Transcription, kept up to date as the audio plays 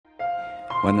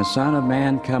When the Son of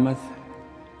Man cometh,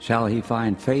 shall he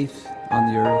find faith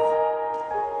on the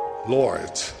earth?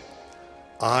 Lord,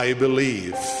 I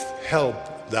believe,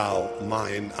 help thou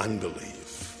mine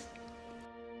unbelief.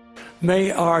 May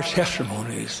our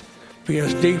testimonies be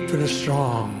as deep and as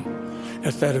strong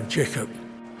as that of Jacob,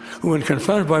 who, when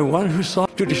confronted by one who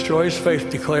sought to destroy his faith,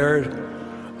 declared,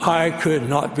 I could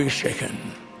not be shaken.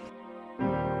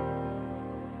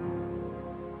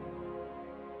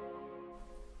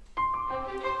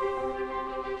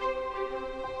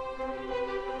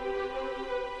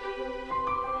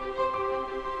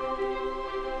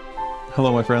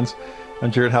 Hello, my friends.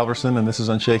 I'm Jared Halverson, and this is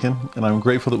Unshaken, and I'm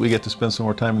grateful that we get to spend some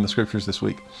more time in the Scriptures this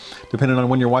week. Depending on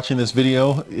when you're watching this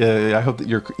video, I hope that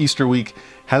your Easter week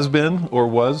has been or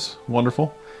was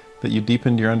wonderful, that you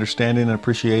deepened your understanding and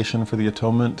appreciation for the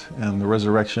atonement and the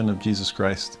resurrection of Jesus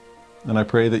Christ. And I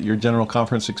pray that your general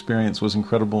conference experience was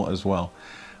incredible as well,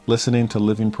 listening to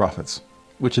living prophets,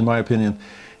 which in my opinion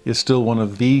is still one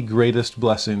of the greatest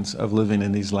blessings of living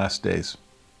in these last days.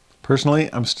 Personally,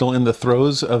 I'm still in the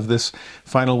throes of this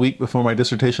final week before my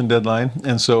dissertation deadline,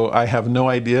 and so I have no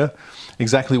idea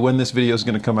exactly when this video is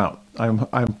going to come out. I'm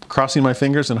crossing my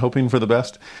fingers and hoping for the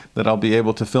best, that I'll be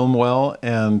able to film well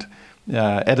and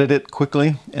edit it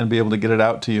quickly and be able to get it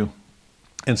out to you,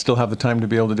 and still have the time to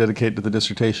be able to dedicate to the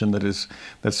dissertation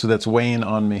that's weighing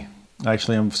on me.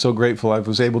 Actually, I'm so grateful I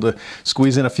was able to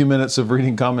squeeze in a few minutes of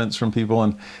reading comments from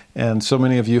people, and so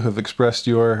many of you have expressed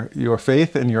your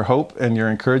faith and your hope and your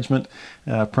encouragement,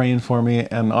 praying for me.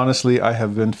 And honestly, I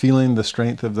have been feeling the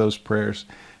strength of those prayers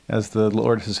as the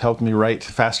Lord has helped me write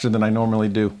faster than I normally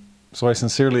do. So I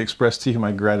sincerely express to you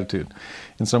my gratitude.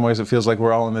 In some ways, it feels like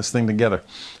we're all in this thing together.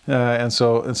 And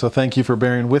so thank you for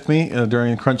bearing with me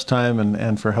during crunch time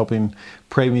and for helping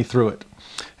pray me through it.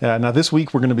 Now this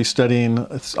week we're going to be studying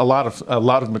a lot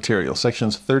of material,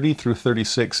 sections 30 through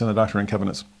 36 in the Doctrine and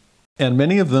Covenants. And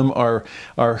many of them are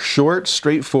short,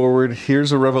 straightforward,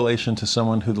 here's a revelation to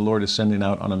someone who the Lord is sending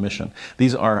out on a mission.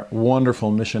 These are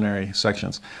wonderful missionary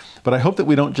sections. But I hope that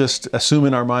we don't just assume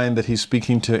in our mind that he's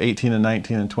speaking to 18 and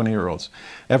 19 and 20-year-olds.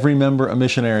 Every member a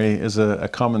missionary is a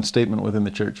common statement within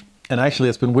the church. And actually,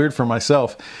 it's been weird for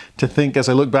myself to think, as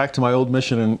I look back to my old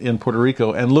mission in Puerto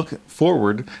Rico and look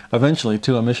forward eventually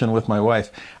to a mission with my wife,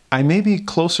 I may be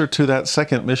closer to that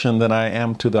second mission than I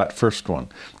am to that first one,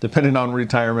 depending on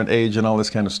retirement age and all this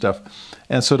kind of stuff.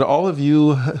 And so to all of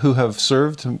you who have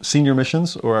served senior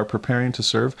missions or are preparing to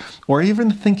serve, or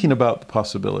even thinking about the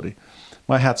possibility,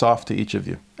 my hat's off to each of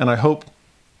you. And I hope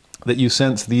that you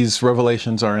sense these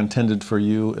revelations are intended for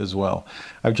you as well.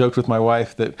 I've joked with my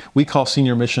wife that we call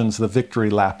senior missions the victory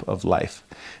lap of life.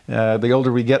 The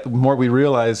older we get, the more we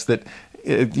realize that,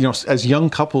 as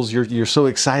young couples, you're so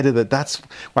excited that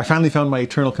I finally found my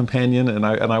eternal companion, and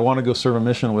I want to go serve a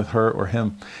mission with her or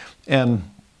him. And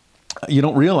you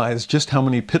don't realize just how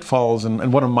many pitfalls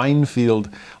and what a minefield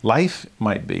life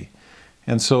might be.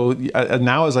 And so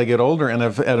now as I get older and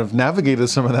have navigated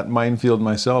some of that minefield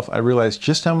myself, I realize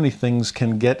just how many things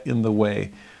can get in the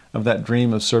way of that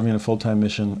dream of serving a full-time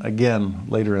mission again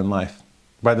later in life.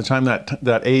 By the time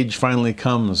that age finally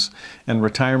comes and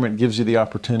retirement gives you the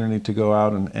opportunity to go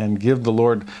out and give the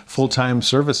Lord full-time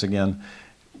service again,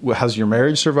 has your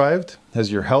marriage survived?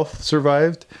 Has your health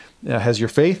survived? Has your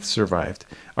faith survived?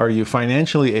 Are you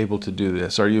financially able to do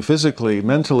this? Are you physically,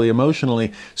 mentally,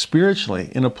 emotionally,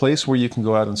 spiritually in a place where you can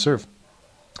go out and serve?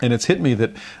 And it's hit me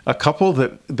that a couple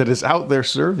that is out there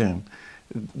serving,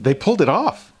 they pulled it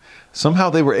off. Somehow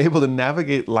they were able to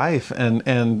navigate life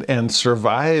and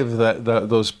survive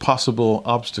those possible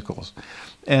obstacles.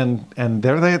 And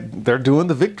they're doing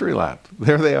the victory lap.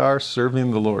 There they are serving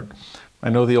the Lord.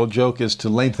 I know the old joke is to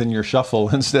lengthen your shuffle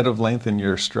instead of lengthen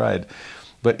your stride.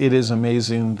 But it is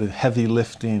amazing the heavy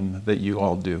lifting that you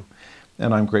all do.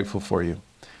 And I'm grateful for you.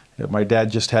 My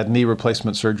dad just had knee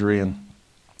replacement surgery, and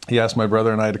he asked my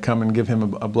brother and I to come and give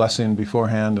him a blessing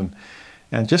beforehand.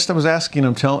 And just I was asking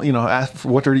him, ask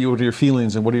what are your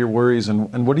feelings and what are your worries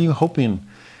and what are you hoping,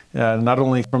 not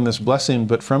only from this blessing,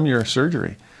 but from your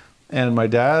surgery. And my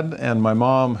dad and my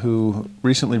mom, who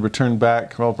recently returned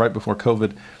back, right before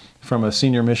COVID, from a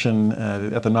senior mission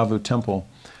at the Nauvoo Temple,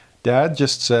 Dad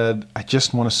just said, I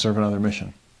just want to serve another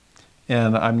mission.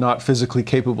 And I'm not physically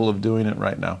capable of doing it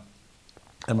right now.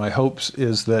 And my hopes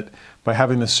is that by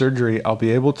having this surgery, I'll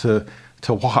be able to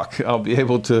walk. I'll be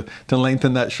able to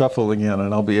lengthen that shuffle again,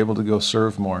 and I'll be able to go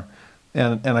serve more.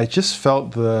 And I just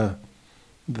felt the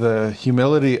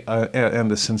humility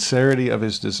and the sincerity of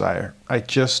his desire. I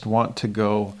just want to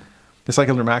go. It's like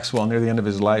Elder Maxwell near the end of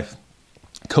his life.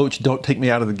 Coach, don't take me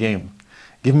out of the game.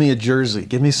 Give me a jersey.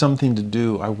 Give me something to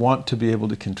do. I want to be able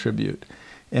to contribute.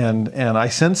 And I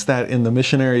sense that in the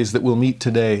missionaries that we'll meet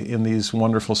today in these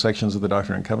wonderful sections of the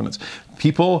Doctrine and Covenants.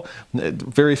 People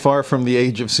very far from the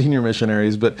age of senior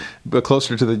missionaries, but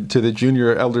closer to the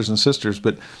junior elders and sisters.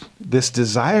 But this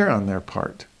desire on their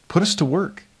part, put us to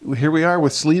work. Here we are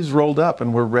with sleeves rolled up,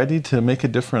 and we're ready to make a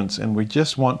difference, and we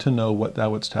just want to know what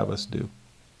thou wouldst have us do.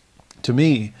 To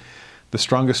me, the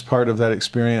strongest part of that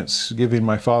experience, giving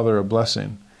my father a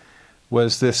blessing,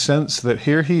 was this sense that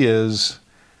here he is,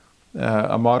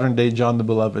 a modern-day John the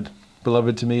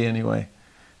Beloved to me anyway,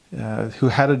 who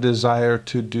had a desire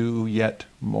to do yet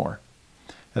more,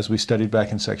 as we studied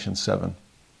back in section 7.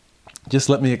 Just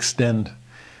let me extend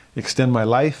my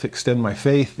life, extend my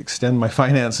faith, extend my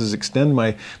finances, extend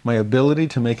my ability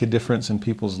to make a difference in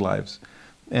people's lives.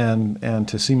 And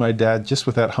to see my dad just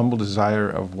with that humble desire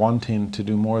of wanting to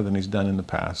do more than he's done in the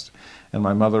past. And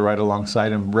my mother right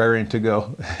alongside him, raring to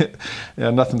go.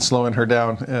 Nothing slowing her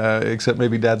down, except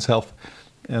maybe Dad's health.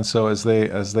 And so as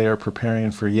they are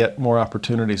preparing for yet more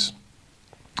opportunities,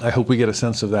 I hope we get a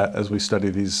sense of that as we study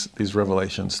these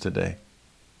revelations today.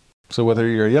 So whether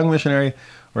you're a young missionary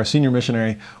or a senior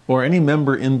missionary or any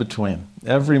member in between,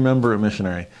 every member a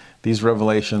missionary, these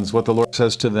revelations, what the Lord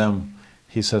says to them,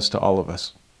 he says to all of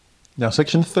us. Now,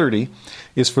 section 30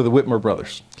 is for the Whitmer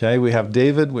brothers. Okay, we have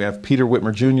David, we have Peter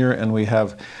Whitmer Jr., and we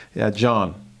have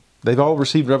John. They've all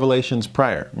received revelations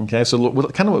prior. Okay, so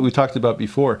kind of what we talked about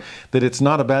before, that it's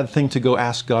not a bad thing to go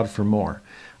ask God for more.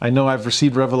 I know I've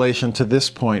received revelation to this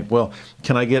point. Well,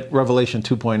 can I get Revelation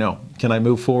 2.0? Can I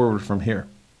move forward from here?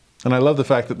 And I love the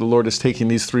fact that the Lord is taking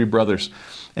these three brothers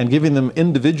and giving them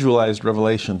individualized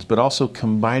revelations, but also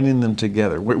combining them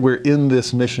together. We're in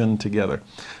this mission together.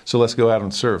 So let's go out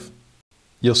and serve.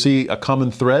 You'll see a common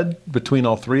thread between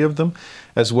all three of them,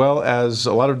 as well as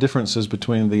a lot of differences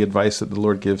between the advice that the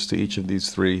Lord gives to each of these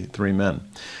three men.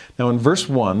 Now in verse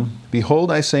 1,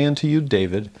 "Behold, I say unto you,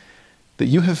 David, that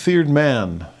you have feared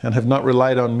man, and have not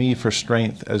relied on me for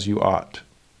strength as you ought."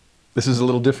 This is a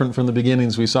little different from the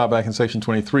beginnings we saw back in section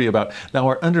 23 about, "Thou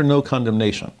art under no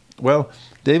condemnation." Well,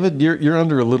 David, you're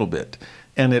under a little bit.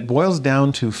 And it boils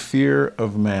down to fear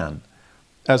of man,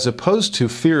 as opposed to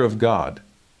fear of God,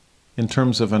 in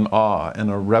terms of an awe and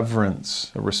a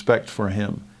reverence, a respect for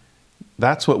him.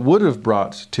 That's what would have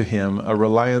brought to him a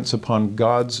reliance upon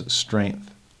God's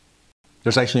strength.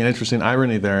 There's actually an interesting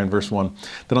irony there in verse 1,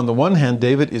 that on the one hand,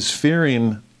 David is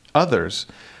fearing others,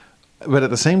 but at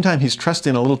the same time, he's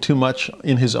trusting a little too much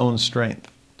in his own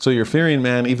strength. So you're fearing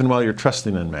man even while you're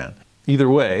trusting in man. Either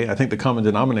way, I think the common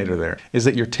denominator there is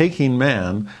that you're taking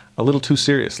man a little too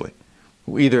seriously,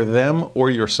 either them or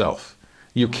yourself.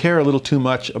 You care a little too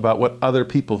much about what other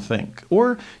people think,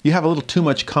 or you have a little too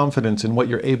much confidence in what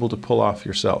you're able to pull off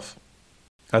yourself.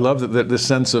 I love that this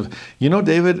sense of, you know,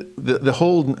 David, the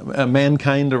whole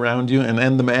mankind around you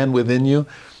and the man within you,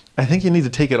 I think you need to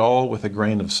take it all with a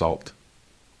grain of salt.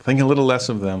 Think a little less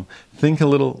of them, think a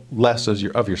little less of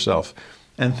yourself,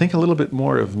 and think a little bit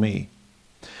more of me.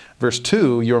 Verse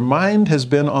 2, "Your mind has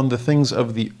been on the things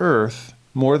of the earth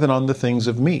more than on the things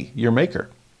of me, your maker,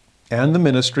 and the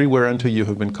ministry whereunto you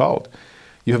have been called.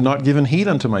 You have not given heed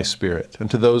unto my spirit, and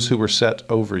to those who were set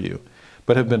over you,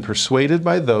 but have been persuaded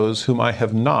by those whom I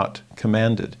have not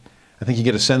commanded." I think you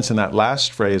get a sense in that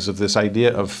last phrase of this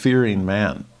idea of fearing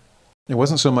man. It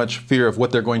wasn't so much fear of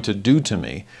what they're going to do to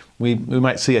me. We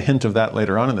might see a hint of that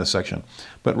later on in this section,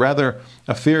 but rather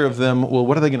a fear of them, well,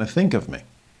 what are they going to think of me?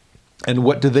 And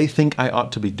what do they think I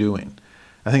ought to be doing?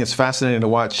 I think it's fascinating to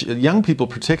watch young people,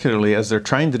 particularly as they're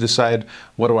trying to decide,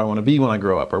 what do I want to be when I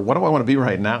grow up? Or what do I want to be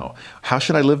right now? How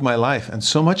should I live my life? And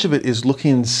so much of it is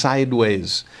looking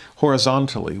sideways,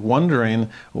 horizontally, wondering,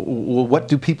 well, what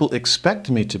do people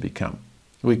expect me to become?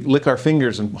 We lick our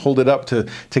fingers and hold it up to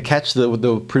catch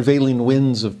the prevailing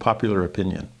winds of popular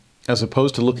opinion, as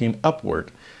opposed to looking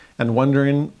upward and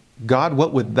wondering, God,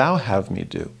 what would thou have me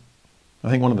do? I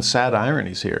think one of the sad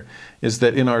ironies here is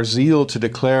that in our zeal to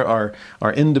declare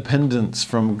our independence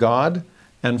from God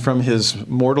and from his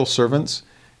mortal servants,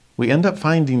 we end up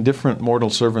finding different mortal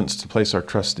servants to place our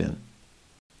trust in.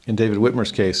 In David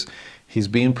Whitmer's case, he's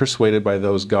being persuaded by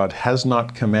those God has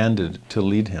not commanded to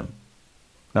lead him.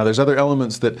 Now there's other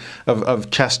elements of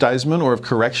chastisement or of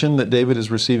correction that David is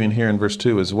receiving here in verse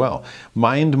 2 as well.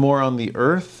 Mind more on the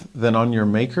earth than on your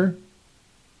maker.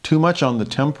 Too much on the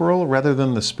temporal rather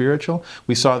than the spiritual.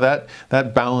 We saw that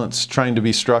balance trying to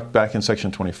be struck back in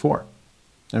section 24.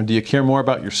 And do you care more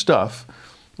about your stuff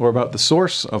or about the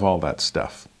source of all that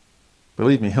stuff?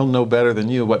 Believe me, he'll know better than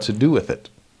you what to do with it.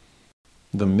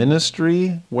 The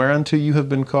ministry whereunto you have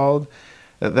been called,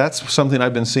 that's something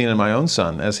I've been seeing in my own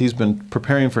son as he's been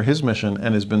preparing for his mission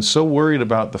and has been so worried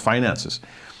about the finances.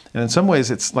 And in some ways,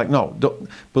 it's like, no, don't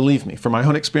believe me. From my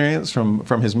own experience,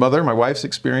 from his mother, my wife's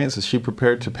experience, as she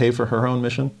prepared to pay for her own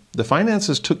mission, the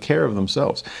finances took care of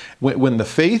themselves. When the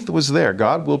faith was there,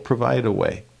 God will provide a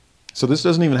way. So this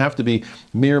doesn't even have to be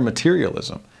mere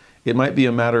materialism. It might be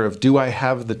a matter of, do I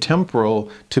have the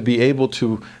temporal to be able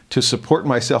to support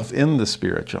myself in the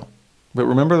spiritual? But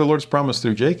remember the Lord's promise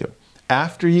through Jacob.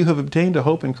 After you have obtained a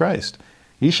hope in Christ,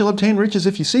 ye shall obtain riches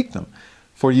if you seek them,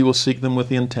 for you will seek them with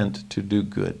the intent to do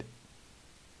good.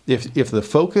 If the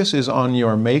focus is on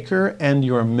your maker and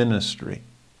your ministry,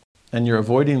 and you're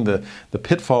avoiding the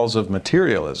pitfalls of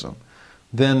materialism,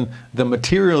 then the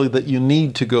material that you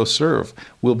need to go serve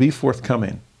will be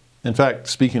forthcoming. In fact,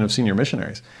 speaking of senior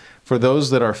missionaries, for those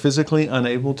that are physically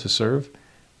unable to serve,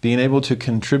 being able to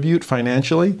contribute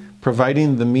financially,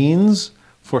 providing the means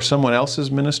for someone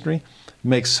else's ministry,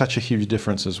 makes such a huge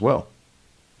difference as well.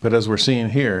 But as we're seeing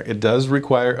here, it does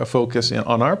require a focus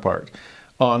on our part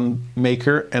on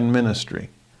maker and ministry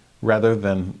rather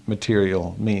than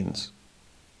material means.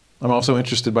 I'm also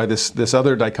interested by this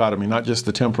other dichotomy, not just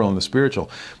the temporal and the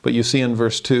spiritual, but you see in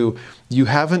verse 2, you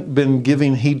haven't been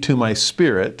giving heed to my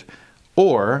spirit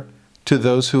or to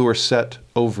those who are set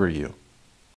over you.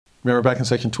 Remember back in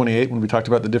section 28 when we talked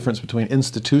about the difference between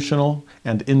institutional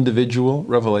and individual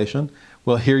revelation?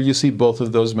 Well, here you see both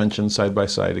of those mentioned side by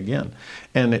side again.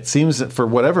 And it seems that for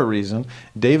whatever reason,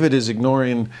 David is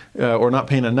ignoring or not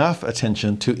paying enough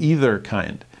attention to either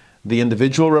kind. The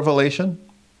individual revelation,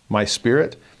 my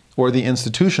spirit, or the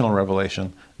institutional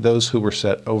revelation, those who were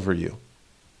set over you.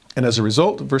 And as a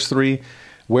result, verse 3,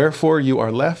 wherefore you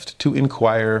are left to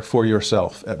inquire for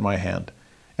yourself at my hand,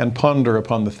 and ponder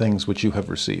upon the things which you have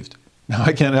received. Now,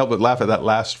 I can't help but laugh at that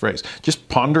last phrase. Just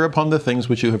ponder upon the things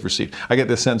which you have received. I get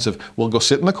this sense of, well, go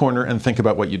sit in the corner and think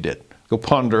about what you did. Go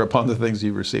ponder upon the things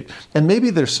you received. And maybe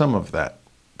there's some of that.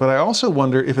 But I also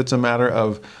wonder if it's a matter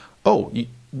of, oh,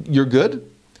 you're good.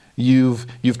 You've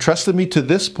trusted me to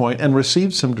this point and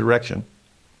received some direction.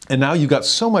 And now you've got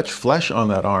so much flesh on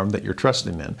that arm that you're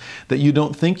trusting in that you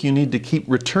don't think you need to keep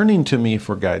returning to me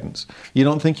for guidance. You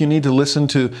don't think you need to listen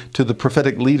to the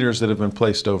prophetic leaders that have been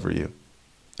placed over you.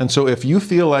 And so if you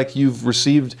feel like you've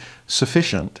received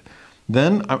sufficient,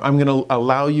 then I'm going to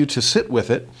allow you to sit with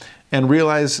it and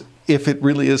realize if it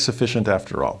really is sufficient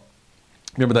after all.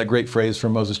 Remember that great phrase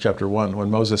from Moses chapter 1 when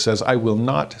Moses says, I will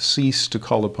not cease to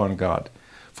call upon God,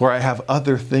 for I have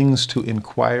other things to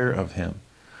inquire of him.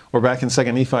 Or back in 2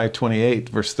 Nephi 28,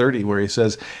 verse 30, where he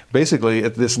says, basically,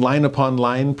 at this line upon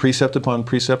line, precept upon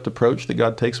precept approach that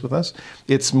God takes with us,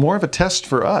 it's more of a test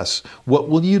for us. What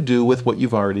will you do with what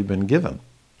you've already been given?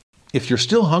 If you're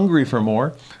still hungry for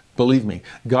more, believe me,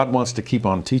 God wants to keep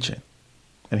on teaching,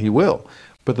 and he will.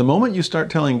 But the moment you start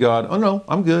telling God, oh no,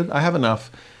 I'm good, I have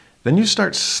enough, then you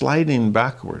start sliding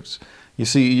backwards. You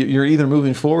see, you're either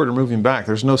moving forward or moving back.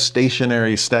 There's no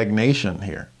stationary stagnation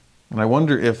here. And I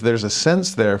wonder if there's a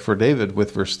sense there for David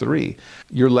with verse 3.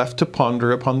 You're left to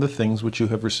ponder upon the things which you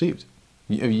have received.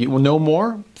 You will know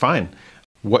more? Fine.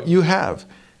 What you have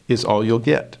is all you'll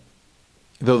get.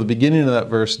 Though the beginning of that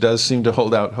verse does seem to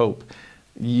hold out hope,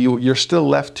 you're still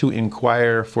left to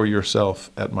inquire for yourself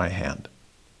at my hand.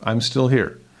 I'm still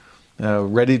here,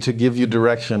 ready to give you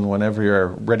direction whenever you're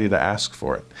ready to ask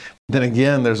for it. Then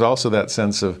again, there's also that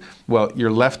sense of, well,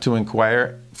 you're left to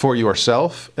inquire for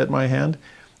yourself at my hand.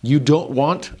 You don't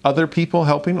want other people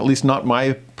helping, at least not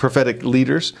my prophetic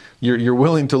leaders. You're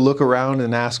willing to look around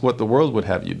and ask what the world would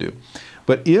have you do.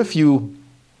 But if you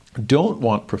don't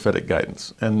want prophetic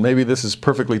guidance, and maybe this is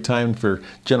perfectly timed for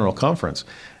General Conference,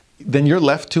 then you're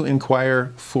left to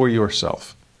inquire for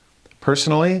yourself.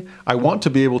 Personally, I want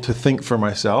to be able to think for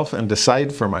myself and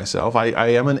decide for myself. I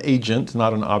am an agent,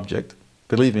 not an object.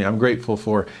 Believe me, I'm grateful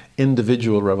for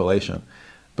individual revelation.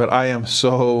 But I am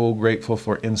so grateful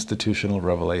for institutional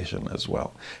revelation as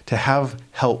well. To have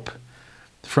help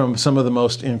from some of the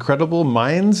most incredible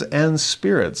minds and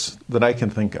spirits that I can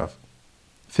think of.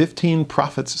 15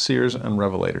 prophets, seers, and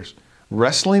revelators,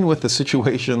 wrestling with the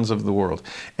situations of the world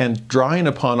and drawing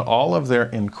upon all of their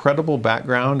incredible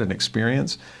background and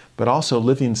experience, but also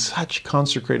living such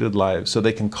consecrated lives so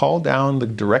they can call down the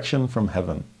direction from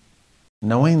heaven.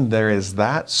 Knowing there is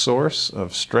that source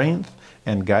of strength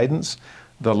and guidance,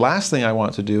 the last thing I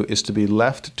want to do is to be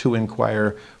left to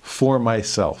inquire for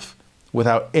myself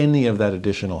without any of that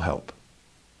additional help.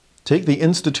 Take the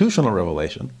institutional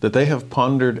revelation that they have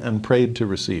pondered and prayed to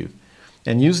receive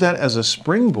and use that as a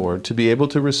springboard to be able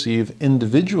to receive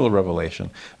individual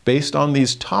revelation based on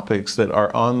these topics that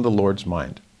are on the Lord's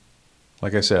mind.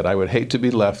 Like I said, I would hate to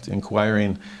be left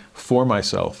inquiring for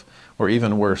myself, or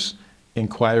even worse,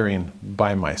 inquiring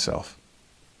by myself.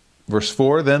 Verse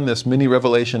 4, then this mini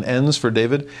revelation ends for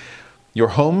David. Your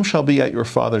home shall be at your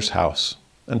father's house,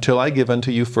 until I give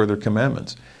unto you further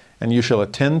commandments. And you shall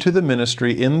attend to the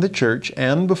ministry in the church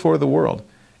and before the world,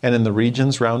 and in the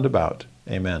regions round about.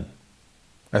 Amen.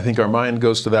 I think our mind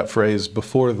goes to that phrase,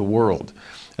 before the world,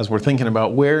 as we're thinking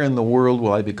about where in the world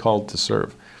will I be called to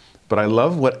serve. But I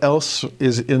love what else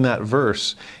is in that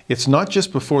verse. It's not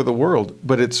just before the world,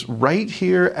 but it's right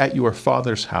here at your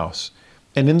father's house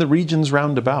and in the regions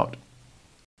round about.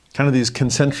 Kind of these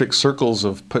concentric circles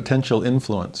of potential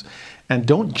influence. And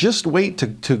don't just wait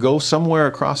to go somewhere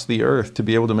across the earth to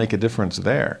be able to make a difference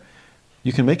there.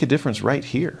 You can make a difference right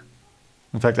here.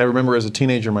 In fact, I remember as a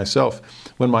teenager myself,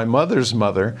 when my mother's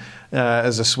mother,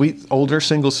 as a sweet older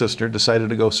single sister, decided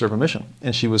to go serve a mission.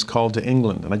 And she was called to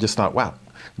England. And I just thought, wow,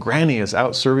 Granny is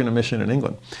out serving a mission in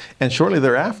England. And shortly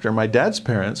thereafter, my dad's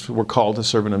parents were called to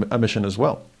serve in a mission as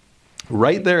well.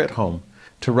 Right there at home,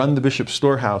 to run the Bishop's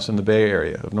Storehouse in the Bay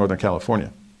Area of Northern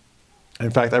California.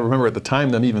 In fact, I remember at the time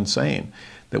them even saying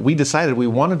that we decided we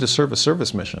wanted to serve a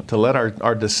service mission to let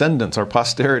our descendants, our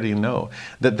posterity know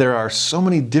that there are so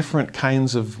many different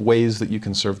kinds of ways that you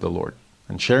can serve the Lord.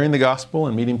 And sharing the gospel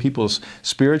and meeting people's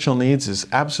spiritual needs is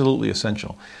absolutely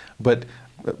essential. But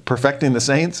perfecting the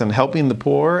saints and helping the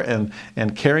poor and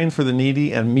caring for the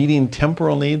needy and meeting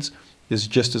temporal needs is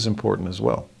just as important as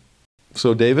well.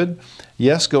 So David,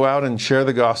 yes, go out and share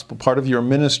the gospel. Part of your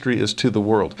ministry is to the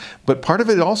world. But part of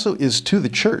it also is to the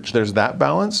church. There's that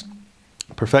balance.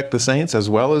 Perfect the saints as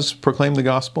well as proclaim the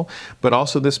gospel. But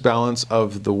also this balance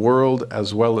of the world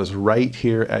as well as right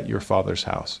here at your Father's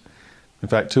house. In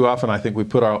fact, too often I think we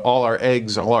put all our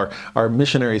eggs, all our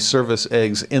missionary service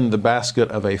eggs in the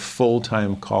basket of a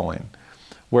full-time calling.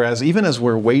 Whereas even as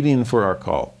we're waiting for our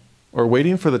call, or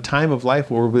waiting for the time of life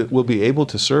where we'll be able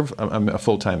to serve a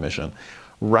full-time mission,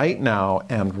 right now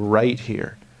and right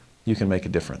here, you can make a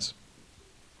difference.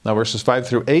 Now, verses 5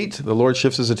 through 8, the Lord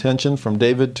shifts his attention from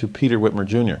David to Peter Whitmer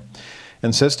Jr.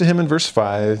 and says to him in verse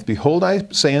 5, Behold, I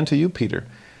say unto you, Peter,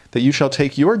 that you shall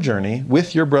take your journey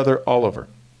with your brother Oliver.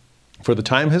 For the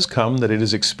time has come that it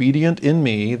is expedient in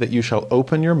me that you shall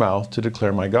open your mouth to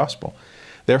declare my gospel.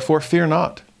 Therefore fear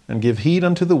not, and give heed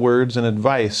unto the words and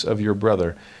advice of your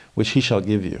brother, which he shall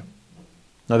give you.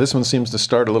 Now this one seems to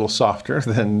start a little softer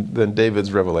than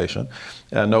David's revelation.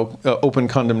 No open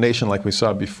condemnation like we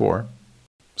saw before.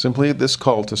 Simply this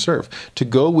call to serve, to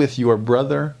go with your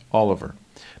brother Oliver.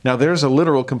 Now there's a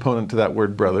literal component to that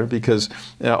word brother, because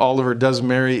Oliver does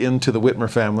marry into the Whitmer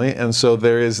family, and so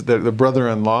there is the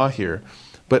brother-in-law here.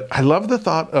 But I love the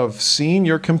thought of seeing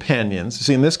your companions.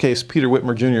 See, in this case, Peter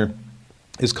Whitmer Jr.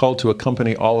 is called to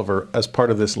accompany Oliver as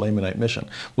part of this Lamanite mission.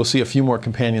 We'll see a few more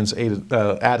companions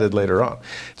added later on.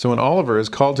 So when Oliver is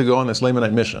called to go on this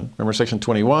Lamanite mission, remember section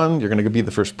 21, you're going to be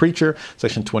the first preacher.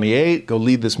 Section 28, go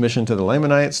lead this mission to the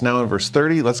Lamanites. Now in verse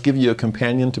 30, let's give you a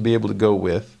companion to be able to go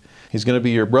with. He's going to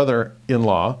be your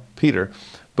brother-in-law, Peter,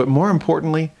 but more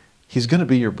importantly, he's going to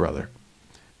be your brother.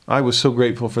 I was so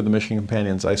grateful for the mission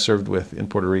companions I served with in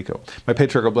Puerto Rico. My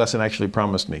patriarchal blessing actually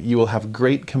promised me, you will have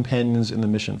great companions in the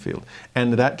mission field.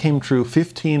 And that came true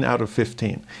 15 out of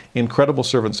 15. Incredible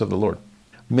servants of the Lord.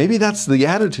 Maybe that's the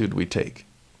attitude we take.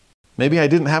 Maybe I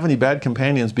didn't have any bad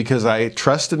companions because I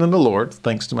trusted in the Lord,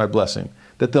 thanks to my blessing,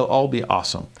 that they'll all be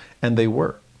awesome. And they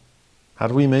were. How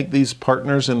do we make these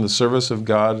partners in the service of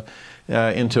God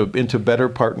into better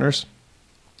partners?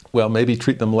 Well, maybe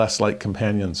treat them less like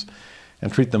companions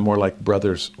and treat them more like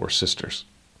brothers or sisters.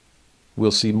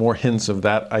 We'll see more hints of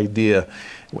that idea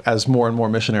as more and more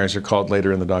missionaries are called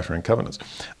later in the Doctrine and Covenants.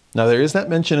 Now there is that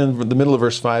mention in the middle of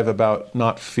verse 5 about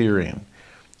not fearing.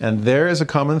 And there is a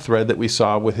common thread that we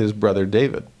saw with his brother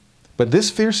David. But this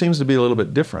fear seems to be a little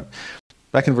bit different.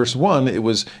 Back in verse 1, it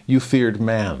was, you feared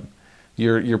man.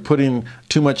 You're putting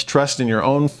too much trust in your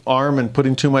own arm and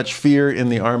putting too much fear in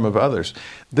the arm of others.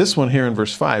 This one here in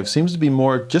verse 5 seems to be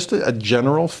more just a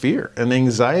general fear, an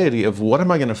anxiety of what am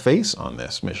I going to face on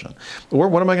this mission? Or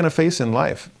what am I going to face in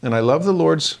life? And I love the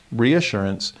Lord's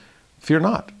reassurance, fear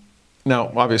not.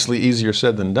 Now, obviously easier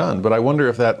said than done, but I wonder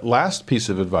if that last piece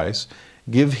of advice,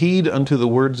 give heed unto the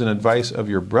words and advice of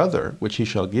your brother, which he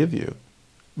shall give you,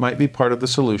 might be part of the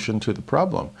solution to the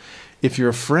problem. If you're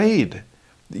afraid,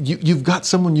 you've got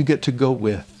someone you get to go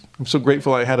with. I'm so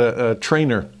grateful I had a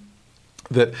trainer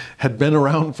that had been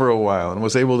around for a while and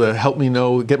was able to help me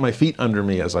get my feet under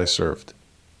me as I served.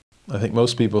 I think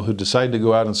most people who decide to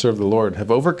go out and serve the Lord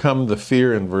have overcome the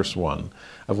fear in verse 1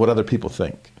 of what other people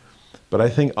think. But I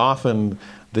think often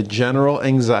the general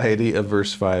anxiety of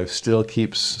verse 5 still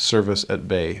keeps service at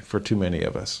bay for too many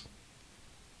of us.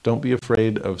 Don't be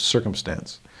afraid of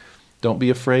circumstance. Don't be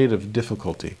afraid of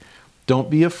difficulty. Don't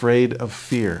be afraid of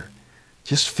fear.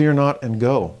 Just fear not and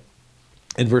go.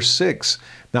 In verse 6,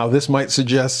 now this might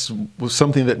suggest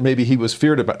something that maybe he was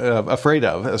afraid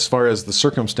of as far as the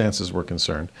circumstances were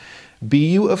concerned.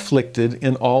 Be you afflicted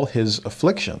in all his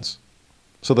afflictions.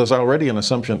 So there's already an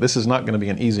assumption this is not going to be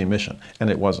an easy mission, and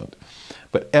it wasn't.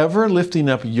 But ever lifting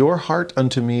up your heart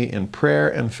unto me in prayer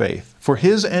and faith, for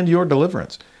his and your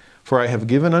deliverance. For I have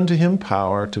given unto him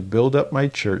power to build up my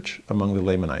church among the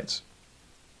Lamanites.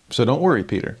 So don't worry,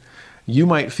 Peter. You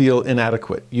might feel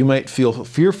inadequate. You might feel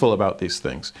fearful about these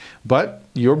things. But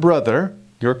your brother,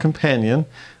 your companion,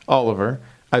 Oliver,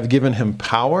 I've given him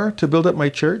power to build up my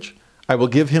church. I will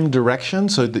give him direction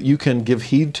so that you can give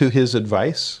heed to his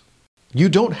advice. You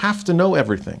don't have to know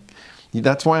everything.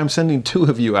 That's why I'm sending 2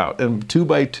 of you out. And 2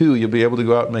 by 2, you'll be able to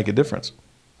go out and make a difference.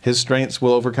 His strengths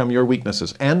will overcome your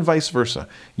weaknesses, and vice versa.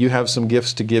 You have some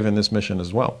gifts to give in this mission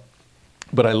as well.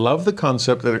 But I love the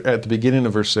concept that at the beginning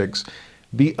of verse 6,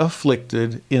 be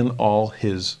afflicted in all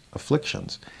his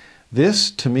afflictions.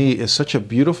 This, to me, is such a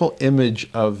beautiful image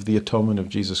of the atonement of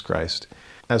Jesus Christ.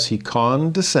 As he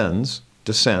come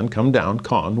down,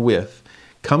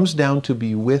 comes down to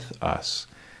be with us.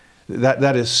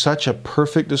 That is such a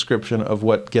perfect description of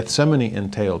what Gethsemane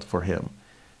entailed for him.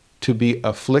 To be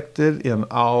afflicted in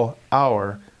all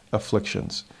our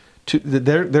afflictions.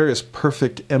 There is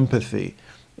perfect empathy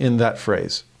in that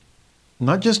phrase.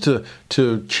 Not just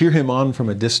to cheer him on from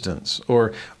a distance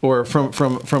or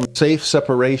from safe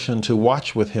separation to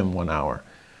watch with him 1 hour,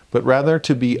 but rather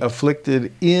to be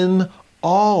afflicted in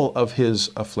all of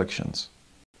his afflictions.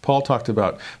 Paul talked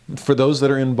about, for those that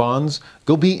are in bonds,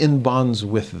 go be in bonds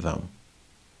with them.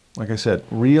 Like I said,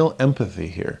 real empathy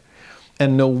here.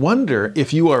 And no wonder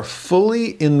if you are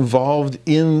fully involved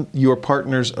in your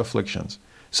partner's afflictions,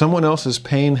 someone else's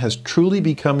pain has truly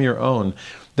become your own,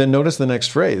 then notice the next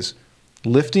phrase,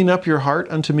 lifting up your heart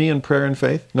unto me in prayer and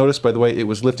faith. Notice, by the way, it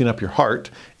was lifting up your heart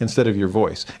instead of your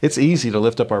voice. It's easy to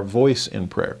lift up our voice in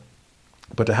prayer,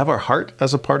 but to have our heart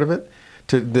as a part of it,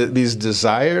 these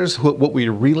desires, what we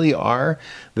really are,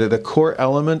 the core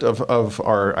element of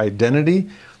our identity,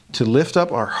 to lift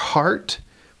up our heart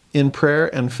in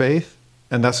prayer and faith,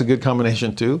 and that's a good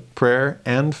combination too, prayer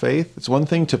and faith. It's one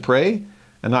thing to pray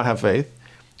and not have faith.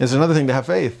 It's another thing to have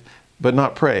faith but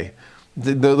not pray.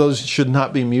 Those should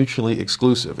not be mutually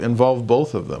exclusive. Involve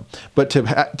both of them. But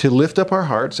to lift up our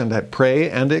hearts and to pray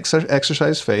and to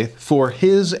exercise faith for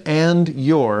his and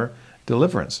your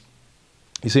deliverance.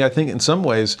 You see, I think in some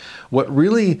ways, what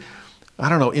really,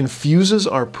 infuses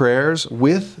our prayers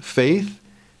with faith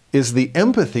is the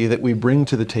empathy that we bring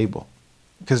to the table.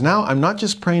 Because now I'm not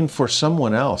just praying for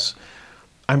someone else,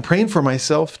 I'm praying for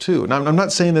myself too. Now, I'm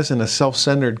not saying this in a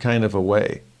self-centered kind of a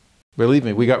way. Believe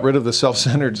me, we got rid of the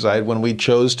self-centered side when we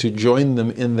chose to join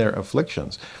them in their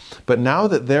afflictions. But now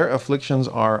that their afflictions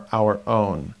are our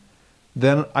own,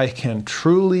 then I can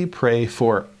truly pray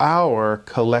for our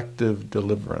collective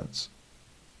deliverance.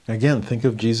 Again, think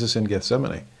of Jesus in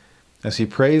Gethsemane. As he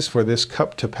prays for this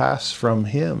cup to pass from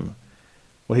him,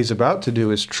 what he's about to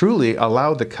do is truly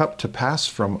allow the cup to pass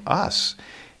from us.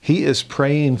 He is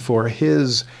praying for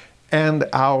his and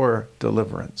our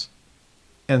deliverance.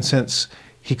 And since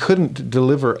he couldn't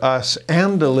deliver us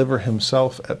and deliver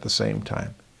himself at the same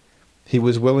time, he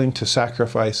was willing to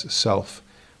sacrifice self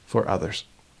for others.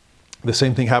 The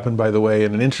same thing happened, by the way,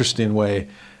 in an interesting way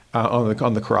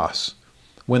on the cross.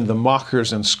 When the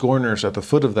mockers and scorners at the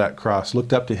foot of that cross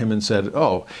looked up to him and said,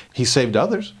 "Oh, he saved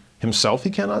others. Himself he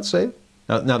cannot save."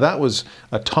 Now that was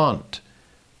a taunt,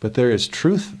 but there is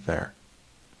truth there.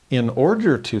 In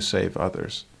order to save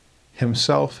others,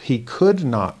 himself he could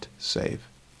not save.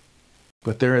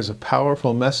 But there is a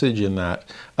powerful message in that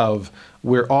of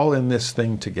we're all in this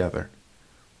thing together.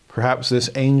 Perhaps this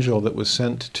angel that was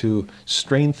sent to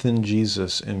strengthen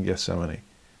Jesus in Gethsemane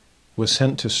was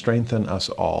sent to strengthen us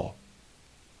all.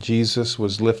 Jesus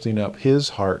was lifting up his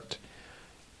heart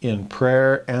in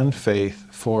prayer and faith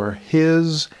for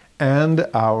his and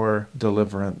our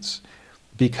deliverance,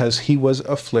 because he was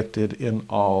afflicted in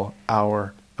all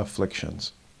our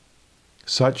afflictions.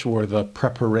 Such were the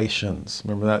preparations.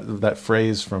 Remember that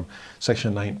phrase from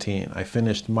section 19. I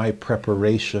finished my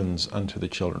preparations unto the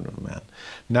children of man.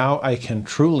 Now I can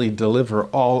truly deliver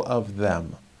all of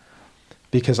them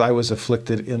because I was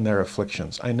afflicted in their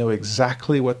afflictions. I know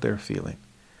exactly what they're feeling.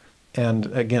 And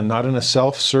again, not in a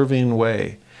self-serving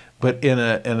way, but in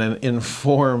an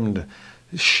informed,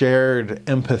 shared,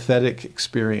 empathetic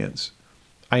experience.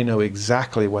 I know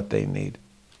exactly what they need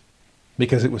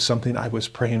because it was something I was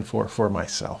praying for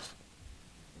myself.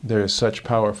 There is such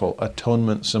powerful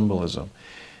atonement symbolism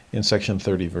in section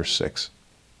 30, verse 6.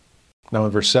 Now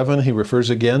in verse 7, he refers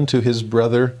again to his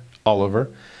brother Oliver,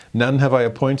 None have I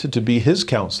appointed to be his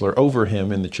counselor over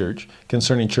him in the church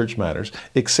concerning church matters,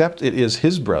 except it is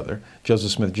his brother,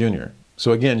 Joseph Smith Jr.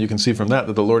 So again, you can see from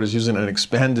that the Lord is using an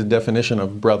expanded definition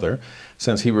of brother,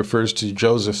 since he refers to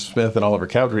Joseph Smith and Oliver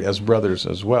Cowdery as brothers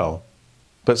as well.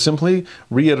 But simply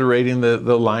reiterating the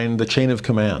line, the chain of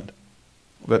command.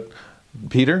 That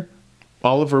Peter,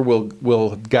 Oliver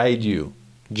will guide you,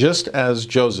 just as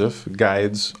Joseph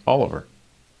guides Oliver.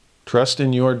 Trust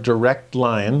in your direct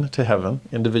line to heaven,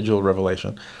 individual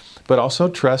revelation, but also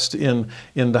trust in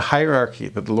the hierarchy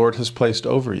that the Lord has placed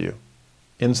over you.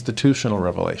 Institutional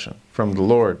revelation, from the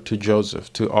Lord to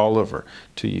Joseph, to Oliver,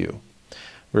 to you.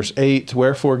 Verse 8,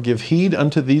 wherefore give heed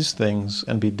unto these things,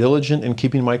 and be diligent in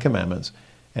keeping my commandments,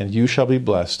 and you shall be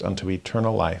blessed unto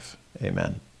eternal life.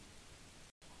 Amen.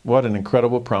 What an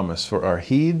incredible promise for our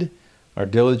heed, our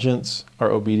diligence,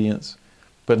 our obedience.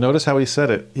 But notice how he said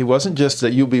it. He wasn't just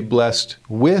that you'll be blessed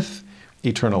with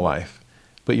eternal life,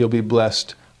 but you'll be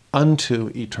blessed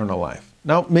unto eternal life.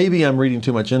 Now, maybe I'm reading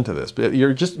too much into this, but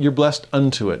you're blessed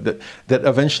unto it, that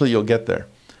eventually you'll get there.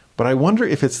 But I wonder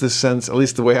if it's this sense, at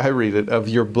least the way I read it, of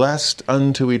you're blessed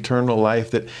unto eternal life,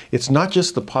 that it's not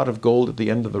just the pot of gold at the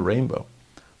end of the rainbow,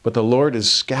 but the Lord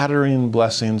is scattering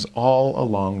blessings all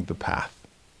along the path.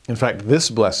 In fact, this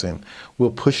blessing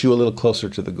will push you a little closer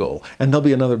to the goal. And there'll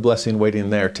be another blessing waiting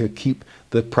there to keep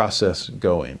the process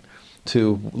going.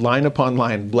 To line upon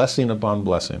line, blessing upon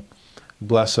blessing,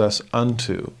 bless us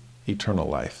unto eternal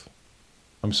life.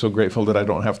 I'm so grateful that I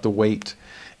don't have to wait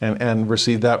and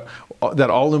receive that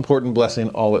all-important blessing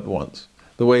all at once.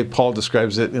 The way Paul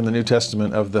describes it in the New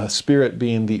Testament, of the Spirit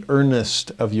being the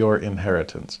earnest of your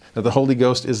inheritance. That the Holy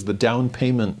Ghost is the down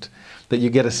payment, that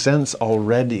you get a sense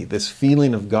already, this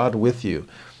feeling of God with you,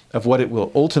 of what it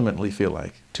will ultimately feel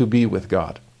like to be with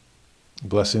God.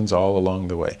 Blessings all along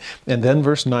the way. And then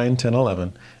verse 9, 10,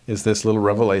 11 is this little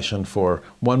revelation for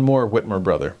one more Whitmer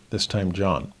brother, this time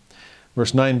John.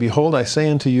 Verse 9, behold, I say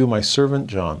unto you, my servant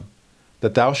John,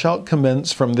 that thou shalt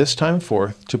commence from this time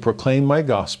forth to proclaim my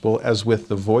gospel as with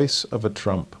the voice of a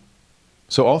trump.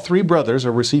 So all three brothers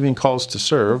are receiving calls to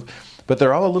serve, but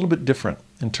they're all a little bit different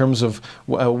in terms of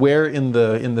where in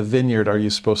the vineyard are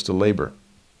you supposed to labor.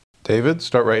 David,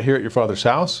 start right here at your father's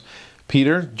house.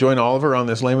 Peter, join Oliver on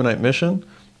this Lamanite mission.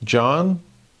 John,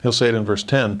 he'll say it in verse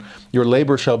 10, your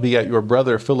labor shall be at your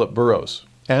brother Philip Burrows,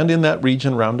 and in that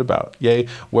region round about, yea,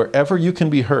 wherever you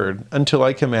can be heard, until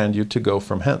I command you to go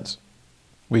from hence.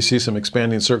 We see some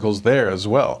expanding circles there as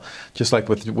well. Just like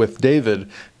with David,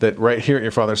 that right here at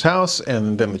your father's house,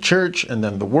 and then the church, and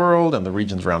then the world, and the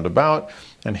regions round about.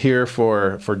 And here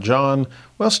for John,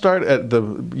 well, start at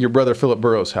your brother Philip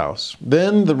Burrows' house.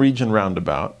 Then the region round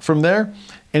about. From there,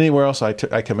 anywhere else I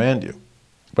command you.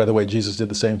 By the way, Jesus did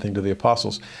the same thing to the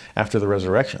apostles after the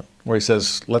resurrection, where he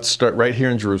says, let's start right here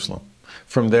in Jerusalem.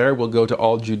 From there, we'll go to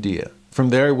all Judea. From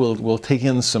there, we'll take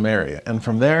in Samaria. And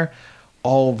from there,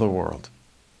 all the world.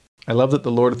 I love that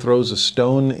the Lord throws a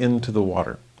stone into the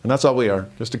water. And that's all we are,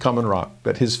 just a common rock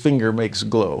that his finger makes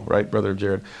glow, right, Brother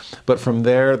Jared? But from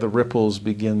there, the ripples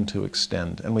begin to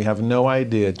extend. And we have no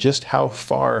idea just how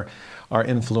far our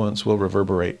influence will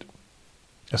reverberate.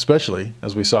 Especially,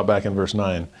 as we saw back in verse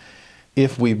 9,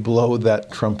 if we blow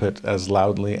that trumpet as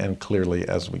loudly and clearly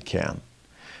as we can.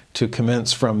 To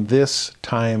commence from this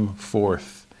time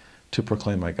forth to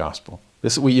proclaim my gospel.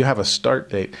 You have a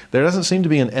start date. There doesn't seem to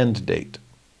be an end date.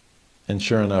 And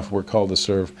sure enough, we're called to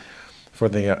serve for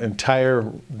the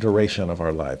entire duration of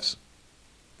our lives.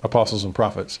 Apostles and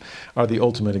prophets are the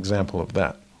ultimate example of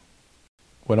that.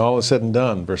 When all is said and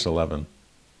done, verse 11,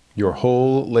 your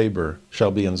whole labor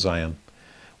shall be in Zion,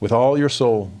 with all your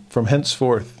soul, from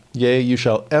henceforth, yea, you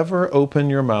shall ever open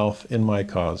your mouth in my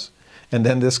cause. And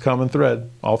then this common thread,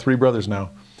 all three brothers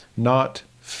now, not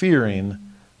fearing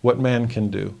what man can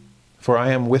do, for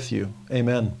I am with you.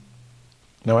 Amen.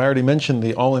 Now, I already mentioned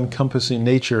the all-encompassing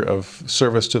nature of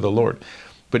service to the Lord.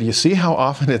 But you see how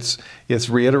often it's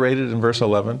reiterated in verse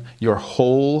 11? Your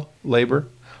whole labor,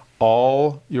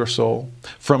 all your soul,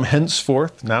 from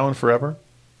henceforth, now and forever,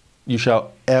 you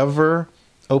shall ever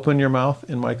open your mouth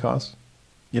in my cause.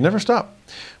 You never stop.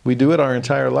 We do it our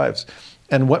entire lives.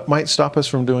 And what might stop us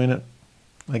from doing it?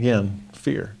 Again,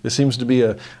 fear. This seems to be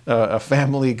a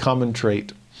family common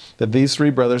trait, that these three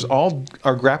brothers all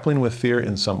are grappling with fear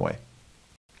in some way.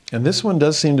 And this one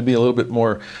does seem to be a little bit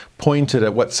more pointed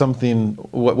at what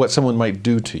someone might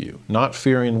do to you, not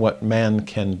fearing what man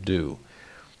can do.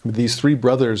 These three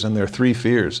brothers and their three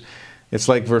fears. It's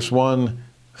like verse 1,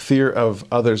 fear of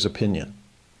others' opinion.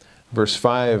 Verse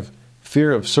 5,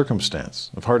 fear of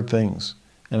circumstance, of hard things.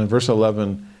 And in verse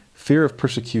 11, fear of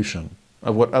persecution,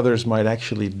 of what others might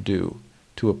actually do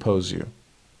to oppose you.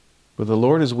 But the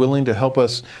Lord is willing to help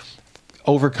us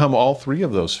overcome all three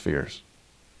of those fears.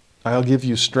 I'll give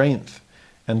you strength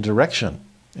and direction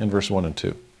in verse 1 and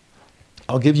 2.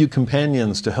 I'll give you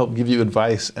companions to help give you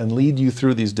advice and lead you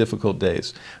through these difficult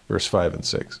days, verse 5 and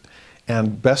 6.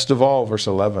 And best of all, verse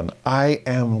 11, I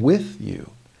am with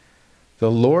you. The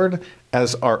Lord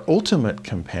as our ultimate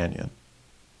companion.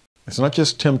 It's not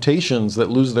just temptations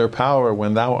that lose their power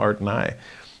when thou art nigh.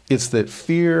 It's that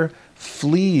fear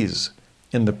flees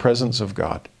in the presence of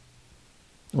God.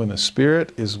 When the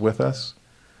Spirit is with us,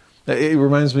 it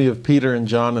reminds me of Peter and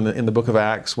John in the book of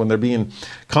Acts when they're being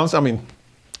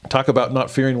talk about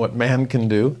not fearing what man can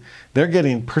do. They're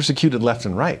getting persecuted left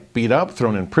and right, beat up,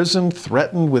 thrown in prison,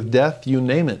 threatened with death, you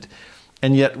name it.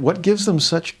 And yet, what gives them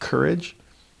such courage?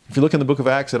 If you look in the book of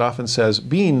Acts, it often says,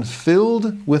 being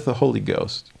filled with the Holy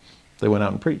Ghost, they went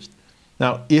out and preached.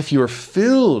 Now, if you're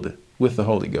filled with the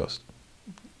Holy Ghost,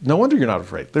 no wonder you're not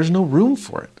afraid. There's no room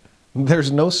for it.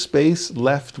 There's no space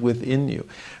left within you.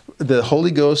 The Holy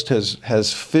Ghost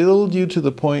has filled you to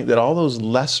the point that all those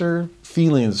lesser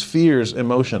feelings, fears,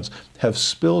 emotions have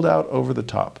spilled out over the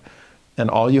top. And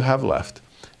all you have left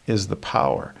is the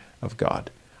power of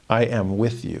God. I am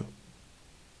with you.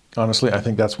 Honestly, I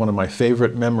think that's one of my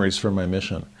favorite memories from my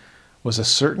mission, was a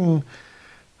certain,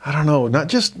 I don't know, not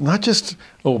just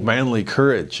manly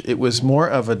courage. It was more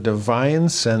of a divine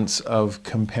sense of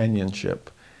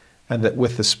companionship. And that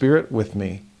with the Spirit with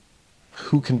me,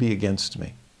 who can be against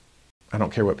me? I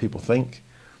don't care what people think.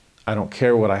 I don't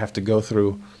care what I have to go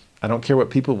through. I don't care what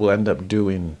people will end up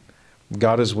doing.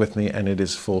 God is with me, and it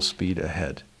is full speed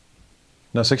ahead.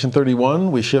 Now, section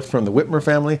 31, we shift from the Whitmer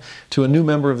family to a new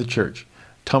member of the church,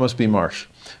 Thomas B. Marsh,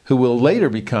 who will later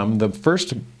become the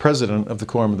first president of the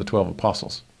Quorum of the 12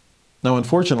 Apostles. Now,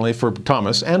 unfortunately for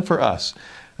Thomas and for us,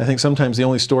 I think sometimes the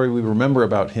only story we remember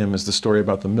about him is the story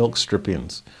about the milk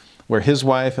strippings, where his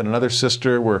wife and another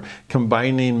sister were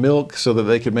combining milk so that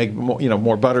they could make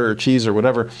more butter or cheese or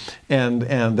whatever. And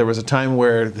there was a time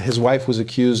where his wife was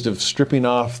accused of stripping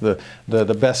off the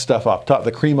best stuff off top,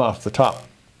 the cream off the top,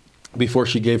 before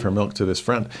she gave her milk to this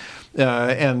friend.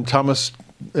 And Thomas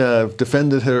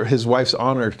defended his wife's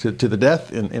honor to the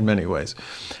death in many ways,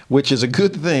 which is a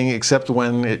good thing, except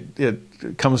when it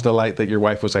comes to light that your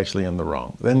wife was actually in the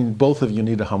wrong. Then both of you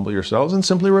need to humble yourselves and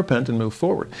simply repent and move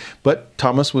forward. But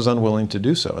Thomas was unwilling to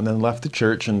do so, and then left the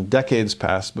church, and decades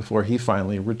passed before he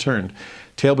finally returned,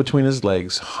 tail between his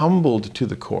legs, humbled to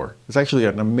the core. It's actually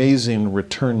an amazing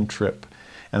return trip.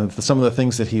 And some of the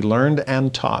things that he learned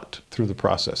and taught through the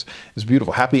process is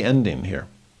beautiful. Happy ending here.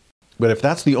 But if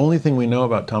that's the only thing we know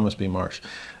about Thomas B. Marsh,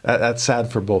 that's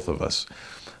sad for both of us.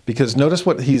 Because notice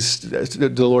what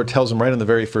the Lord tells him right in the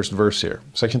very first verse here.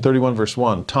 Section 31, verse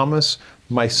 1, Thomas,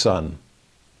 my son.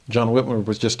 John Whitmer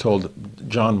was just told,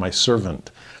 John, my servant.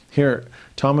 Here,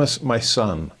 Thomas, my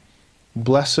son,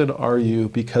 blessed are you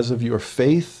because of your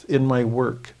faith in my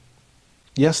work.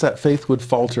 Yes, that faith would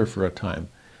falter for a time,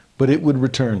 but it would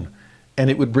return. And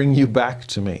it would bring you back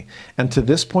to me. And to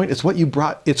this point, it's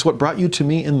what brought you to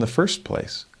me in the first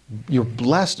place. You're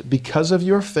blessed because of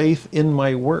your faith in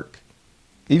my work.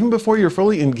 Even before you're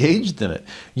fully engaged in it,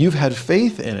 you've had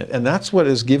faith in it. And that's what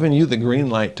has given you the green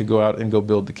light to go out and go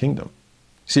build the kingdom.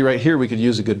 See, right here, we could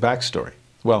use a good backstory.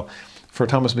 Well, for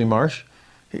Thomas B. Marsh,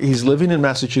 he's living in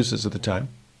Massachusetts at the time.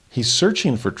 He's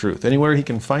searching for truth anywhere he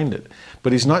can find it.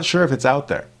 But he's not sure if it's out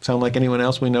there. Sound like anyone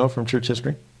else we know from church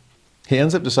history? He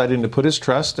ends up deciding to put his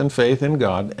trust and faith in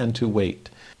God and to wait.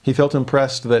 He felt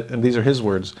impressed that, and these are his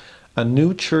words, a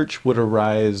new church would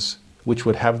arise which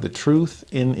would have the truth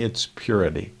in its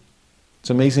purity. It's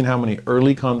amazing how many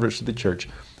early converts to the church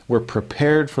were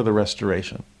prepared for the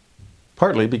restoration.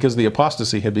 Partly because the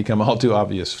apostasy had become all too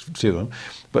obvious to them,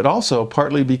 but also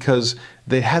partly because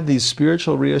they had these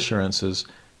spiritual reassurances,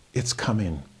 it's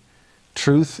coming.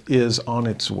 Truth is on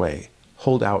its way.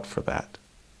 Hold out for that.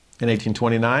 In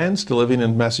 1829, still living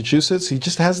in Massachusetts, he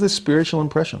just has this spiritual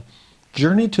impression.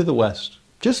 Journey to the West.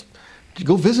 Just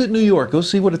go visit New York. Go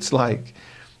see what it's like.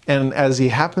 And as he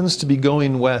happens to be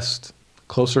going west,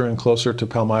 closer and closer to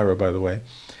Palmyra, by the way,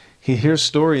 he hears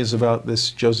stories about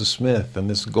this Joseph Smith and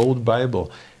this gold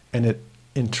Bible, and it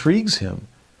intrigues him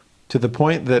to the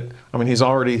point that, he's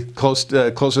already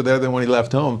closer there than when he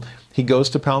left home. He goes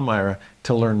to Palmyra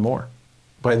to learn more.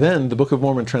 By then, the Book of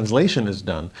Mormon translation is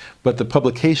done, but the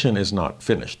publication is not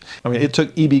finished. It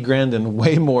took E.B. Grandin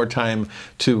way more time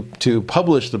to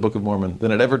publish the Book of Mormon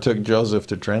than it ever took Joseph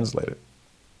to translate it.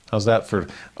 How's that for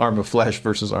arm of flesh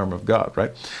versus arm of God,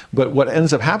 right? But what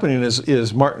ends up happening is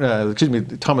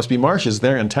Thomas B. Marsh is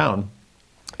there in town,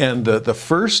 And the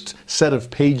first set of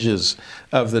pages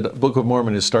of the Book of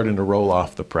Mormon is starting to roll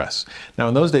off the press. Now,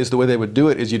 in those days, the way they would do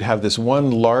it is you'd have this one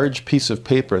large piece of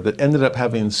paper that ended up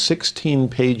having 16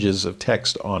 pages of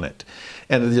text on it.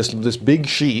 And just this big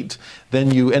sheet,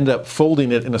 then you end up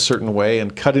folding it in a certain way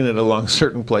and cutting it along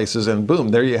certain places, and boom,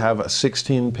 there you have a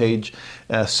 16-page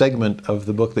segment of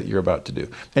the book that you're about to do.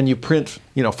 And you print,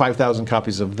 5,000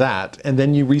 copies of that, and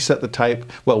then you reset the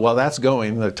type. Well, while that's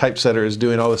going, the typesetter is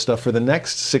doing all the stuff for the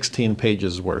next 16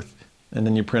 pages worth. And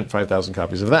then you print 5,000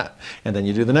 copies of that. And then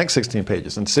you do the next 16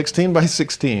 pages. And 16 by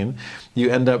 16, you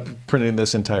end up printing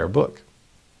this entire book.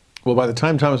 Well, by the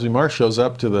time Thomas B. Marsh shows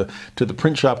up to the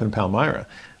print shop in Palmyra,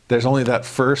 there's only that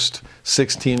first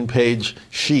 16-page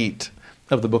sheet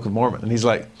of the Book of Mormon. And he's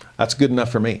like, that's good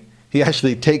enough for me. He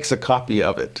actually takes a copy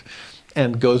of it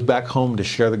and goes back home to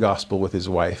share the gospel with his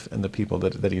wife and the people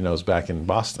that he knows back in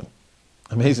Boston.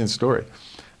 Amazing story.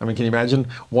 I mean, can you imagine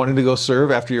wanting to go serve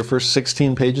after your first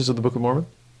 16 pages of the Book of Mormon?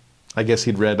 I guess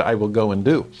he'd read, I will go and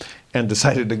do, and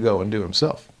decided to go and do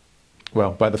himself.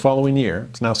 Well, by the following year,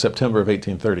 it's now September of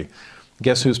 1830,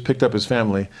 guess who's picked up his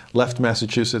family, left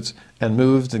Massachusetts, and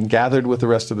moved and gathered with the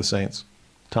rest of the saints?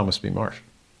 Thomas B. Marsh.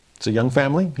 It's a young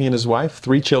family, he and his wife,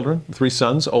 3 children, 3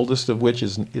 sons, oldest of which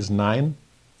is 9.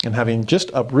 And having just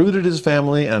uprooted his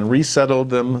family and resettled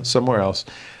them somewhere else,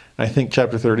 I think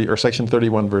chapter 30, or section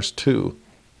 31, verse 2,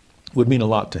 would mean a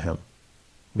lot to him.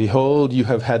 Behold, you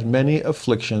have had many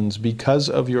afflictions because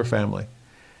of your family.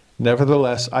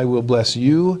 Nevertheless, I will bless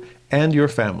you and your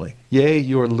family, yea,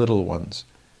 your little ones.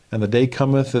 And the day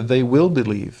cometh that they will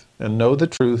believe and know the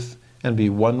truth and be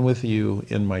one with you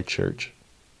in my church.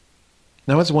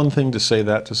 Now, it's one thing to say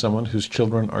that to someone whose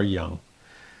children are young,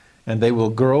 and they will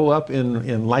grow up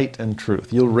in light and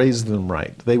truth. You'll raise them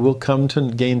right. They will come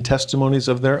to gain testimonies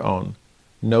of their own,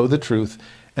 know the truth,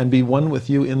 and be one with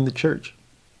you in the church.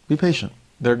 Be patient.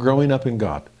 They're growing up in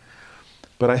God.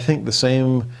 But I think the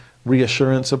same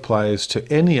reassurance applies to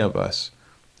any of us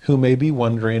who may be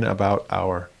wondering about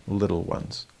our little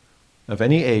ones of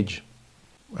any age.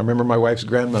 I remember my wife's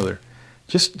grandmother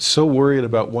just so worried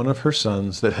about one of her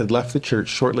sons that had left the church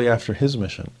shortly after his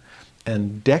mission,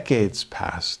 and decades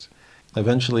passed.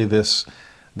 Eventually this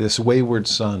wayward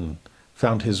son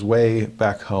found his way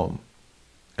back home,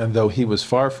 and though he was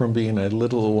far from being a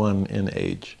little one in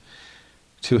age,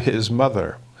 to his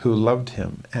mother, who loved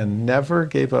him and never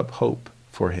gave up hope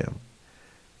for him,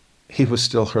 he was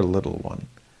still her little one.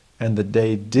 And the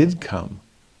day did come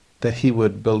that he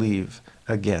would believe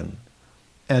again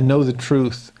and know the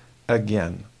truth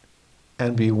again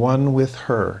and be one with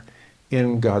her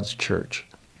in God's church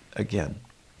again.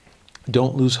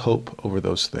 Don't lose hope over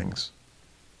those things.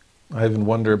 I even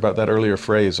wonder about that earlier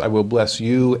phrase, I will bless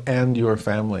you and your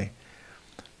family.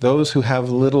 Those who have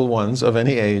little ones of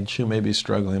any age who may be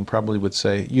struggling probably would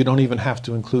say, you don't even have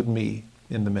to include me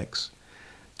in the mix.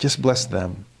 Just bless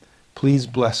them. Please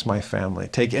bless my family.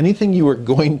 Take anything you are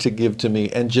going to give to me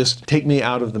and just take me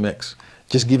out of the mix.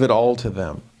 Just give it all to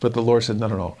them. But the Lord said,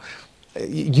 no.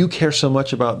 You care so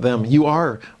much about them. You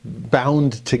are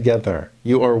bound together.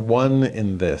 You are one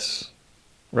in this.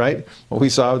 Right? What we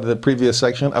saw in the previous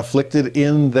section, afflicted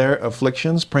in their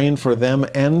afflictions, praying for them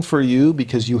and for you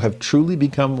because you have truly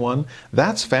become one.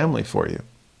 That's family for you.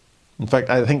 In fact,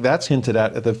 I think that's hinted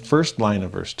at the first line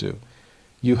of verse 2.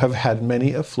 You have had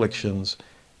many afflictions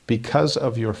because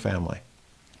of your family.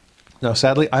 Now,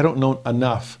 sadly, I don't know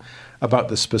enough about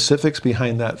the specifics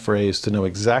behind that phrase to know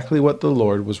exactly what the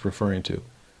Lord was referring to,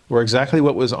 or exactly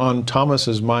what was on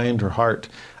Thomas's mind or heart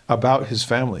about his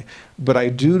family. But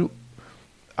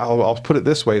I'll put it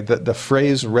this way, that the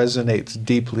phrase resonates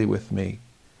deeply with me,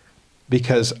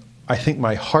 because I think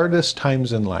my hardest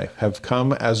times in life have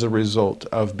come as a result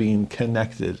of being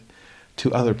connected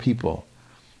to other people.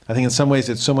 I think in some ways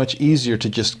it's so much easier to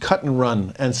just cut and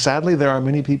run, and sadly there are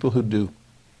many people who do.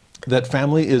 That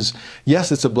family is,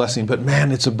 yes, it's a blessing, but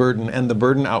man, it's a burden, and the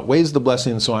burden outweighs the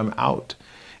blessing, so I'm out.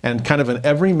 And kind of an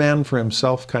every man for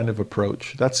himself kind of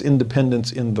approach. That's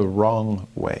independence in the wrong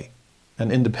way,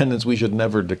 and independence we should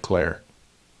never declare.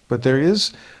 But there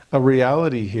is a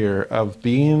reality here of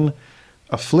being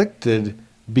afflicted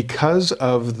because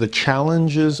of the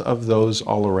challenges of those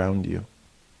all around you.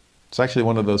 It's actually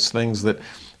one of those things that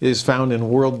is found in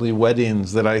worldly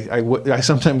weddings that I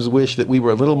sometimes wish that we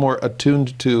were a little more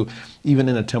attuned to, even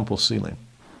in a temple ceiling,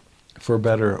 for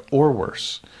better or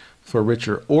worse, for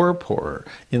richer or poorer,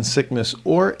 in sickness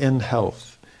or in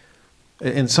health.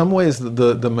 In some ways,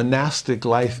 the monastic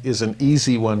life is an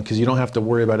easy one because you don't have to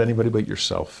worry about anybody but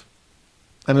yourself.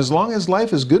 And as long as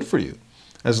life is good for you,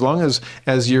 as long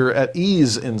as you're at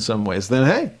ease in some ways, then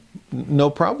hey, no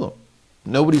problem.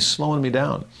 Nobody's slowing me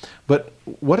down. But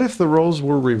what if the roles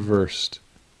were reversed?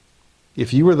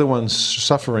 If you were the one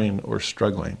suffering or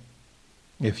struggling,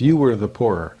 if you were the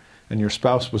poorer and your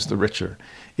spouse was the richer,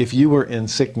 if you were in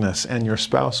sickness and your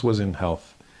spouse was in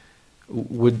health,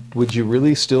 would you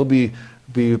really still be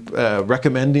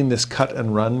recommending this cut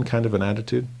and run kind of an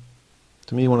attitude?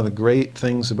 To me, one of the great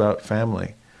things about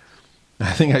family,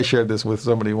 I think I shared this with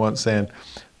somebody once, saying,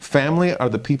 family are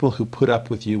the people who put up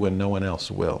with you when no one else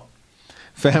will.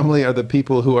 Family are the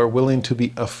people who are willing to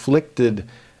be afflicted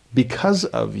because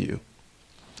of you,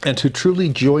 and to truly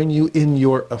join you in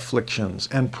your afflictions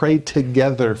and pray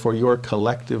together for your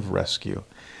collective rescue.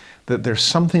 That there's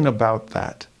something about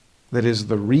that that is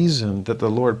the reason that the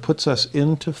Lord puts us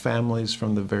into families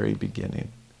from the very beginning.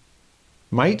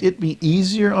 Might it be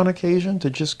easier on occasion to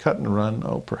just cut and run?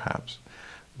 Oh, perhaps.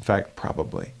 In fact,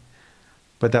 probably.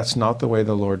 But that's not the way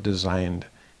the Lord designed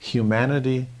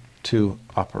humanity to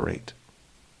operate.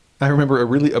 I remember a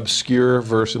really obscure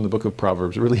verse in the book of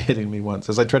Proverbs really hitting me once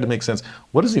as I tried to make sense.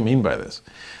 What does he mean by this?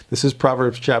 This is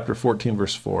Proverbs chapter 14,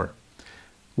 verse 4.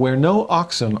 Where no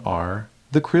oxen are,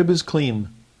 the crib is clean,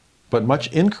 but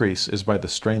much increase is by the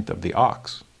strength of the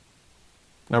ox.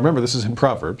 Now remember, this is in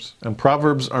Proverbs, and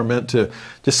Proverbs are meant to,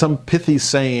 just some pithy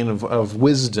saying of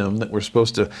wisdom that we're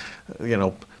supposed to,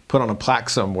 put on a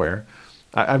plaque somewhere.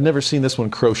 I've never seen this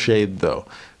one crocheted, though.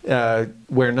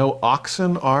 Where no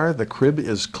oxen are, the crib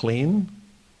is clean.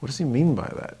 What does he mean by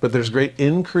that? But there's great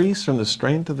increase from the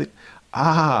strength of the...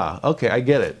 Okay, I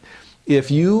get it.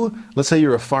 If you, let's say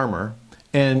you're a farmer,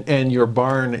 and your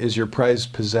barn is your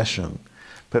prized possession,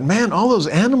 but man, all those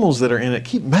animals that are in it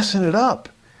keep messing it up.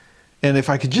 And if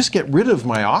I could just get rid of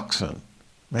my oxen,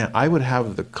 man, I would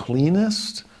have the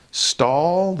cleanest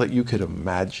stall that you could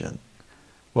imagine.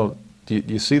 Well, do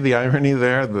you see the irony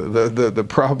there, the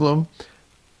problem?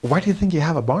 Why do you think you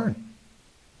have a barn?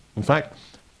 In fact,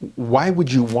 why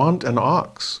would you want an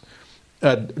ox?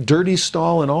 A dirty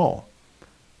stall and all.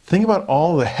 Think about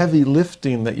all the heavy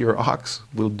lifting that your ox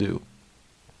will do.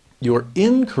 Your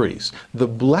increase, the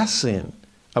blessing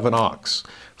of an ox,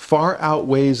 far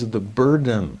outweighs the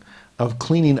burden of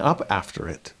cleaning up after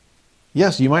it.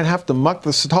 Yes, you might have to muck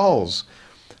the stalls,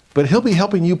 but he'll be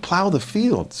helping you plow the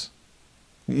fields.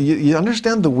 You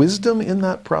understand the wisdom in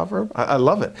that proverb? I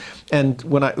love it. And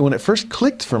when it first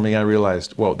clicked for me, I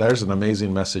realized, whoa, there's an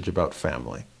amazing message about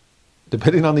family.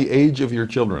 Depending on the age of your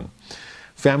children,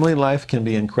 family life can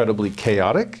be incredibly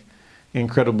chaotic,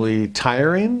 incredibly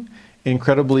tiring,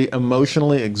 incredibly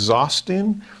emotionally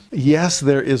exhausting. Yes,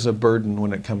 there is a burden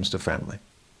when it comes to family.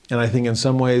 And I think in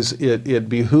some ways it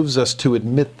behooves us to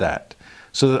admit that,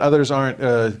 so that others aren't,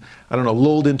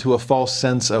 lulled into a false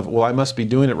sense of, well, I must be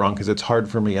doing it wrong because it's hard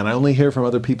for me. And I only hear from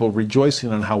other people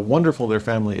rejoicing on how wonderful their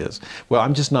family is. Well,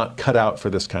 I'm just not cut out for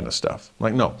this kind of stuff.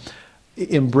 Like, no,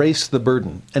 embrace the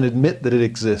burden and admit that it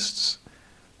exists,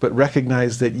 but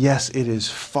recognize that, yes, it is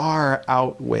far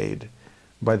outweighed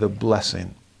by the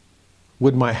blessing.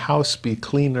 Would my house be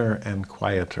cleaner and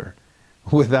quieter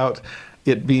without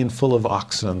it being full of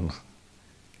oxen?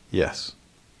 Yes.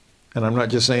 And I'm not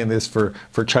just saying this for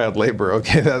child labor,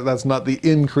 okay? That's not the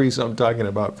increase I'm talking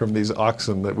about from these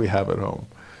oxen that we have at home.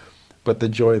 But the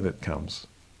joy that comes,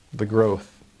 the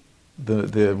growth,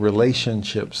 the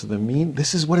relationships,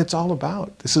 this is what it's all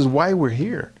about. This is why we're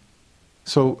here.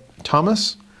 So,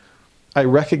 Thomas, I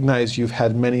recognize you've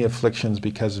had many afflictions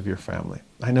because of your family.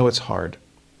 I know it's hard.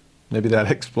 Maybe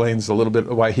that explains a little bit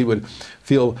why he would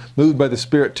feel moved by the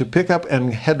Spirit to pick up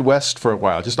and head west for a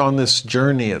while. Just on this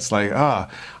journey, it's like, I'm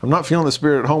not feeling the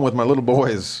Spirit at home with my little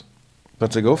boys.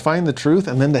 But to go find the truth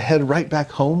and then to head right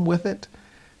back home with it,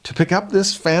 to pick up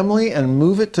this family and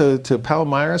move it to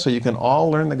Palmyra so you can all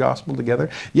learn the gospel together.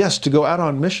 Yes, to go out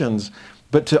on missions,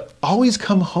 but to always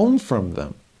come home from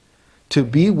them. To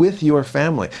be with your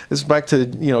family. This is back to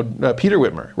Peter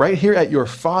Whitmer. Right here at your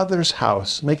Father's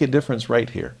house, make a difference right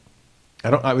here.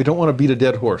 We don't want to beat a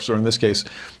dead horse, or in this case,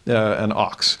 an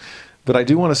ox. But I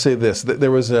do want to say this, that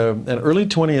there was an early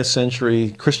 20th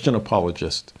century Christian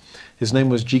apologist. His name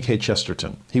was G.K.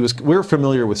 Chesterton. We're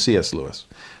familiar with C.S. Lewis.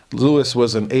 Lewis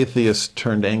was an atheist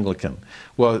turned Anglican.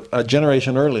 Well, a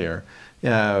generation earlier,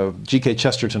 G.K.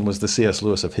 Chesterton was the C.S.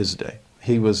 Lewis of his day.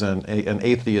 He was an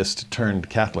atheist turned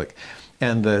Catholic.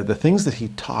 And the things that he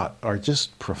taught are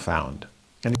just profound.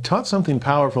 And he taught something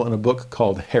powerful in a book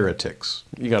called Heretics.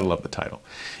 You gotta love the title.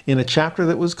 In a chapter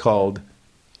that was called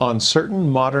On Certain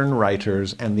Modern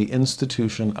Writers and the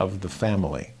Institution of the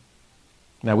Family.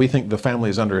 Now we think the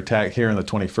family is under attack here in the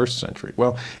 21st century.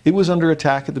 Well, it was under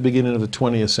attack at the beginning of the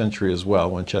 20th century as well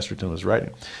when Chesterton was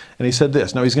writing. And he said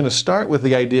this. Now he's going to start with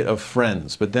the idea of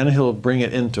friends, but then he'll bring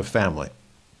it into family.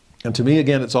 And to me,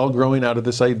 again, it's all growing out of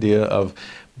this idea of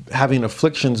having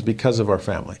afflictions because of our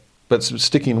family, but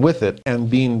sticking with it and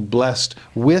being blessed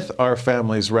with our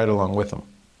families right along with them.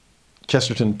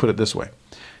 Chesterton put it this way: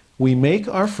 we make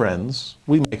our friends,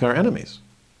 we make our enemies,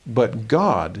 but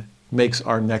God makes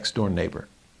our next door neighbor.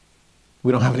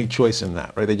 We don't have any choice in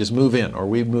that, right? They just move in, or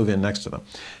we move in next to them.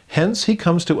 Hence, he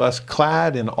comes to us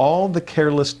clad in all the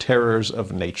careless terrors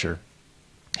of nature.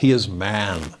 He is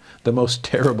man, the most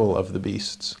terrible of the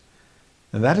beasts.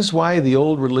 And that is why the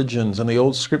old religions and the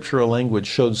old scriptural language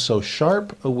showed so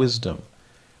sharp a wisdom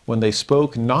when they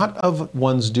spoke not of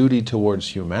one's duty towards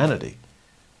humanity,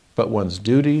 but one's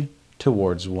duty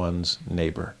towards one's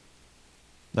neighbor.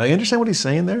 Now, you understand what he's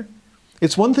saying there?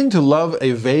 It's one thing to love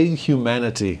a vague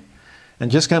humanity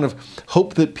and just kind of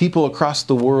hope that people across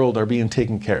the world are being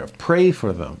taken care of. Pray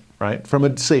for them, right? From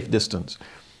a safe distance.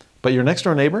 But your next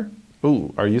door neighbor?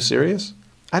 Ooh, are you serious?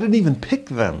 I didn't even pick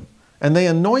them, and they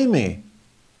annoy me.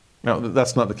 No,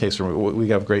 that's not the case for me. We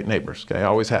have great neighbors, okay? I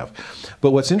always have.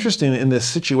 But what's interesting in this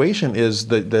situation is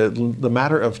the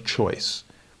matter of choice.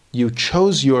 You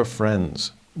chose your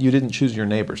friends. You didn't choose your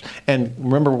neighbors. And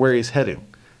remember where he's heading,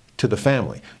 to the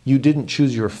family. You didn't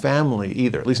choose your family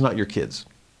either, at least not your kids.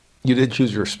 You did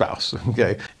choose your spouse,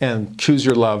 okay? And choose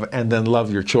your love, and then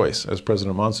love your choice, as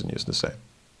President Monson used to say.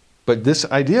 But this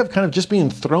idea of kind of just being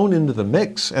thrown into the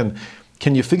mix, and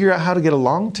can you figure out how to get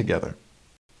along together?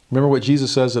 Remember what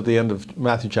Jesus says at the end of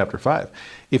Matthew chapter 5.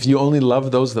 If you only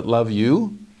love those that love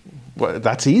you, well,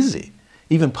 that's easy.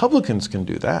 Even publicans can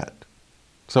do that.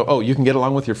 So, oh, you can get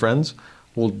along with your friends?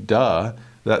 Well, duh.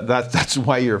 That's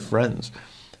why you're friends.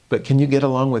 But can you get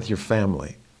along with your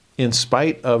family? In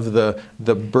spite of the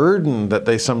burden that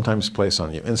they sometimes place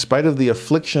on you, in spite of the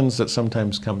afflictions that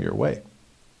sometimes come your way.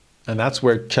 And that's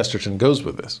where Chesterton goes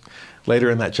with this.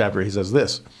 Later in that chapter, he says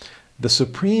this: the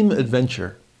supreme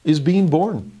adventure is being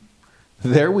born.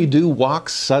 There we do walk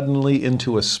suddenly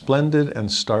into a splendid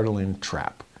and startling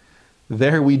trap.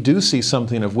 There we do see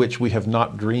something of which we have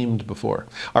not dreamed before.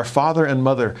 Our father and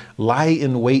mother lie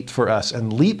in wait for us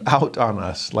and leap out on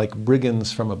us like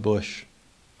brigands from a bush.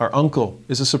 Our uncle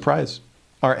is a surprise.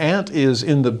 Our aunt is,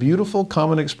 in the beautiful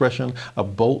common expression, a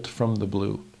bolt from the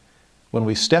blue. When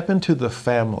we step into the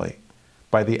family,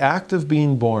 by the act of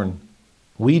being born,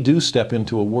 we do step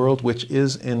into a world which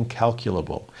is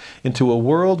incalculable, into a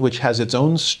world which has its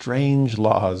own strange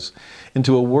laws,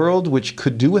 into a world which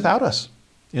could do without us,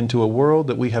 into a world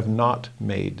that we have not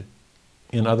made.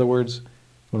 In other words,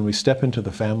 when we step into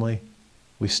the family,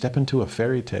 we step into a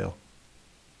fairy tale.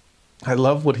 I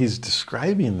love what he's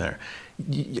describing there.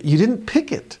 You didn't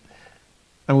pick it.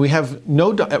 And we have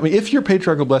no, if your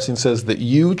patriarchal blessing says that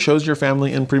you chose your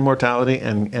family in premortality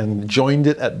and joined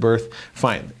it at birth,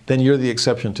 fine, then you're the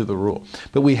exception to the rule.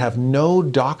 But we have no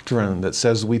doctrine that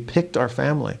says we picked our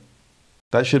family.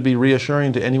 That should be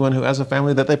reassuring to anyone who has a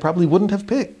family that they probably wouldn't have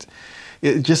picked.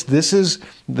 This is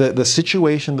the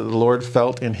situation that the Lord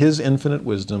felt in his infinite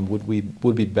wisdom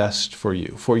would be best for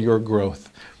you, for your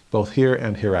growth, both here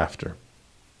and hereafter.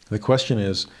 The question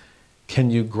is, can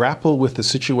you grapple with the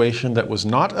situation that was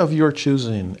not of your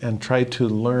choosing and try to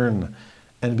learn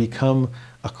and become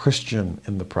a Christian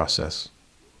in the process?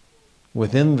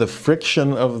 Within the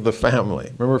friction of the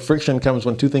family. Remember, friction comes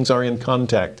when two things are in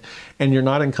contact, and you're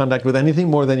not in contact with anything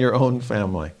more than your own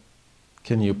family.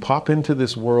 Can you pop into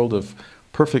this world of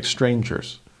perfect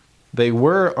strangers? They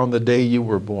were on the day you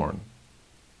were born.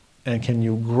 And can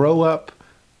you grow up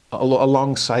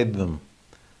alongside them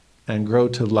and grow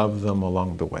to love them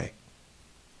along the way?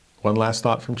 One last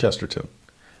thought from Chesterton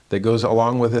that goes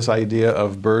along with this idea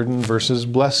of burden versus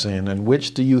blessing, and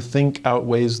which do you think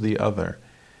outweighs the other?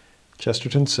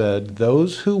 Chesterton said,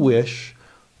 those who wish,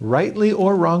 rightly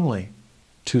or wrongly,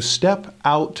 to step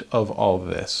out of all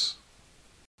this,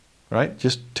 right?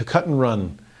 Just to cut and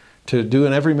run, to do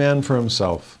an every man for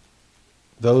himself,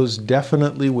 those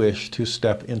definitely wish to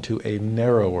step into a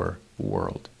narrower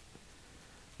world.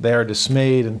 They are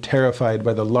dismayed and terrified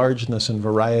by the largeness and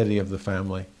variety of the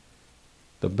family.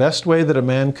 The best way that a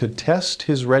man could test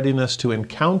his readiness to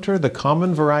encounter the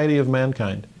common variety of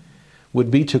mankind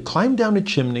would be to climb down a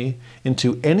chimney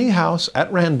into any house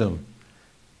at random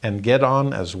and get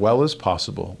on as well as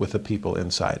possible with the people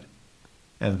inside.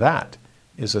 And that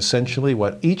is essentially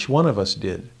what each one of us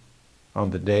did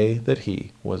on the day that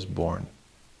he was born.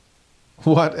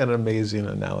 What an amazing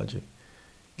analogy.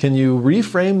 Can you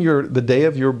reframe the day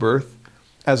of your birth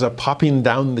as a popping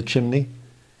down the chimney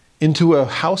into a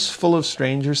house full of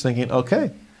strangers thinking, okay,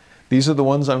 these are the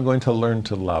ones I'm going to learn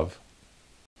to love.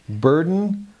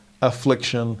 Burden,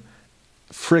 affliction,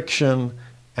 friction,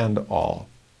 and all.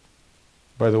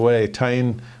 By the way,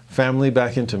 tying family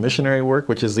back into missionary work,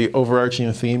 which is the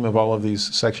overarching theme of all of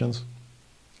these sections?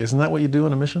 Isn't that what you do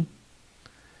in a mission?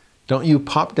 Don't you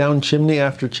pop down chimney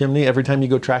after chimney every time you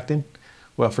go tracting?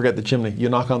 Well, forget the chimney. You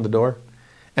knock on the door.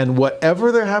 And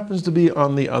whatever there happens to be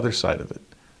on the other side of it,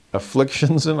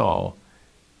 afflictions and all,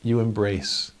 you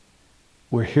embrace.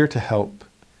 We're here to help.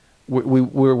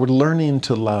 We're learning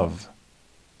to love.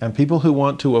 And people who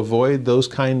want to avoid those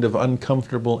kind of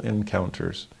uncomfortable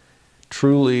encounters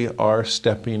truly are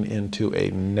stepping into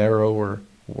a narrower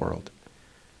world,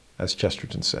 as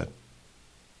Chesterton said.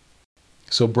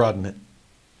 So broaden it.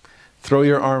 Throw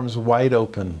your arms wide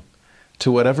open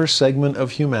to whatever segment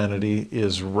of humanity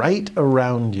is right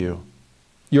around you.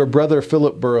 Your brother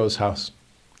Philip Burrows' house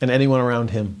and anyone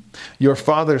around him. Your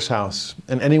father's house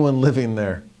and anyone living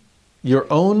there. Your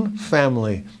own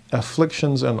family,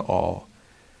 afflictions and all.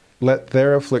 Let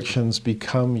their afflictions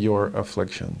become your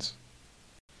afflictions.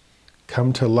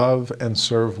 Come to love and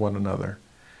serve one another.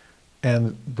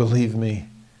 And believe me,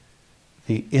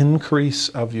 the increase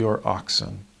of your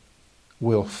oxen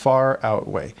will far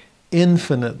outweigh,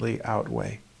 infinitely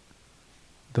outweigh,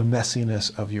 the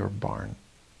messiness of your barn.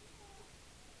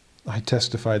 I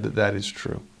testify that that is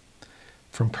true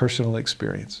from personal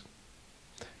experience,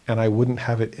 and I wouldn't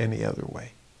have it any other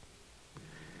way.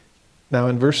 Now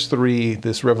in verse 3,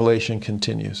 this revelation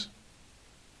continues.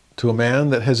 To a man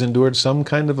that has endured some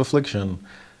kind of affliction,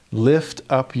 lift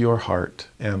up your heart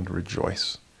and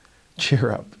rejoice.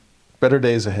 Cheer up. Better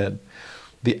days ahead.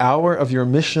 The hour of your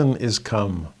mission is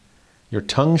come. Your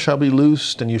tongue shall be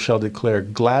loosed, and you shall declare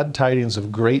glad tidings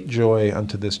of great joy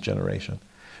unto this generation.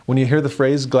 When you hear the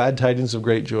phrase, glad tidings of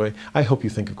great joy, I hope you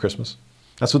think of Christmas.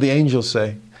 That's what the angels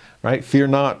say, right? Fear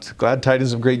not, glad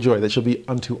tidings of great joy, that shall be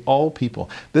unto all people.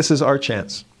 This is our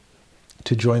chance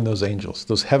to join those angels,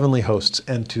 those heavenly hosts,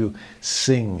 and to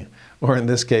sing, or in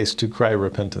this case, to cry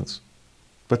repentance.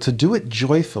 But to do it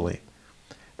joyfully.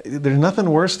 There's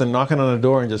nothing worse than knocking on a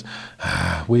door and just,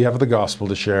 we have the gospel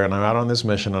to share, and I'm out on this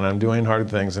mission, and I'm doing hard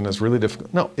things, and it's really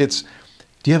difficult. No, it's,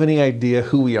 do you have any idea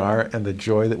who we are and the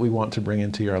joy that we want to bring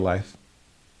into your life?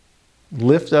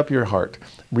 Lift up your heart.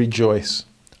 Rejoice.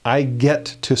 I get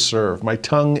to serve. My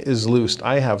tongue is loosed.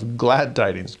 I have glad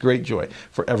tidings, great joy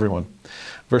for everyone.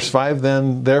 Verse 5,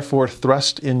 then, therefore,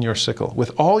 thrust in your sickle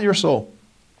with all your soul.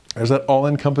 There's that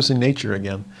all-encompassing nature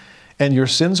again. And your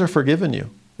sins are forgiven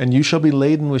you. And you shall be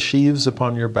laden with sheaves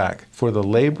upon your back, for the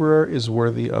laborer is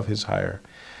worthy of his hire.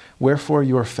 Wherefore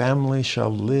your family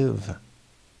shall live.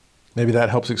 Maybe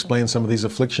that helps explain some of these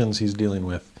afflictions he's dealing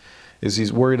with. Is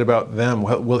he's worried about them.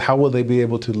 How will they be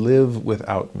able to live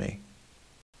without me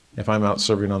if I'm out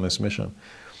serving on this mission?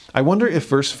 I wonder if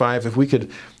verse 5, if we could,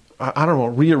 I don't know,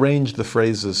 rearrange the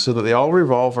phrases so that they all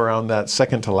revolve around that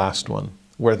second to last one,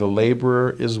 where the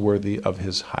laborer is worthy of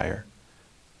his hire.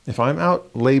 If I'm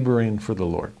out laboring for the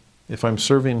Lord, if I'm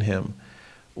serving Him,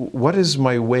 what is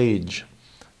my wage?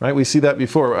 Right? We see that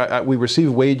before. We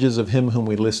receive wages of Him whom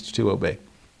we list to obey.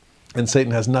 And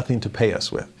Satan has nothing to pay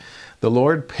us with. The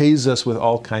Lord pays us with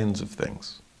all kinds of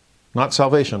things. Not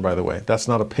salvation, by the way. That's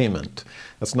not a payment.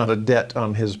 That's not a debt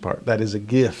on His part. That is a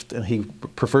gift, and He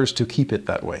prefers to keep it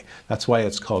that way. That's why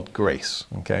it's called grace.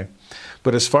 Okay?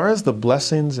 But as far as the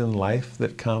blessings in life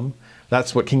that come,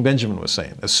 that's what King Benjamin was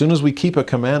saying. As soon as we keep a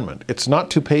commandment, it's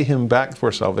not to pay him back for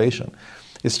salvation.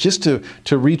 It's just to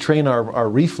retrain our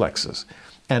reflexes.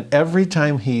 And every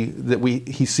time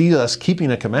he sees us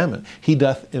keeping a commandment, he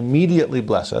doth immediately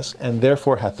bless us, and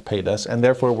therefore hath paid us, and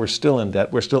therefore we're still in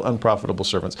debt, we're still unprofitable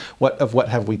servants. What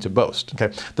have we to boast?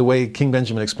 Okay? The way King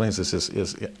Benjamin explains this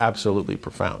is absolutely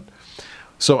profound.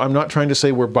 So I'm not trying to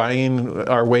say we're buying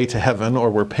our way to heaven, or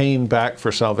we're paying back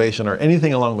for salvation, or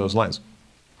anything along those lines.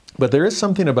 But there is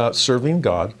something about serving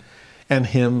God and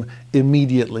Him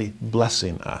immediately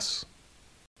blessing us.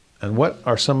 And what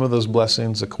are some of those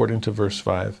blessings according to verse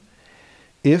 5?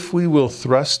 If we will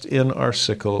thrust in our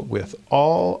sickle with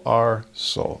all our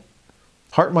soul.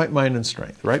 Heart, might, mind, and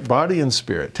strength, right? Body and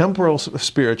spirit, temporal,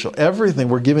 spiritual, everything.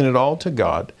 We're giving it all to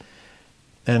God.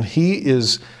 And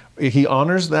He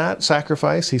honors that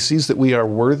sacrifice. He sees that we are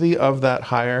worthy of that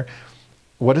hire.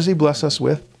 What does He bless us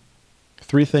with?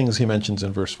 3 things He mentions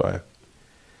in verse 5.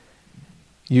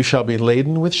 You shall be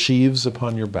laden with sheaves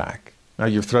upon your back. Now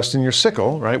you're thrusting your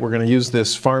sickle, right? We're going to use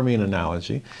this farming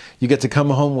analogy. You get to come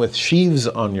home with sheaves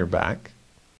on your back.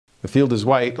 The field is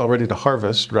white, all ready to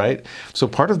harvest, right? So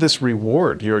part of this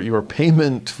reward, your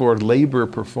payment for labor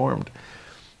performed,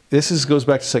 goes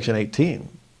back to section 18.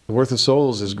 The worth of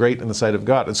souls is great in the sight of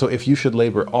God. And so if you should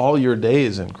labor all your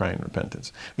days in crying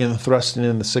repentance, in thrusting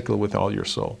in the sickle with all your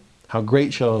soul, how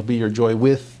great shall be your joy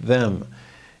with them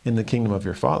in the kingdom of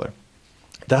your Father.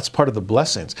 That's part of the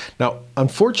blessings. Now,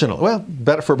 unfortunately,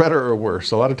 well, for better or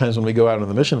worse, a lot of times when we go out in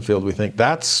the mission field, we think,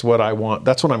 that's what I want,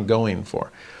 that's what I'm going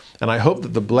for. And I hope that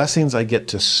the blessings I get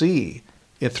to see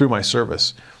through my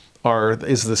service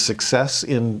is the success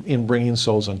in bringing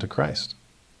souls unto Christ.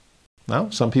 Now,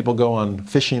 some people go on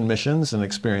fishing missions and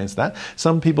experience that.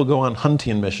 Some people go on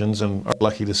hunting missions and are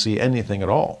lucky to see anything at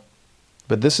all.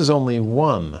 But this is only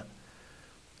one.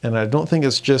 And I don't think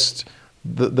it's just,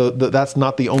 that's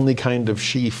not the only kind of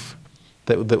sheaf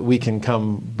that we can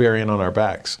come bearing on our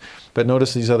backs. But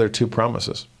notice these other two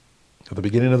promises. At the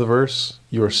beginning of the verse,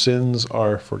 your sins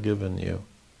are forgiven you.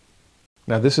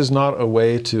 Now, this is not a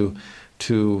way to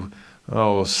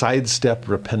sidestep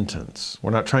repentance.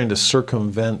 We're not trying to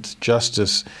circumvent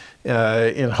justice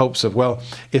in hopes of, well,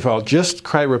 if I'll just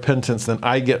cry repentance, then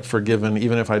I get forgiven,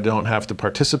 even if I don't have to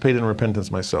participate in repentance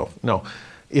myself. No.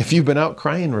 If you've been out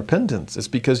crying repentance, it's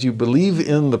because you believe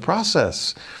in the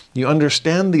process. You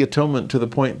understand the atonement to the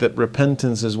point that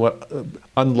repentance is what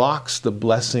unlocks the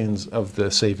blessings of the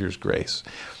Savior's grace.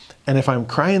 And if I'm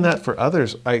crying that for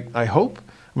others, I hope,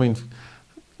 when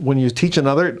you teach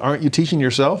another, aren't you teaching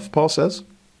yourself, Paul says?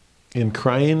 In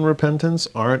crying repentance,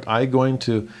 aren't I going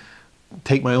to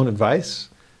take my own advice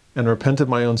and repent of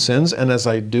my own sins? And as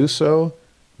I do so,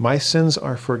 my sins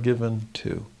are forgiven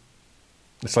too.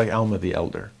 It's like Alma the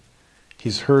elder.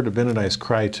 He's heard Abinadi's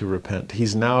cry to repent.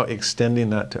 He's now extending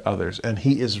that to others, and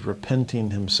he is repenting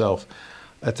himself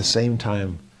at the same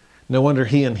time. No wonder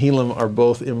he and Helam are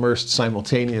both immersed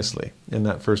simultaneously in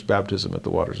that first baptism at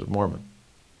the Waters of Mormon.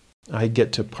 I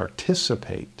get to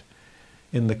participate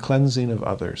in the cleansing of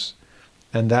others,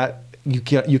 and that you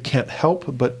can't help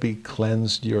but be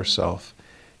cleansed yourself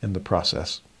in the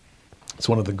process. It's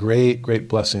one of the great, great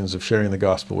blessings of sharing the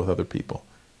gospel with other people.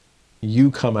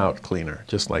 You come out cleaner,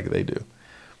 just like they do.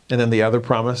 And then the other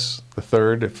promise, the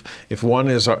third, if one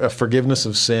is a forgiveness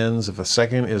of sins, if a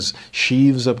second is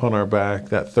sheaves upon our back,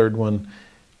 that third one,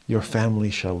 your family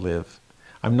shall live.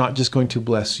 I'm not just going to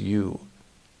bless you.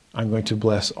 I'm going to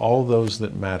bless all those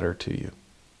that matter to you.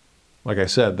 Like I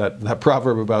said, that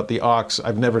proverb about the ox,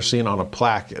 I've never seen on a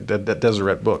plaque at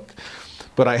Deseret Book.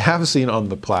 But I have seen on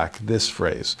the plaque this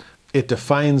phrase. It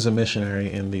defines a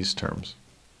missionary in these terms.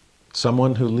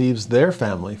 Someone who leaves their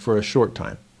family for a short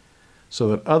time, so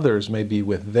that others may be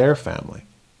with their family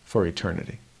for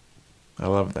eternity. I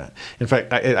love that. In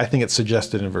fact, I think it's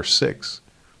suggested in verse 6.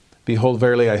 Behold,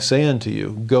 verily I say unto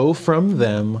you, go from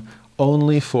them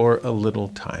only for a little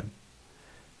time,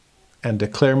 and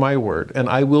declare my word, and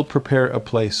I will prepare a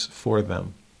place for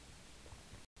them.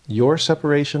 Your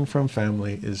separation from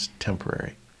family is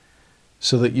temporary,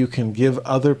 so that you can give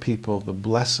other people the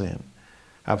blessing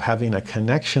of having a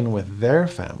connection with their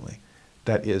family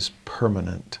that is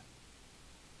permanent.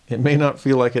 It may not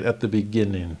feel like it at the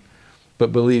beginning,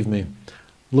 but believe me,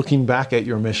 looking back at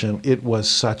your mission, it was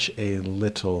such a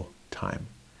little time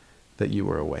that you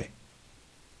were away.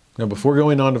 Now, before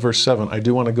going on to verse 7, I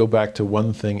do want to go back to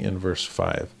one thing in verse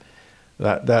 5.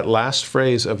 That last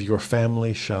phrase of your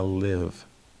family shall live.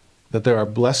 That there are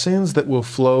blessings that will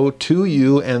flow to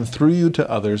you and through you to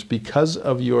others because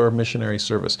of your missionary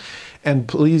service. And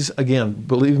please, again,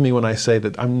 believe me when I say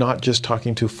that I'm not just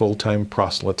talking to full-time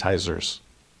proselytizers.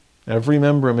 Every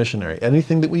member a missionary.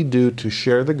 Anything that we do to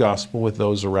share the gospel with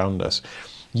those around us,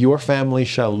 your family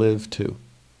shall live too.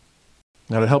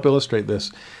 Now, to help illustrate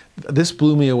this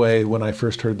blew me away when I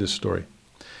first heard this story.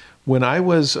 When I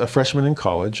was a freshman in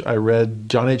college, I read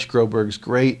John H. Groberg's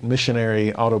great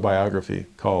missionary autobiography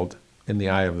called In the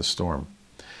Eye of the Storm.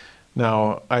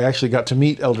 Now, I actually got to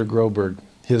meet Elder Groberg.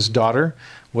 His daughter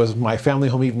was my family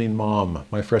home evening mom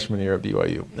my freshman year at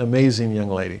BYU. Amazing young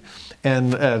lady.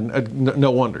 And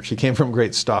no wonder, she came from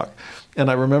great stock.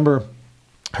 And I remember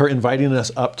her inviting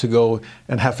us up to go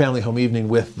and have family home evening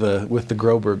with the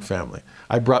Groberg family.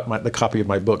 I brought the copy of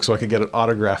my book so I could get it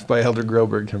autographed by Elder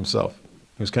Groberg himself.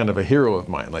 He was kind of a hero of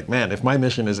mine. Like, man, if my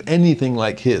mission is anything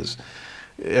like his,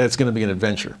 it's going to be an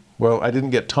adventure. Well, I didn't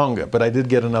get Tonga, but I did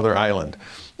get another island,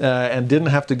 and didn't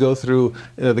have to go through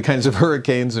the kinds of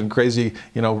hurricanes and crazy,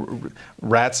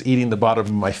 rats eating the bottom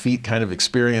of my feet kind of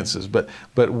experiences. But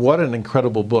what an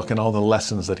incredible book and all the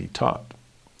lessons that he taught.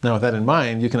 Now, with that in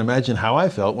mind, you can imagine how I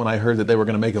felt when I heard that they were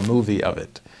going to make a movie of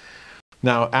it.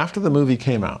 Now, after the movie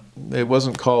came out, it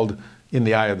wasn't called In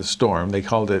the Eye of the Storm. They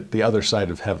called it The Other Side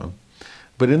of Heaven.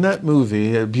 But in that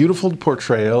movie, a beautiful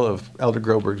portrayal of Elder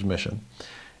Groberg's mission.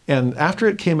 And after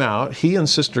it came out, he and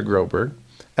Sister Groberg,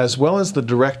 as well as the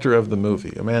director of the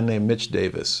movie, a man named Mitch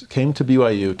Davis, came to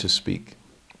BYU to speak.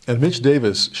 And Mitch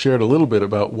Davis shared a little bit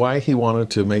about why he wanted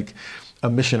to make a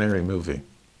missionary movie.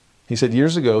 He said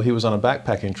years ago he was on a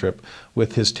backpacking trip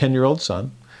with his 10-year-old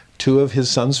son, two of his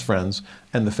son's friends,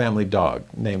 and the family dog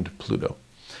named Pluto.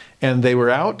 And they were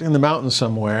out in the mountains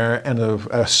somewhere, and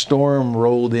a storm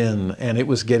rolled in, and it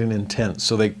was getting intense.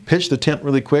 So they pitched the tent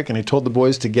really quick, and he told the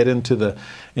boys to get into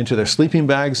their sleeping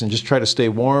bags and just try to stay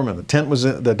warm. And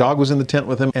the dog was in the tent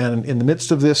with him. And in the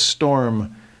midst of this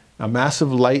storm, a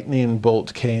massive lightning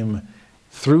bolt came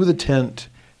through the tent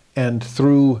and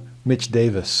through Mitch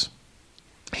Davis.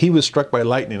 He was struck by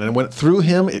lightning, and it went through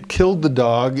him. It killed the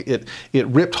dog. It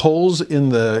ripped holes in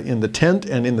the tent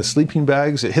and in the sleeping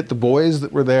bags. It hit the boys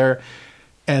that were there,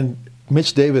 and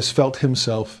Mitch Davis felt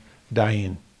himself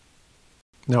dying.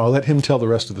 Now I'll let him tell the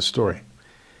rest of the story.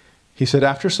 He said,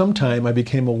 "After some time, I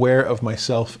became aware of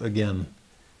myself again.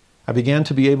 I began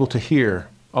to be able to hear,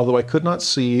 although I could not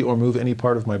see or move any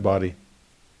part of my body.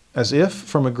 As if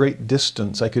from a great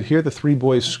distance, I could hear the three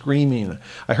boys screaming.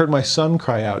 I heard my son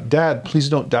cry out, 'Dad, please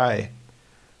don't die.'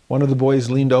 One of the boys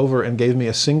leaned over and gave me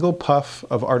a single puff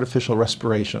of artificial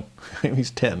respiration."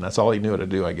 He's 10. That's all he knew how to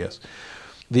do, I guess.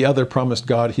 The other promised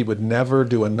God he would never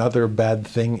do another bad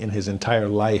thing in his entire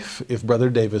life if Brother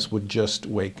Davis would just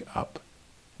wake up.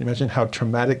 Imagine how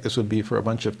traumatic this would be for a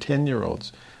bunch of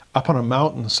 10-year-olds up on a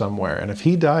mountain somewhere. And if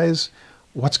he dies,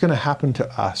 what's going to happen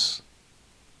to us?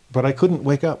 "But I couldn't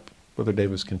wake up," Brother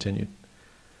Davis continued.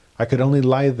 "I could only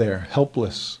lie there,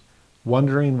 helpless,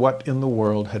 wondering what in the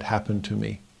world had happened to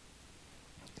me.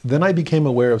 Then I became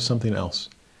aware of something else,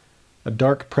 a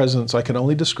dark presence I can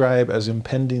only describe as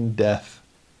impending death.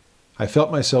 I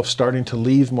felt myself starting to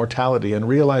leave mortality and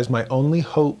realized my only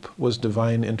hope was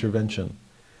divine intervention.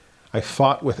 I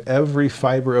fought with every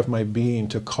fiber of my being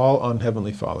to call on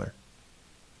Heavenly Father.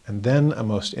 And then a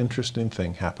most interesting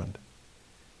thing happened.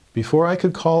 Before I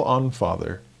could call on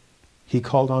Father, he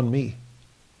called on me.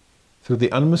 Through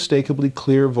the unmistakably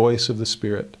clear voice of the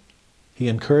Spirit, he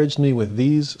encouraged me with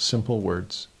these simple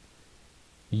words.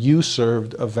 'You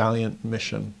served a valiant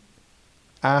mission.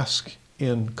 Ask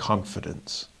in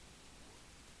confidence.'"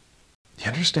 Do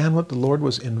you understand what the Lord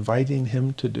was inviting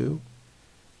him to do?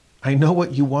 I know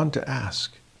what you want to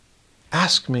ask.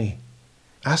 Ask me.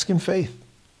 Ask in faith.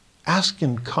 Ask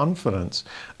in confidence,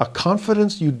 a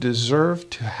confidence you deserve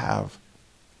to have.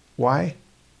 Why?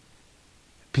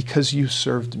 Because you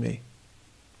served me.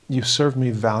 You served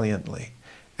me valiantly,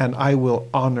 and I will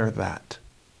honor that.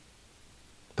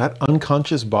 That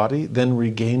unconscious body then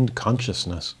regained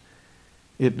consciousness.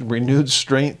 It renewed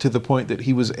strength to the point that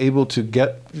he was able to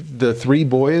get the three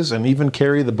boys and even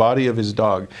carry the body of his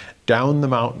dog down the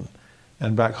mountain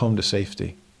and back home to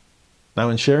safety.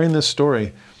 Now, in sharing this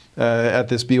story, at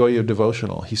this BYU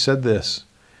devotional, he said this,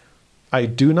 "I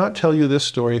do not tell you this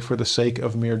story for the sake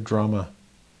of mere drama,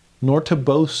 nor to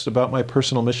boast about my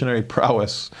personal missionary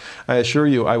prowess. I assure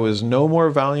you, I was no more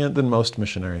valiant than most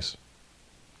missionaries.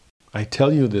 I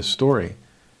tell you this story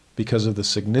because of the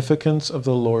significance of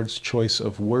the Lord's choice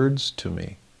of words to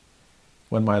me.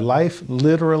 When my life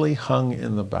literally hung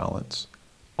in the balance,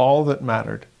 all that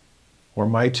mattered were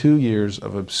my 2 years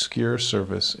of obscure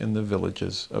service in the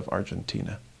villages of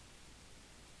Argentina."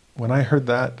 When I heard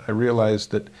that, I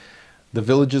realized that the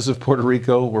villages of Puerto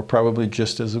Rico were probably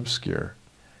just as obscure,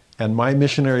 and my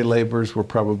missionary labors were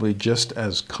probably just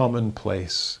as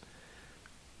commonplace.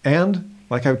 And,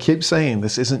 like I keep saying,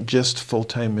 this isn't just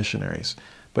full-time missionaries,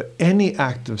 but any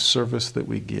act of service that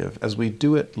we give, as we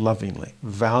do it lovingly,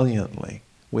 valiantly,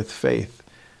 with faith,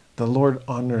 the Lord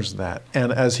honors that.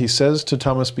 And as he says to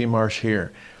Thomas B. Marsh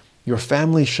here, "Your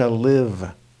family shall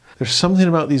live." There's something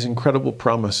about these incredible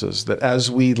promises that as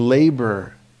we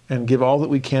labor and give all that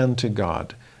we can to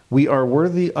God, we are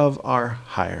worthy of our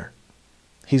hire.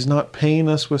 He's not paying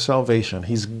us with salvation.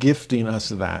 He's gifting us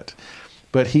that.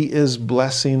 But he is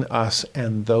blessing us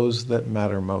and those that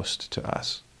matter most to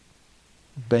us.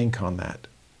 Bank on that.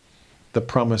 The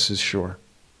promise is sure.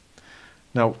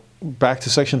 Now, back to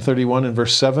section 31 and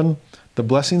verse 7, the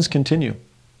blessings continue.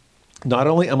 "Not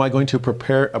only am I going to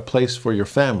prepare a place for your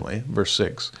family," verse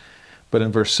 6, but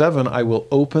in verse 7, "I will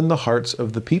open the hearts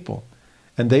of the people,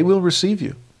 and they will receive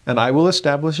you, and I will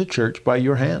establish a church by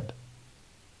your hand."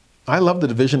 I love the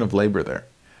division of labor there.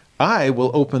 I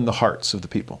will open the hearts of the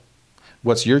people.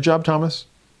 What's your job, Thomas?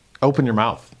 Open your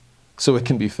mouth so it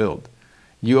can be filled.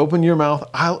 You open your mouth,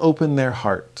 I'll open their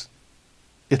heart.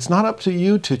 It's not up to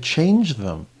you to change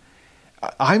them.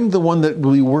 I'm the one that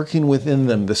will be working within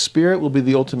them. The Spirit will be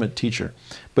the ultimate teacher.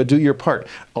 But do your part.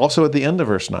 Also at the end of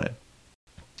verse 9,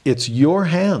 it's your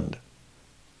hand,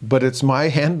 but it's my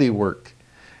handiwork.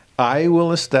 I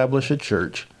will establish a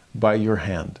church by your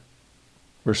hand.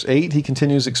 Verse 8, he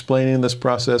continues explaining this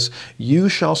process. "You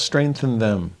shall strengthen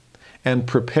them and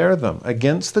prepare them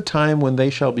against the time when they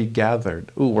shall be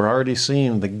gathered." Ooh, we're already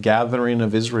seeing the gathering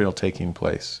of Israel taking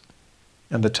place.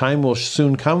 And the time will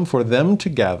soon come for them to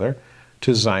gather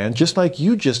to Zion, just like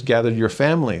you just gathered your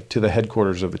family to the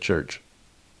headquarters of the church.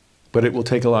 But it will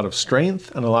take a lot of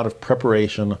strength and a lot of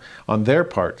preparation on their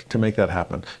part to make that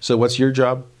happen. So what's your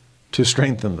job? To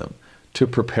strengthen them, to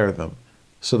prepare them,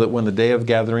 so that when the day of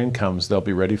gathering comes, they'll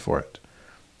be ready for it.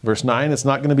 Verse 9, it's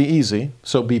not going to be easy,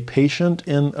 so be patient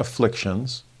in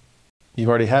afflictions. You've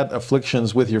already had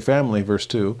afflictions with your family, verse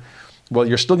 2. Well,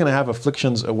 you're still going to have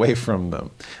afflictions away from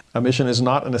them. A mission is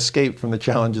not an escape from the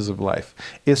challenges of life.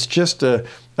 It's just a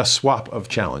swap of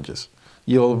challenges.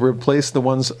 You'll replace the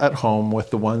ones at home with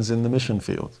the ones in the mission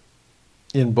field.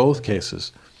 In both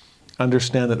cases,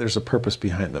 understand that there's a purpose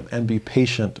behind them and be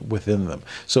patient within them.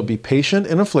 So be patient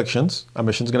in afflictions. A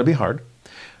mission's going to be hard.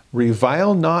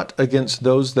 Revile not against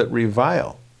those that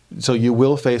revile. So you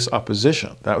will face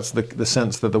opposition. That was the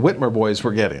sense that the Whitmer boys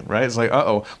were getting, right? It's like,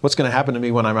 uh-oh, what's going to happen to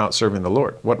me when I'm out serving the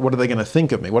Lord? What are they going to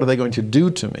think of me? What are they going to do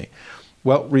to me?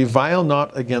 Well, revile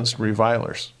not against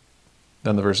revilers.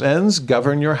 Then the verse ends,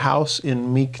 govern your house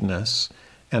in meekness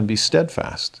and be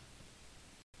steadfast.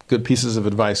 Good pieces of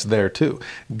advice there too.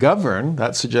 Govern,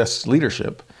 that suggests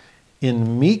leadership.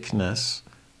 In meekness,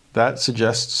 that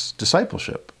suggests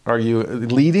discipleship. Are you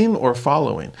leading or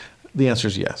following? The answer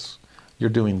is yes. You're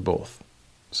doing both.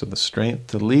 So the strength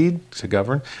to lead, to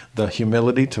govern, the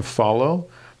humility to follow,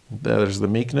 there's the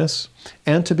meekness,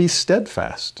 and to be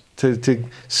steadfast, to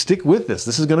stick with this.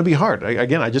 This is going to be hard.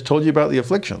 Again, I just told you about the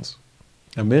afflictions.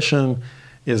 A mission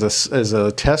is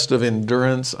a test of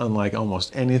endurance unlike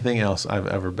almost anything else I've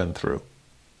ever been through.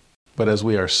 But as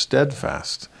we are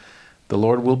steadfast, the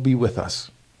Lord will be with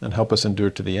us and help us endure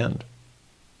to the end.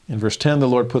 In verse 10, the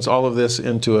Lord puts all of this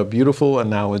into a beautiful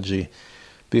analogy.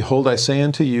 Behold, I say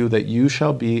unto you that you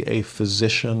shall be a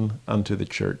physician unto the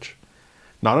church.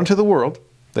 Not unto the world.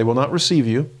 They will not receive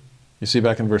you. You see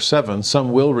back in verse 7,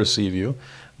 some will receive you.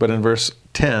 But in verse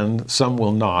 10, some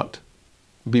will not.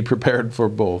 Be prepared for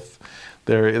both.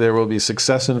 There will be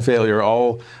success and failure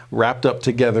all wrapped up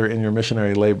together in your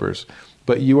missionary labors.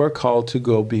 But you are called to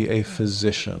go be a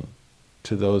physician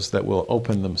to those that will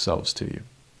open themselves to you.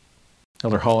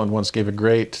 Elder Holland once gave a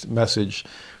great message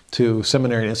to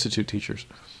seminary and institute teachers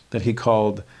that he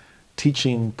called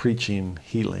teaching, preaching,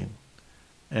 healing,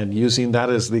 and using that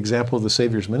as the example of the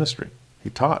Savior's ministry. He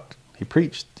taught, he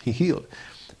preached, he healed.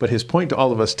 But his point to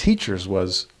all of us teachers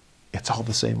was, it's all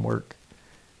the same work.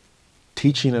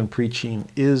 Teaching and preaching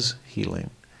is healing.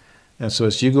 And so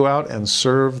as you go out and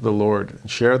serve the Lord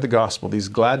and share the gospel, these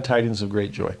glad tidings of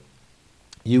great joy,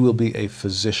 you will be a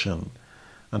physician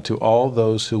unto all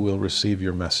those who will receive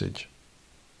your message.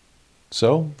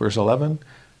 So, verse 11,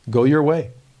 go your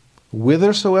way,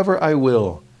 whithersoever I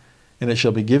will, and it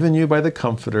shall be given you by the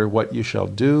Comforter what you shall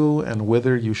do and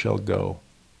whither you shall go.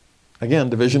 Again,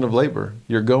 division of labor.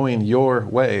 You're going your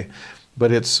way,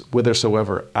 but it's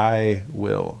whithersoever I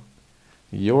will.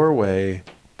 Your way,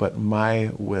 but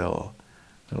my will.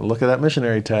 And look at that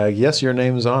missionary tag. Yes, your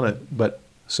name's on it, but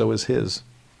so is his.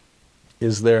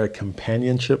 Is there a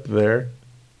companionship there?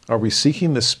 Are we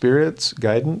seeking the Spirit's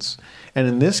guidance? And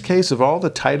in this case, of all the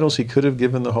titles he could have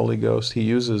given the Holy Ghost, he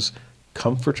uses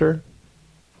Comforter.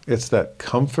 It's that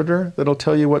Comforter that'll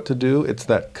tell you what to do. It's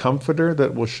that Comforter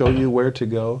that will show you where to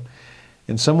go.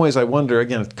 In some ways, I wonder,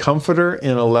 again, Comforter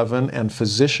in 11 and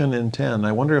Physician in 10.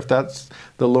 I wonder if that's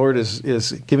the Lord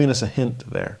is giving us a hint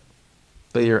there.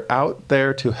 That you're out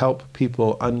there to help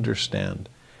people understand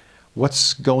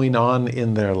what's going on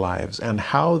in their lives and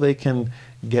how they can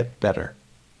get better.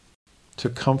 To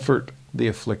comfort the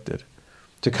afflicted.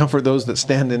 To comfort those that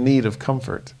stand in need of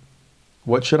comfort.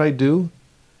 What should I do?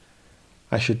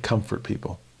 I should comfort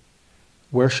people.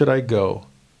 Where should I go?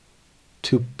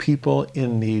 To people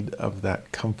in need of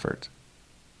that comfort.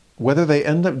 Whether they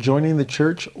end up joining the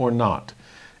church or not,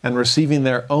 and receiving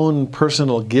their own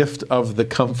personal gift of the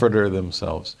Comforter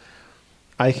themselves,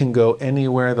 I can go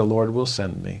anywhere the Lord will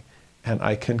send me, and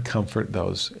I can comfort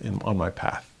those on my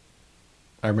path.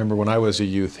 I remember when I was a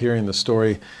youth hearing the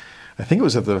story, I think it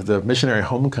was at the missionary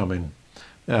homecoming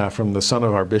from the son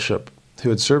of our bishop who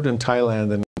had served in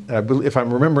Thailand. And I believe, if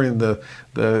I'm remembering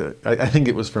I think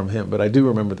it was from him, but I do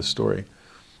remember the story.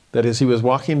 That as he was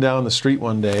walking down the street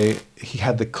one day, he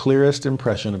had the clearest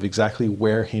impression of exactly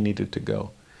where he needed to go.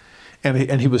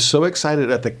 And he was so excited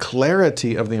at the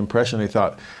clarity of the impression, he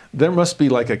thought, there must be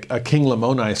like a King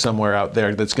Lamoni somewhere out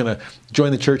there that's going to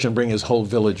join the church and bring his whole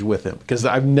village with him. Because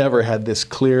I've never had this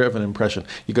clear of an impression.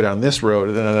 You go down this road,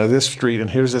 and then this street, and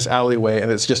here's this alleyway,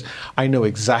 and it's just, I know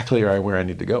exactly where I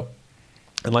need to go.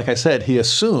 And like I said, he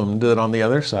assumed that on the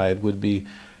other side would be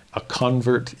a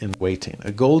convert in waiting,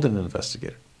 a golden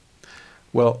investigator.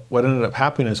 Well, what ended up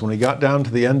happening is when he got down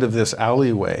to the end of this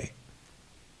alleyway,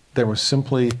 There was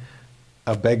simply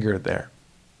a beggar there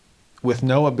with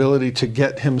no ability to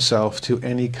get himself to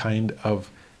any kind of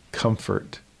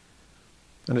comfort.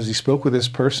 And as he spoke with this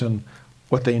person,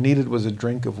 what they needed was a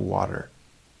drink of water.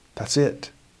 That's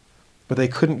it. But they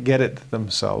couldn't get it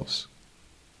themselves.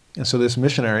 And so this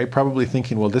missionary, probably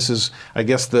thinking, well, this is, I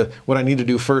guess, what I need to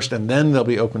do first, and then they'll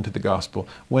be open to the gospel,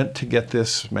 went to get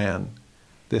this man,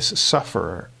 this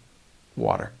sufferer,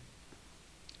 water.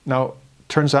 Now,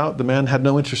 turns out the man had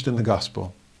no interest in the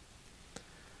gospel,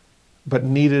 but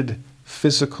needed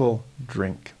physical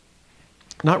drink.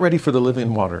 Not ready for the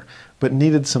living water, but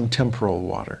needed some temporal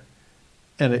water.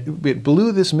 And it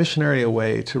blew this missionary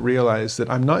away to realize that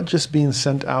I'm not just being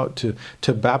sent out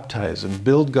to baptize and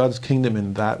build God's kingdom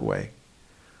in that way,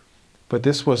 but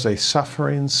this was a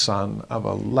suffering son of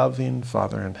a loving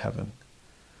Father in heaven.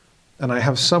 And I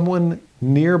have someone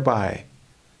nearby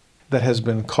that has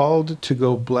been called to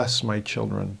go bless my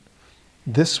children.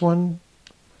 This one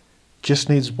just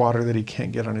needs water that he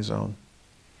can't get on his own.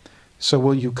 So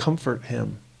will you comfort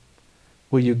him?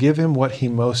 Will you give him what he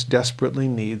most desperately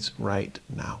needs right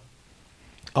now?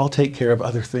 I'll take care of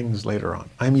other things later on.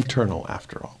 I'm eternal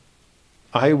after all.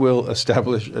 I will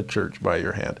establish a church by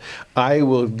your hand. I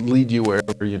will lead you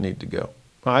wherever you need to go.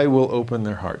 I will open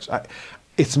their hearts.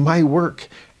 It's my work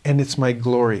and it's my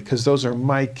glory because those are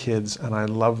my kids and I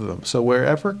love them. So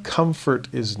wherever comfort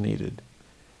is needed,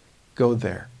 go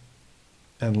there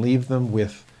and leave them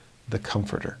with the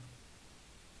Comforter.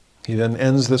 He then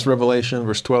ends this revelation,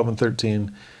 verse 12 and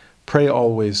 13, pray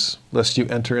always, lest you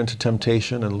enter into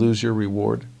temptation and lose your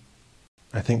reward.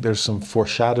 I think there's some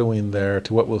foreshadowing there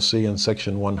to what we'll see in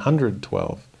section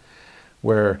 112,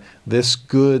 where this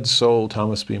good soul,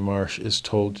 Thomas B. Marsh, is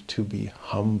told to be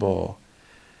humble.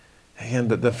 And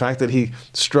the fact that he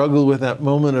struggled with that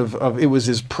moment of it was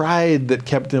his pride that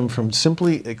kept him from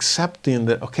simply accepting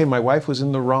that, okay, my wife was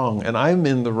in the wrong and I'm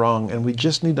in the wrong and we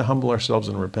just need to humble ourselves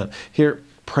and repent. Here,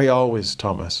 pray always,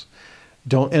 Thomas.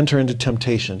 Don't enter into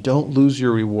temptation. Don't lose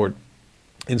your reward.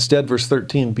 Instead, verse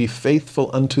 13, be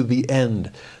faithful unto the end,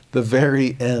 the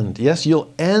very end. Yes,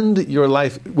 you'll end your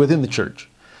life within the church.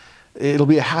 It'll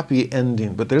be a happy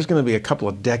ending, but there's going to be a couple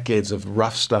of decades of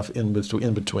rough stuff in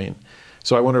between.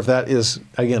 So I wonder if that is,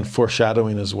 again,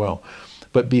 foreshadowing as well.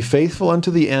 But be faithful unto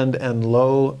the end, and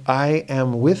lo, I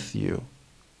am with you.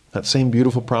 That same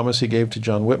beautiful promise he gave to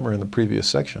John Whitmer in the previous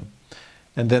section.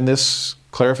 And then this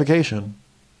clarification,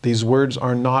 these words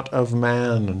are not of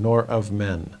man nor of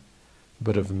men,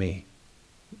 but of me.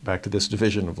 Back to this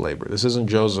division of labor. This isn't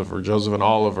Joseph and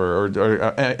Oliver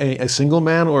or a single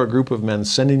man or a group of men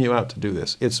sending you out to do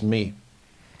this. It's me.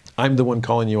 I'm the one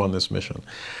calling you on this mission.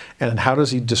 And how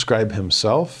does he describe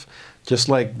himself? Just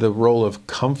like the role of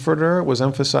comforter was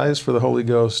emphasized for the Holy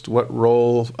Ghost, what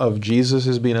role of Jesus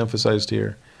is being emphasized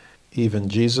here? Even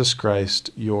Jesus Christ,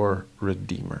 your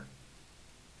Redeemer.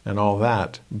 And all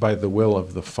that by the will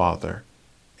of the Father.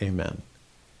 Amen.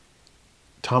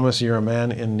 Thomas, you're a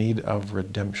man in need of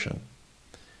redemption.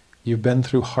 You've been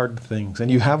through hard things, and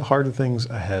you have hard things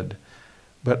ahead.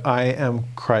 But I am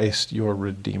Christ, your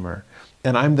Redeemer.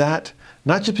 And I'm that,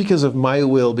 not just because of my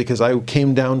will, because I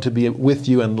came down to be with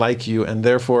you and like you, and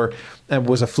therefore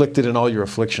was afflicted in all your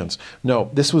afflictions.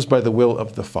 No, this was by the will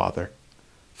of the Father.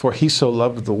 For he so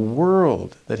loved the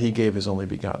world that he gave his only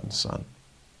begotten Son.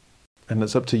 And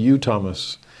it's up to you,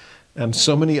 Thomas, and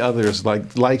so many others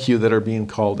like you that are being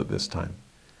called at this time,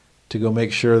 to go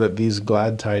make sure that these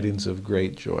glad tidings of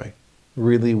great joy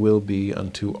really will be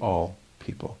unto all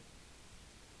people.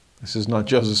 This is not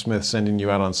Joseph Smith sending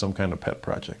you out on some kind of pet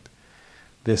project.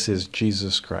 This is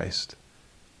Jesus Christ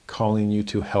calling you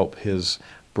to help his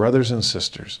brothers and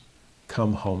sisters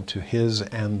come home to his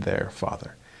and their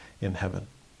Father in heaven.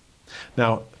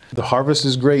 Now, the harvest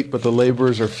is great, but the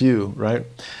laborers are few, right?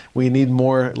 We need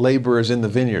more laborers in the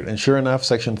vineyard. And sure enough,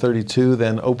 section 32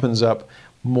 then opens up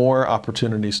more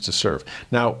opportunities to serve.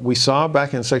 Now, we saw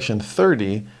back in section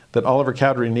 30 that Oliver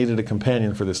Cowdery needed a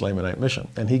companion for this Lamanite mission,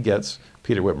 and he gets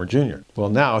Peter Whitmer Jr. Well,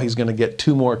 now he's going to get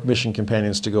 2 more mission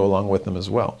companions to go along with him as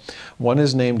well. One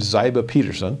is named Ziba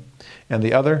Peterson, and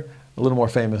the other, a little more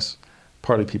famous,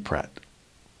 Parley P. Pratt.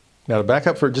 Now, to back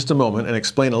up for just a moment and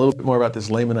explain a little bit more about this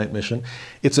Lamanite mission,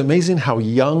 it's amazing how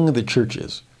young the church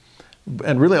is.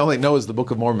 And really all they know is the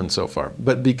Book of Mormon so far.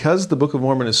 But because the Book of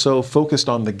Mormon is so focused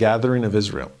on the gathering of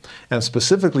Israel, and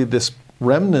specifically this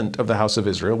remnant of the house of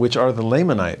Israel, which are the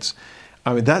Lamanites,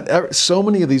 I mean, so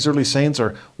many of these early saints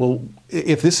are, well,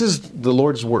 if this is the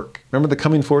Lord's work, remember the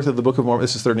coming forth of the Book of Mormon,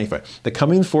 this is 3rd Nephi. The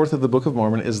coming forth of the Book of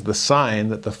Mormon is the sign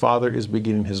that the Father is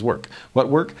beginning his work. What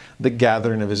work? The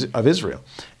gathering of Israel.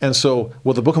 And so,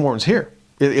 well, the Book of Mormon's here.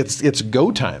 It's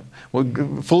go time.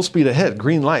 Well, full speed ahead,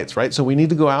 green lights, right? So we need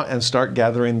to go out and start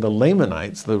gathering the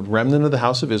Lamanites, the remnant of the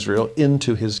house of Israel,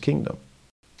 into his kingdom.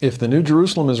 If the New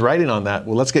Jerusalem is writing on that,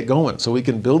 well, let's get going so we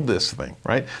can build this thing,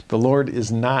 right? The Lord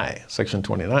is nigh, section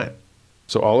 29.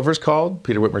 So Oliver's called,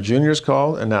 Peter Whitmer Jr. is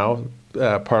called, and now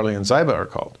Parley and Ziba are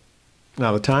called.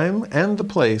 Now the time and the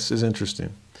place is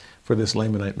interesting for this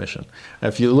Lamanite mission.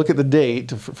 If you look at the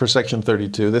date for section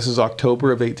 32, this is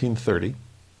October of 1830.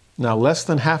 Now, less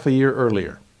than half a year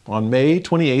earlier, on May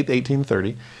 28,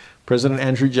 1830, President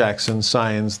Andrew Jackson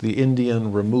signs the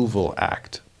Indian Removal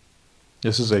Act.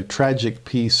 This is a tragic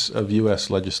piece of U.S.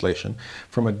 legislation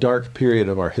from a dark period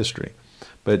of our history.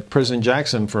 But President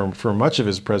Jackson, for much of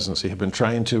his presidency, had been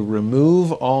trying to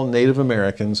remove all Native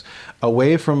Americans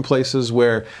away from places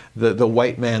where the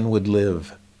white man would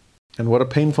live. And what a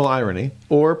painful irony,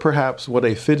 or perhaps what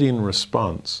a fitting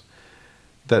response,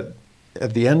 that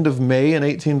at the end of May of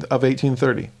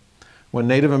 1830, when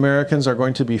Native Americans are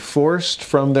going to be forced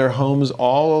from their homes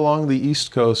all along the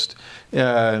East Coast,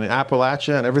 and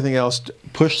Appalachia and everything else,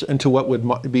 pushed into what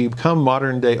would become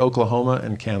modern-day Oklahoma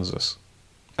and Kansas,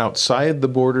 outside the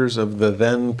borders of the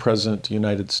then-present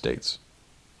United States.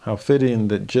 How fitting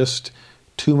that just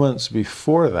 2 months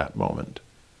before that moment,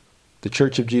 the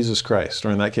Church of Jesus Christ, or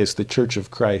in that case, the Church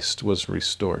of Christ, was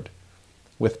restored.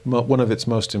 With one of its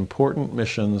most important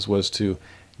missions was to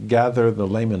gather the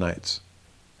Lamanites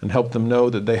and help them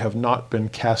know that they have not been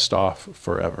cast off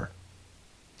forever.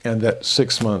 And that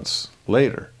 6 months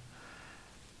later,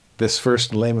 this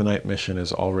first Lamanite mission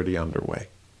is already underway.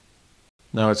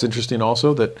 Now, it's interesting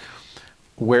also that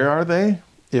where are they?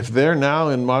 If they're now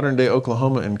in modern-day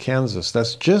Oklahoma and Kansas,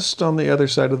 that's just on the other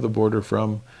side of the border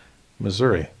from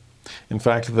Missouri. In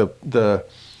fact, the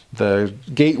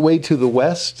gateway to the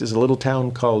west is a little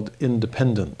town called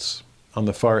Independence on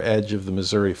the far edge of the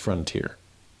Missouri frontier.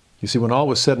 You see, when all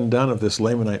was said and done of this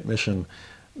Lamanite mission,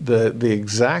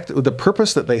 the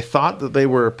purpose that they thought that they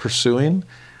were pursuing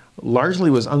largely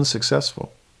was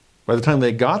unsuccessful. By the time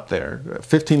they got there,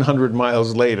 1,500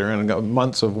 miles later and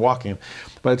months of walking,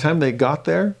 by the time they got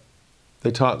there,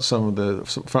 they taught some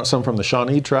from the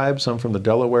Shawnee tribe, some from the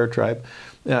Delaware tribe.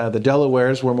 The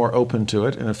Delawares were more open to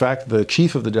it. And in fact, the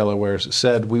chief of the Delawares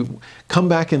said, "We come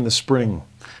back in the spring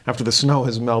after the snow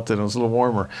has melted and it's a little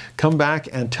warmer. Come back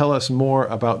and tell us more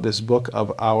about this book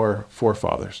of our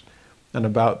forefathers and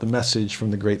about the message from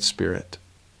the Great Spirit."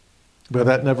 But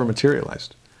that never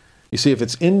materialized. You see, if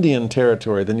it's Indian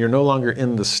territory, then you're no longer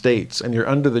in the states and you're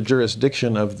under the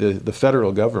jurisdiction of the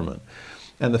federal government.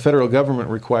 And the federal government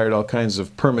required all kinds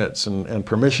of permits and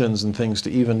permissions and things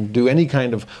to even do any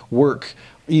kind of work,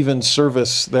 even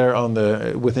service there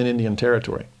within Indian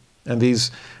territory. And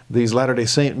these Latter-day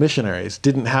Saint missionaries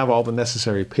didn't have all the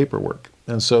necessary paperwork.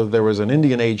 And so there was an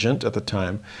Indian agent at the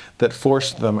time that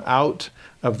forced them out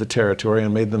of the territory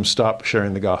and made them stop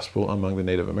sharing the gospel among the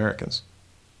Native Americans.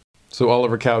 So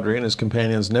Oliver Cowdery and his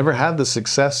companions never had the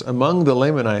success among the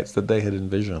Lamanites that they had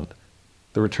envisioned.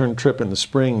 The return trip in the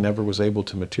spring never was able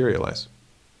to materialize.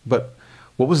 But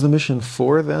what was the mission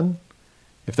for then?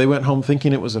 If they went home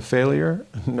thinking it was a failure?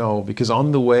 No, because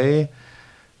on the way,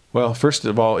 well, first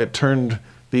of all, it turned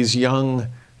these young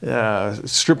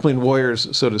stripling warriors,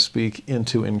 so to speak,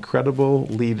 into incredible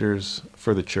leaders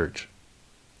for the church.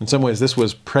 In some ways, this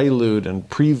was prelude and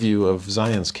preview of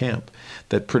Zion's camp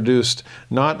that produced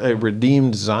not a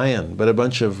redeemed Zion, but a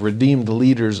bunch of redeemed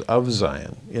leaders of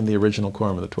Zion in the original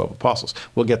quorum of the 12 apostles.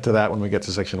 We'll get to that when we get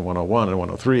to section 101 and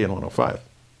 103 and 105.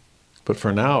 But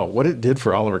for now, what it did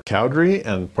for Oliver Cowdery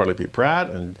and Parley P. Pratt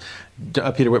and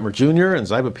Peter Whitmer Jr. and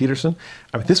Ziba Peterson,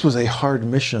 I mean, this was a hard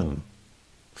mission.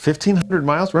 1,500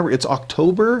 miles, remember, it's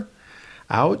October.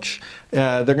 Ouch.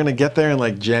 They're going to get there in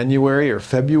like January or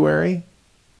February.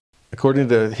 According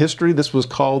to history, this was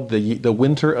called the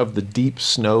winter of the deep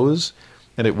snows,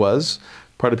 and it was.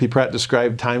 Parley P. Pratt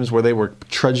described times where they were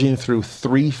trudging through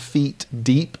 3 feet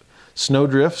deep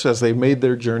snowdrifts as they made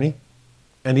their journey.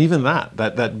 And even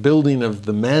that building of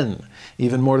the men,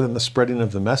 even more than the spreading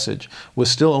of the message, was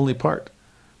still only part.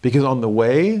 Because on the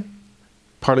way,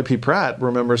 Parley P. Pratt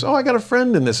remembers, I got a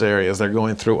friend in this area as they're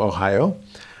going through Ohio.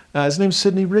 His name's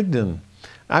Sidney Rigdon.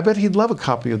 I bet he'd love a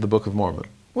copy of the Book of Mormon.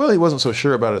 Well, he wasn't so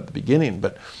sure about it at the beginning,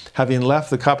 but having left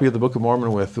the copy of the Book of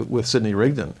Mormon with Sidney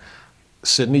Rigdon,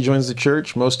 Sidney joins the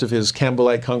church. Most of his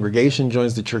Campbellite congregation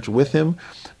joins the church with him.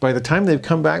 By the time they've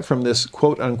come back from this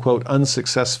quote-unquote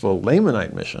unsuccessful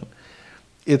Lamanite mission,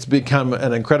 it's become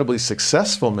an incredibly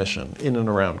successful mission in and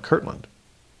around Kirtland.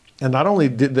 And not only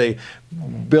did they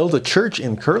build a church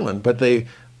in Kirtland, but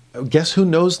guess who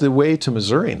knows the way to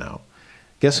Missouri now?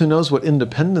 Guess who knows what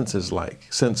independence is like,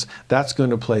 since that's going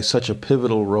to play such a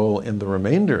pivotal role in the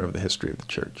remainder of the history of the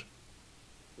church.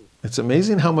 It's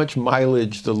amazing how much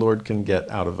mileage the Lord can get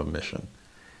out of a mission.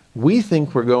 We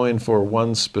think we're going for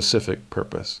one specific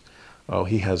purpose. Oh,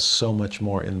 he has so much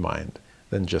more in mind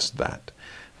than just that.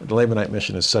 The Lamanite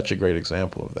mission is such a great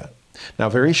example of that. Now,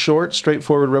 very short,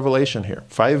 straightforward revelation here.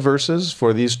 5 verses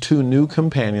for these 2 new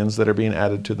companions that are being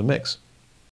added to the mix.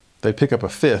 They pick up a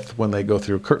 5th when they go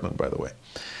through Kirtland, by the way.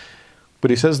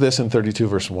 But he says this in 32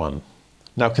 verse 1.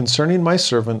 Now concerning my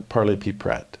servant Parley P.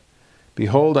 Pratt,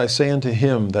 behold, I say unto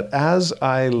him that as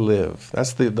I live,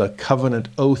 that's the covenant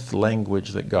oath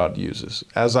language that God uses.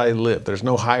 As I live, there's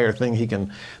no higher thing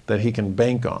that he can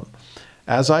bank on.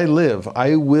 As I live,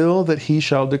 I will that he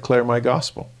shall declare my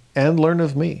gospel, and learn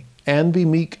of me, and be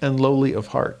meek and lowly of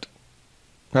heart.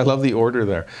 I love the order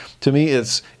there. To me,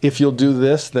 it's if you'll do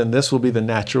this, then this will be the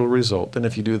natural result. And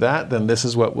if you do that, then this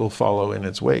is what will follow in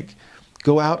its wake.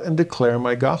 Go out and declare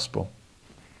my gospel.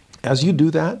 As you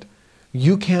do that,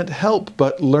 you can't help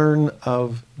but learn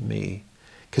of me,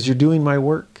 because you're doing my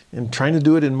work and trying to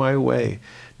do it in my way.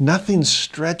 Nothing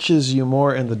stretches you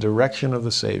more in the direction of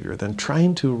the Savior than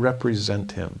trying to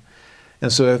represent him.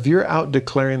 And so if you're out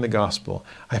declaring the gospel,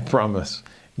 I promise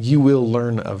you will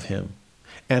learn of him.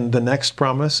 And the next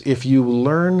promise, if you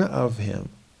learn of him,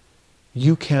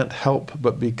 you can't help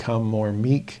but become more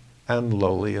meek and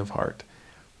lowly of heart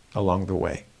along the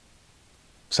way.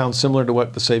 Sounds similar to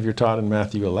what the Savior taught in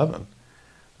Matthew 11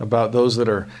 about those that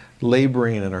are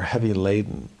laboring and are heavy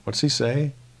laden. What's he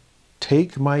say?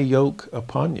 Take my yoke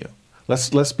upon you.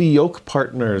 Let's be yoke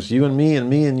partners, you and me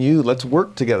and you. Let's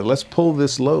work together. Let's pull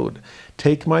this load.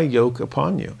 Take my yoke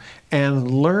upon you and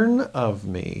learn of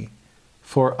me,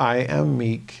 for I am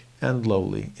meek and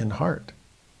lowly in heart.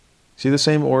 See the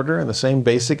same order and the same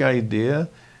basic idea?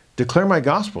 Declare my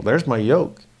gospel. There's my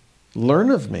yoke.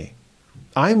 Learn of me.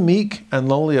 I'm meek and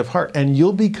lowly of heart, and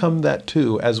you'll become that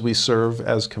too as we serve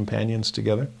as companions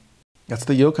together. That's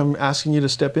the yoke I'm asking you to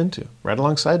step into, right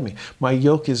alongside me. My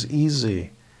yoke is easy.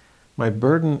 My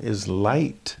burden is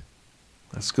light.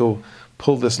 Let's go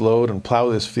pull this load and plow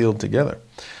this field together.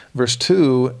 Verse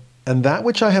 2, and that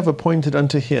which I have appointed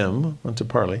unto him, unto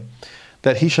Parley,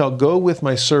 that he shall go with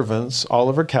my servants,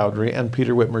 Oliver Cowdery and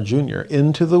Peter Whitmer Jr.,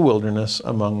 into the wilderness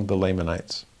among the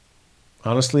Lamanites.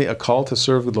 Honestly, a call to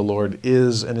serve the Lord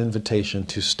is an invitation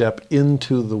to step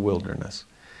into the wilderness,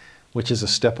 which is a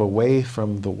step away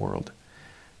from the world.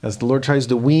 As the Lord tries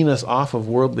to wean us off of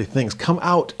worldly things, come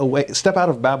out, away, step out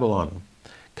of Babylon,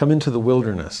 come into the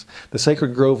wilderness. The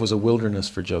Sacred Grove was a wilderness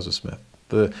for Joseph Smith.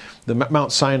 The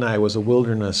Mount Sinai was a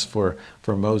wilderness for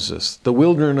Moses. The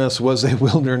wilderness was a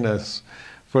wilderness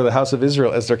for the house of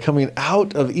Israel as they're coming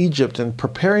out of Egypt and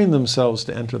preparing themselves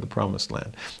to enter the promised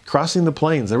land. Crossing the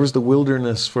plains, there was the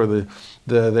wilderness for the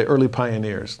early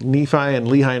pioneers. Nephi and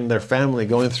Lehi and their family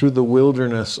going through the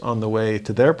wilderness on the way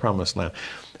to their promised land.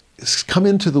 Come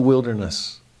into the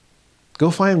wilderness.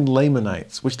 Go find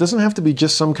Lamanites, which doesn't have to be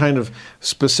just some kind of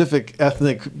specific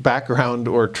ethnic background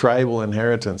or tribal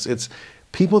inheritance. It's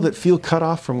people that feel cut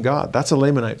off from God. That's a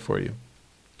Lamanite for you.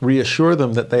 Reassure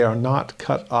them that they are not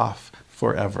cut off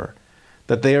forever,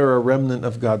 that they are a remnant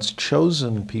of God's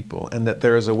chosen people, and that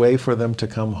there is a way for them to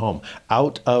come home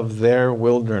out of their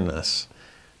wilderness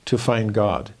to find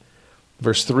God.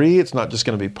 Verse 3, it's not just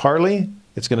going to be Parley,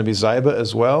 it's going to be Ziba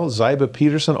as well. Ziba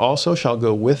Peterson also shall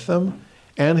go with them.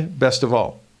 And best of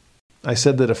all, I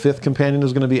said that a 5th companion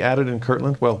was going to be added in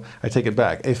Kirtland. Well, I take it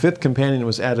back. A 5th companion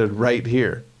was added right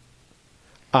here.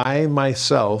 I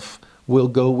myself will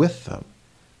go with them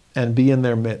and be in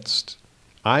their midst.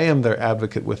 I am their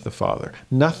advocate with the Father.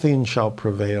 Nothing shall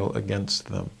prevail against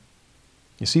them.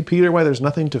 You see, Peter, why there's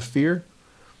nothing to fear?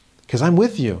 Because I'm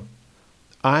with you.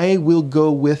 I will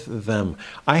go with them.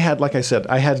 I had, like I said,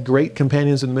 I had great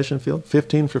companions in the mission field,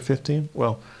 15 for 15.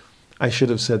 Well, I should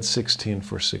have said 16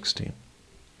 for 16.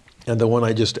 And the one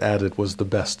I just added was the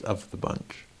best of the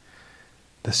bunch.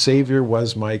 The Savior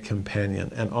was my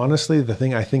companion. And honestly, the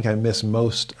thing I think I miss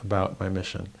most about my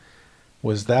mission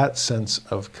was that sense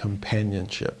of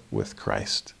companionship with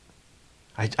Christ.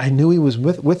 I knew he was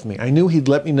with me. I knew he'd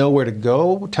let me know where to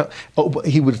go.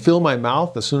 He would fill my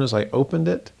mouth as soon as I opened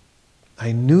it.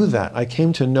 I knew that. I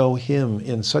came to know him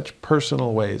in such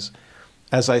personal ways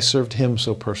as I served him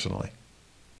so personally.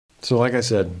 So like I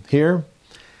said, here,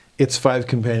 it's 5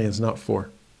 companions, not 4.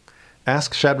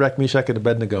 Ask Shadrach, Meshach, and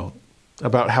Abednego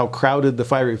about how crowded the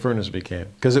fiery furnace became,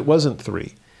 because it wasn't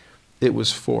 3, it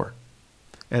was 4.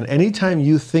 And anytime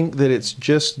you think that it's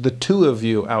just the 2 of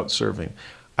you out serving,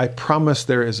 I promise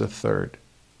there is a 3rd.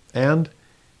 And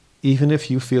even if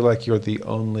you feel like you're the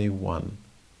only one,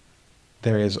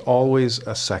 there is always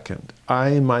a second.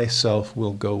 I myself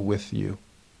will go with you.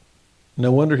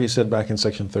 No wonder he said back in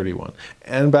section 31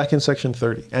 and back in section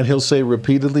 30, and he'll say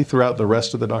repeatedly throughout the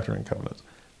rest of the Doctrine and Covenants,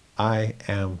 I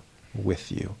am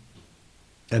with you.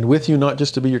 And with you not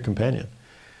just to be your companion,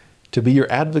 to be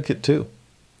your advocate too.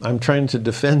 I'm trying to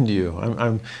defend you.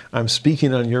 I'm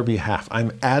speaking on your behalf.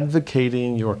 I'm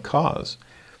advocating your cause.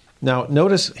 Now,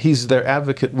 notice he's their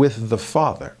advocate with the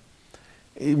Father.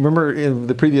 Remember in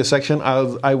the previous section,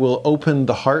 I will open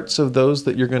the hearts of those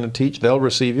that you're going to teach. They'll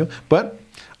receive you. But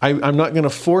I'm not going to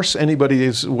force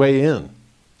anybody's way in.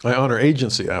 I honor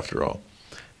agency, after all.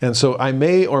 And so I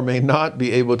may or may not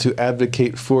be able to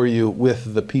advocate for you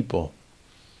with the people.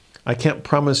 I can't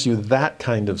promise you that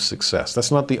kind of success. That's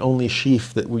not the only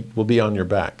sheaf that will be on your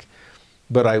back.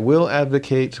 But I will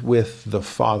advocate with the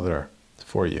Father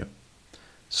for you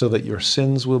so that your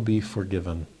sins will be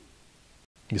forgiven.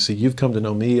 You see, you've come to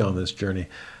know me on this journey.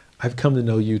 I've come to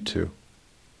know you too.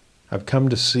 I've come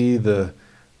to see the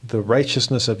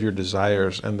righteousness of your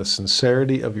desires and the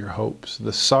sincerity of your hopes,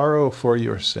 the sorrow for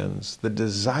your sins, the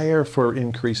desire for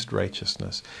increased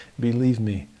righteousness. Believe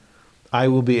me, I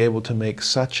will be able to make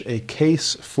such a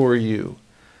case for you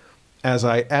as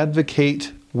I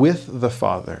advocate with the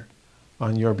Father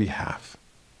on your behalf.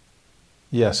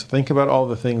 Yes, think about all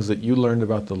the things that you learned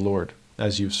about the Lord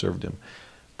as you've served Him,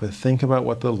 but think about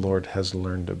what the Lord has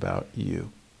learned about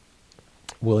you.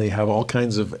 Will He have all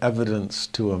kinds of evidence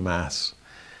to amass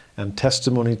and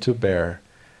testimony to bear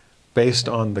based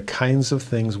on the kinds of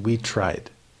things we tried,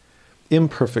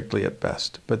 imperfectly at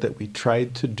best, but that we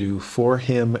tried to do for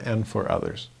Him and for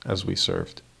others as we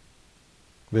served?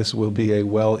 This will be a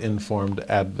well-informed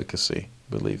advocacy,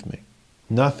 believe me.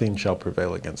 Nothing shall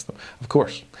prevail against them. Of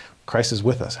course, Christ is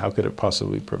with us. How could it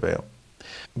possibly prevail?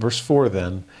 Verse 4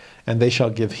 then, and they shall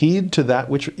give heed to that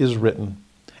which is written,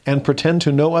 and pretend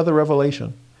to no other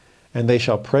revelation, and they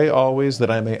shall pray always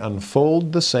that I may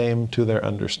unfold the same to their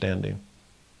understanding.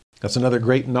 That's another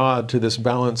great nod to this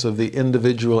balance of the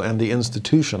individual and the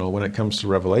institutional when it comes to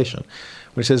revelation.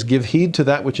 When it says, give heed to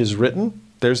that which is written,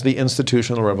 there's the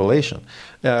institutional revelation.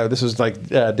 This is like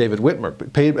David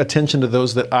Whitmer. Pay attention to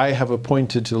those that I have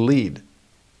appointed to lead.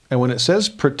 And when it says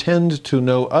pretend to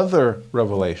no other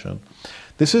revelation,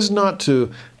 this is not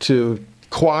to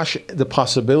quash the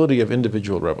possibility of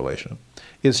individual revelation.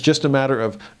 It's just a matter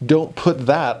of don't put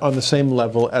that on the same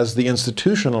level as the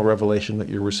institutional revelation that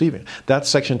you're receiving. That's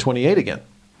section 28 again,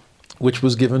 which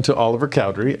was given to Oliver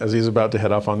Cowdery as he's about to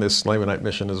head off on this Lamanite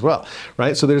mission as well,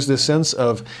 right? So there's this sense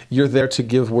of you're there to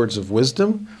give words of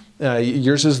wisdom.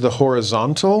 Yours is the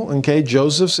horizontal, okay?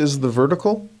 Joseph's is the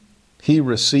vertical. He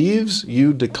receives,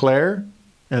 you declare,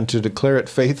 and to declare it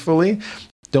faithfully.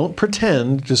 Don't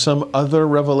pretend to some other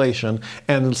revelation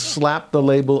and slap the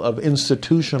label of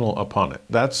institutional upon it.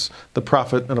 That's the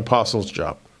prophet and apostle's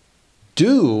job.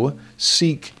 Do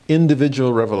seek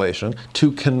individual revelation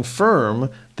to confirm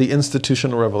the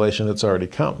institutional revelation that's already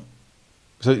come.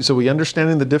 So we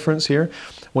understanding the difference here?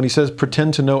 When he says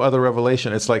pretend to no other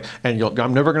revelation, it's like, and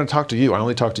I'm never going to talk to you. I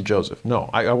only talk to Joseph. No,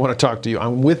 I want to talk to you.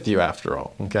 I'm with you after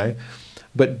all, okay?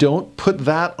 But don't put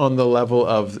that on the level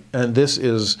of, and this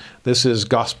is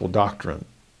gospel doctrine.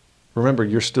 Remember,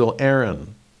 you're still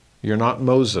Aaron. You're not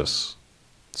Moses.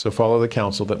 So follow the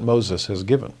counsel that Moses has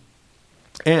given.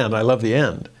 And I love the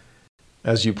end.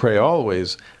 As you pray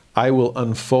always, I will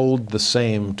unfold the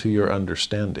same to your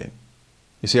understanding.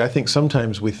 You see, I think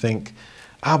sometimes we think,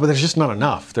 but there's just not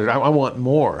enough. I want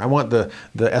more. I want the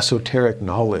esoteric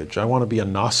knowledge. I want to be a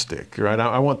Gnostic, right?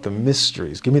 I want the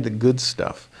mysteries. Give me the good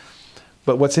stuff.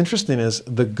 But what's interesting is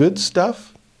the good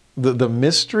stuff, the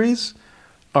mysteries,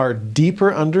 are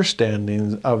deeper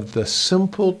understandings of the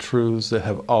simple truths that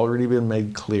have already been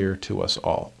made clear to us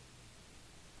all.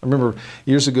 I remember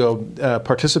years ago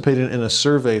participating in a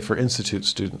survey for Institute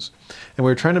students. And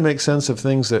we were trying to make sense of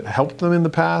things that helped them in the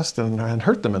past and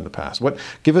hurt them in the past.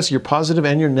 Give us your positive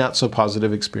and your not so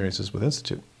positive experiences with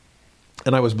Institute.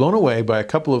 And I was blown away by a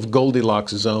couple of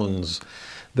Goldilocks zones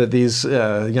that these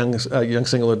young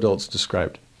single adults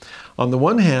described. On the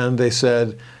one hand, they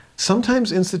said,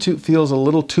 sometimes Institute feels a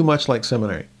little too much like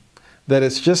seminary, that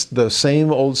it's just the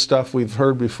same old stuff we've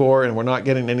heard before and we're not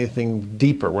getting anything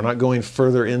deeper. We're not going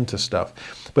further into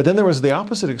stuff. But then there was the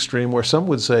opposite extreme where some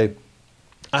would say,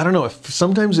 I don't know,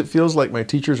 sometimes it feels like my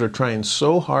teachers are trying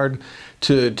so hard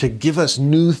to give us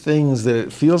new things that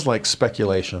it feels like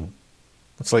speculation.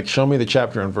 It's like, show me the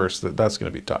chapter and verse that's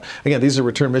going to be taught. Again, these are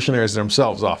return missionaries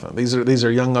themselves often. These are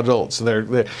young adults. They've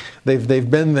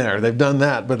been there. They've done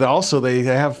that. But also they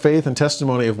have faith and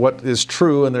testimony of what is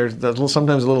true, and they're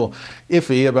sometimes a little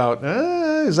iffy about,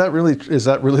 is that really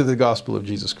the gospel of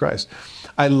Jesus Christ?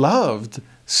 I loved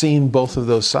seeing both of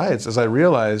those sides as I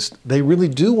realized they really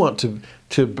do want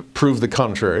to prove the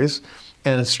contraries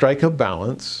and strike a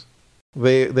balance.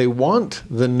 They want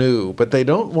the new, but they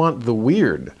don't want the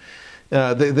weird.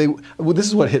 Well, this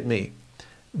is what hit me.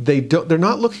 They're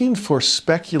not looking for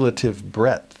speculative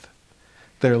breadth.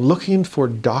 They're looking for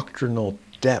doctrinal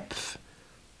depth.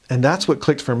 And that's what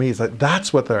clicked for me. It's like,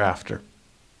 that's what they're after.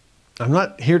 I'm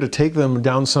not here to take them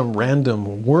down some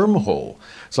random wormhole.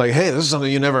 It's like, hey, this is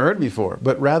something you never heard before.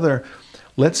 But rather,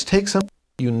 let's take something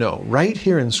you know right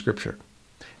here in Scripture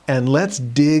and let's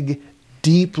dig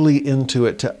deeply into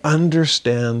it to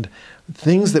understand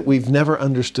things that we've never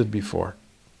understood before.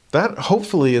 That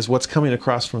hopefully is what's coming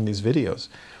across from these videos.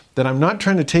 That I'm not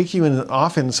trying to take you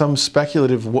off in some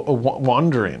speculative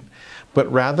wandering,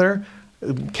 but rather,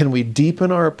 can we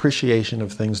deepen our appreciation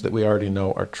of things that we already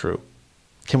know are true?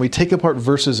 Can we take apart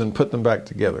verses and put them back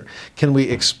together? Can we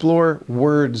explore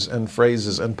words and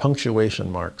phrases and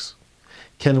punctuation marks?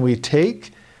 Can we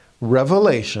take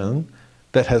revelation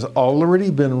that has already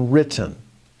been written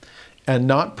and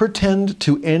not pretend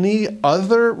to any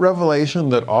other revelation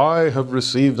that I have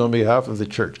received on behalf of the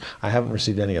church? I haven't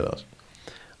received any of those.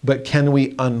 But can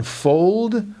we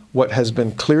unfold what has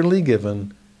been clearly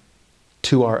given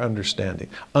to our understanding?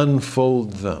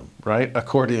 Unfold them, right?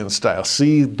 Accordion style.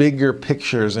 See bigger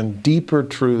pictures and deeper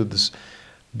truths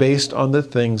based on the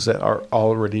things that are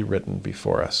already written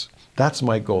before us. That's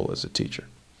my goal as a teacher.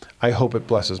 I hope it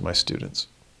blesses my students.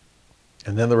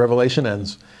 And then the revelation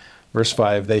ends. Verse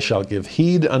 5, they shall give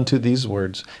heed unto these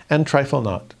words and trifle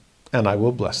not, and I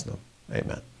will bless them.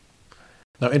 Amen.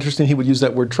 Now, interesting, he would use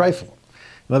that word trifle.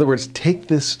 In other words, take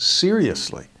this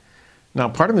seriously. Now,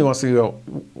 part of me wants to go,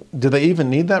 do they even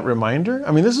need that reminder?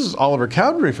 I mean, this is Oliver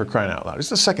Cowdery, for crying out loud. He's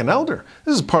the second elder.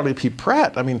 This is Parley P.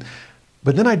 Pratt. I mean,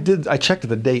 but then I checked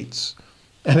the dates.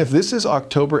 And if this is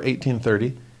October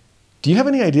 1830, do you have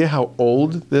any idea how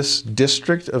old this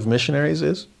district of missionaries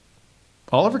is?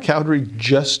 Oliver Cowdery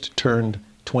just turned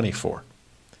 24.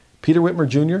 Peter Whitmer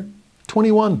Jr.,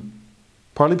 21.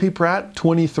 Parley P. Pratt,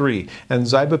 23. And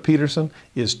Ziba Peterson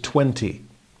is 20.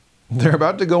 They're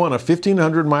about to go on a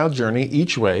 1,500-mile journey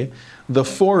each way, the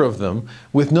four of them,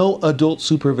 with no adult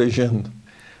supervision.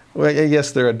 Well,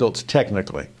 yes, they're adults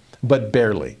technically, but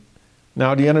barely.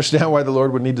 Now, do you understand why the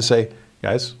Lord would need to say,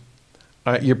 guys,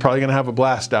 you're probably going to have a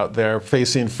blast out there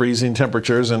facing freezing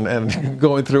temperatures and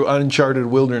going through uncharted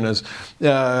wilderness,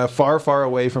 far, far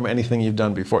away from anything you've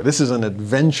done before. This is an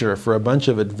adventure for a bunch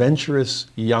of adventurous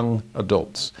young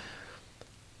adults.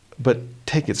 But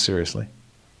take it seriously.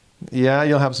 Yeah,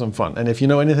 you'll have some fun. And if you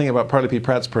know anything about Parley P.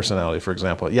 Pratt's personality, for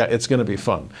example, yeah, it's going to be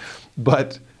fun.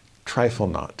 But trifle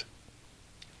not.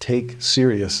 Take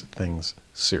serious things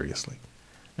seriously.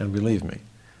 And believe me,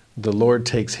 the Lord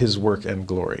takes His work and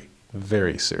glory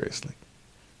very seriously.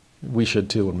 We should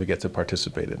too when we get to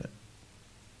participate in it.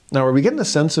 Now, are we getting a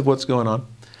sense of what's going on?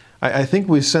 I think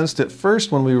we sensed it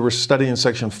first when we were studying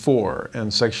section 4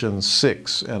 and section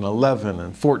 6 and 11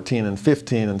 and 14 and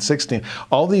 15 and 16.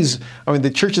 All these, I mean, the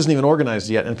church isn't even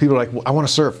organized yet, and people are like, well, I want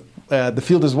to serve. The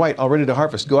field is white, all ready to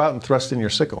harvest. Go out and thrust in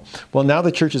your sickle. Well, now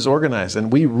the church is organized,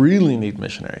 and we really need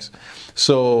missionaries.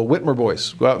 So Whitmer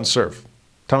boys, go out and serve.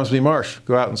 Thomas B. Marsh,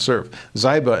 go out and serve.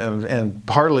 Ziba and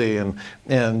Parley and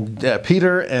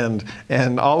Peter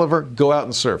and Oliver, go out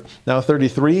and serve. Now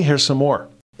 33, here's some more.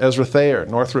 Ezra Thayer,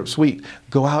 Northrop Sweet,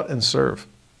 go out and serve.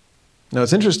 Now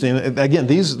it's interesting, again,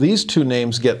 these two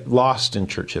names get lost in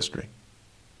church history.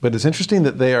 But it's interesting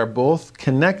that they are both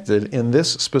connected in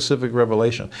this specific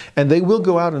revelation. And they will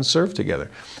go out and serve together.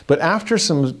 But after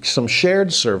some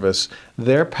shared service,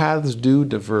 their paths do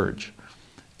diverge.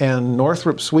 And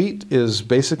Northrop Sweet is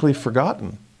basically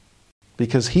forgotten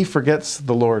because he forgets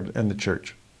the Lord and the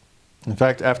church. In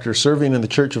fact, after serving in the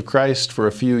Church of Christ for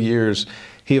a few years,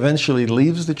 he eventually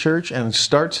leaves the church and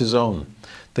starts his own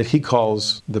that he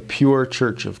calls the Pure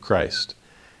Church of Christ.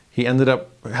 He ended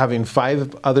up having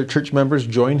 5 other church members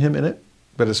join him in it,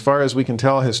 but as far as we can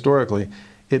tell historically,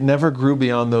 it never grew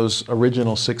beyond those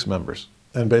original 6 members.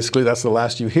 And basically that's the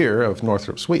last you hear of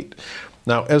Northrop Sweet.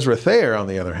 Now Ezra Thayer, on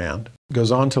the other hand,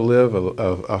 goes on to live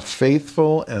a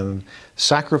faithful and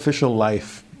sacrificial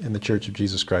life in the Church of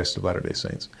Jesus Christ of Latter-day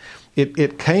Saints.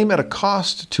 It came at a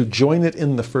cost to join it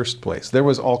in the first place. There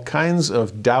was all kinds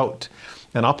of doubt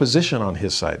and opposition on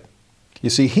his side. You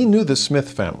see, he knew the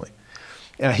Smith family.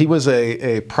 He was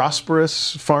a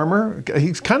prosperous farmer.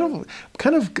 He's kind of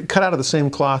cut out of the same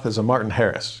cloth as a Martin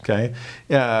Harris, okay?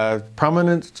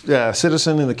 Prominent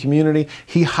citizen in the community.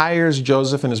 He hires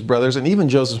Joseph and his brothers, and even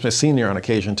Joseph Smith Sr. on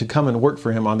occasion, to come and work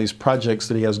for him on these projects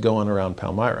that he has going around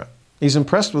Palmyra. He's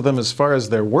impressed with them as far as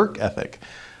their work ethic,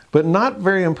 but not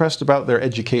very impressed about their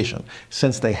education,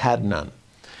 since they had none.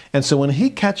 And so when he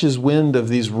catches wind of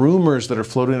these rumors that are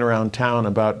floating around town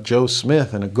about Joe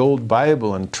Smith and a gold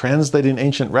Bible and translating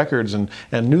ancient records and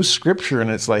new scripture, and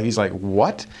it's like, he's like,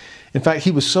 what? In fact,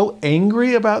 he was so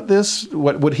angry about this,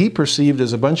 what he perceived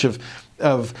as a bunch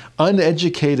of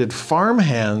uneducated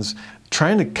farmhands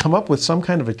trying to come up with some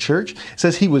kind of a church. It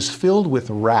says he was filled with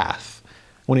wrath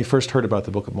when he first heard about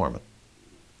the Book of Mormon.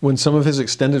 When some of his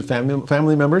extended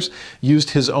family members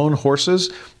used his own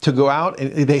horses to go out,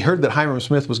 and they heard that Hyrum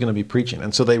Smith was going to be preaching.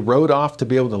 And so they rode off to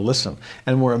be able to listen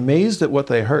and were amazed at what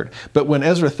they heard. But when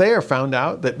Ezra Thayer found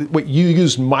out that you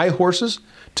used my horses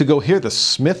to go hear the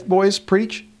Smith boys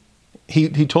preach, he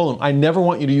told them, I never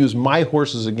want you to use my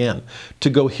horses again to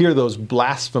go hear those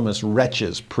blasphemous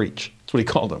wretches preach. That's what he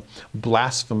called them,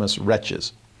 blasphemous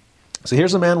wretches. So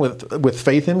here's a man with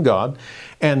faith in God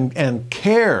and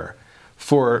care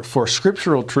for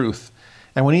scriptural truth.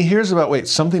 And when he hears about,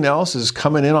 something else is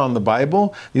coming in on the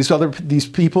Bible, these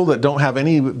people that don't have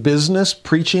any business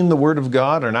preaching the Word of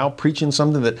God are now preaching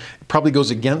something that probably goes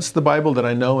against the Bible that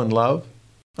I know and love.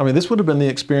 I mean, this would have been the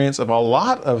experience of a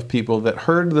lot of people that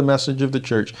heard the message of the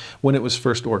church when it was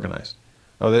first organized.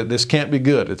 Oh, this can't be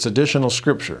good. It's additional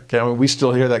scripture. Okay, I mean, we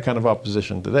still hear that kind of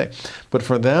opposition today. But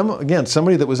for them, again,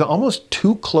 somebody that was almost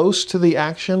too close to the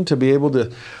action to be able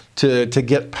to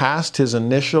get past his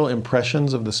initial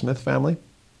impressions of the Smith family,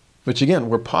 which again,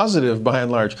 were positive by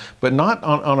and large, but not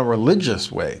on a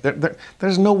religious way.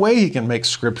 There's no way he can make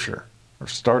scripture or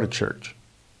start a church.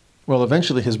 Well,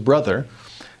 eventually his brother,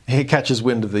 he catches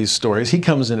wind of these stories. He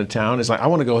comes into town. He's like, I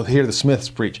want to go hear the Smiths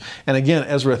preach. And again,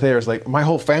 Ezra Thayer is like, my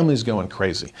whole family's going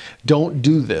crazy. Don't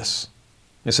do this.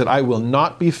 He said, I will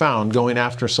not be found going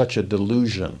after such a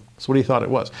delusion. That's what he thought it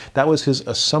was. That was his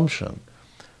assumption.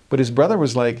 But his brother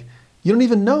was like, you don't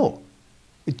even know.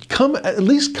 At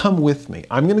least come with me.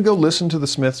 I'm going to go listen to the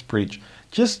Smiths preach.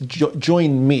 Just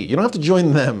join me. You don't have to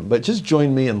join them, but just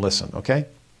join me and listen, okay?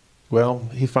 Well,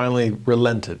 he finally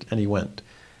relented and he went.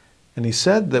 And he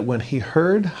said that when he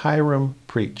heard Hyrum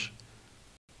preach,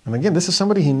 and again, this is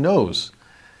somebody he knows,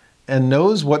 and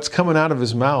knows what's coming out of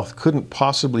his mouth couldn't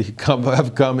possibly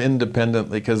have come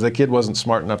independently because the kid wasn't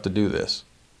smart enough to do this.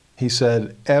 He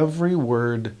said, every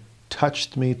word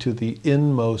touched me to the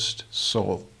inmost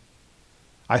soul.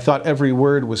 I thought every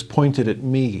word was pointed at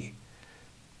me.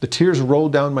 The tears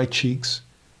rolled down my cheeks.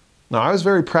 Now, I was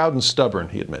very proud and stubborn,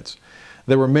 he admits.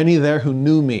 There were many there who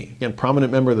knew me, again,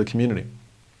 prominent member of the community.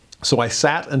 So I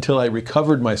sat until I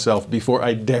recovered myself before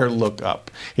I dare look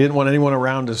up. He didn't want anyone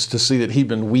around us to see that he'd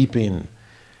been weeping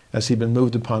as he'd been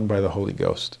moved upon by the Holy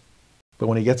Ghost. But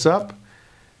when he gets up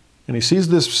and he sees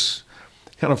this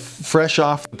kind of fresh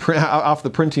off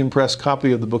the printing press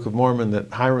copy of the Book of Mormon that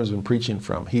Hyrum's been preaching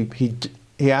from, he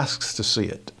asks to see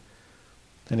it.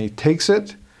 And he takes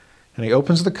it and he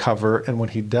opens the cover, and when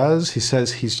he does, he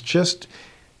says he's just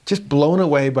blown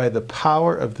away by the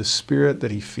power of the Spirit that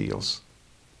he feels.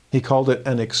 He called it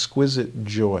an exquisite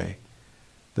joy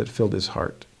that filled his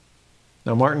heart.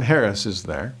 Now, Martin Harris is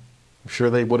there. I'm sure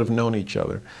they would have known each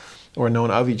other, or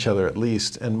known of each other at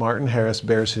least, and Martin Harris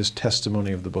bears his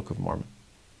testimony of the Book of Mormon.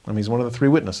 I mean, he's one of the three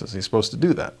witnesses. He's supposed to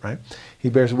do that, right? He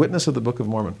bears witness of the Book of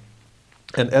Mormon.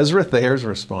 And Ezra Thayer's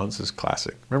response is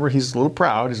classic. Remember, he's a little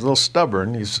proud, he's a little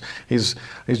stubborn, he's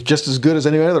just as good as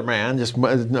any other man.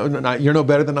 You're no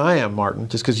better than I am, Martin,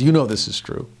 just because you know this is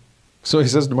true. So he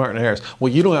says to Martin Harris,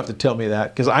 well, you don't have to tell me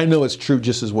that because I know it's true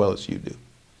just as well as you do.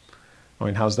 I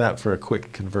mean, how's that for a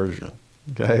quick conversion?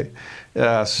 Okay?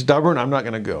 Stubborn, I'm not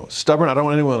going to go. Stubborn, I don't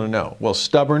want anyone to know. Well,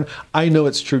 stubborn, I know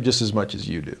it's true just as much as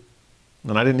you do.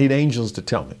 And I didn't need angels to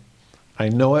tell me. I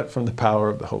know it from the power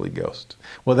of the Holy Ghost.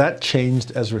 Well, that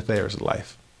changed Ezra Thayer's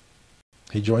life.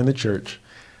 He joined the church,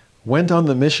 went on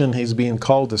the mission he's being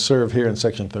called to serve here in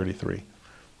section 33,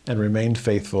 and remained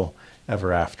faithful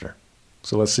ever after.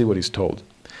 So let's see what he's told.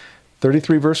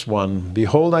 33 verse 1,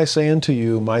 Behold, I say unto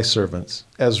you, my servants,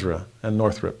 Ezra and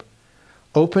Northrop,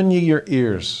 open ye your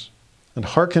ears, and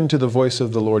hearken to the voice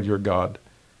of the Lord your God,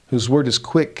 whose word is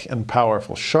quick and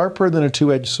powerful, sharper than a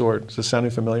two-edged sword. Is this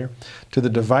sounding familiar? To the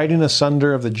dividing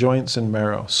asunder of the joints and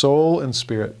marrow, soul and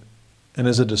spirit, and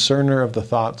is a discerner of the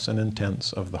thoughts and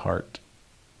intents of the heart.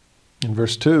 In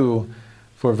verse 2,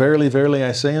 For verily, verily,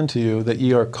 I say unto you, that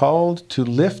ye are called to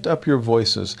lift up your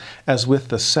voices as with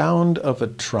the sound of a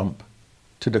trump,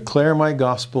 to declare my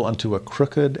gospel unto a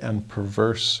crooked and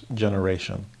perverse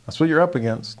generation. That's what you're up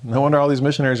against. No wonder all these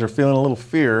missionaries are feeling a little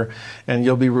fear, and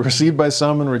you'll be received by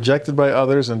some and rejected by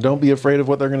others, and don't be afraid of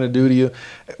what they're going to do to you.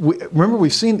 Remember,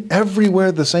 we've seen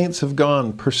everywhere the saints have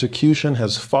gone, persecution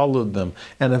has followed them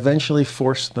and eventually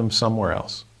forced them somewhere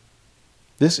else.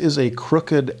 This is a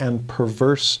crooked and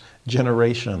perverse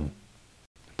generation.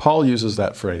 Paul uses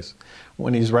that phrase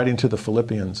when he's writing to the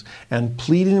Philippians and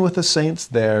pleading with the saints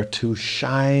there to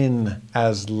shine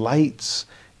as lights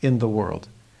in the world.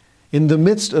 In the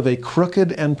midst of a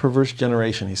crooked and perverse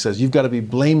generation, he says, you've got to be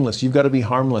blameless, you've got to be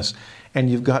harmless, and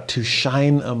you've got to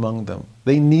shine among them.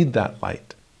 They need that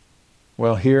light.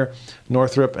 Well, here,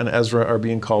 Northrop and Ezra are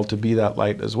being called to be that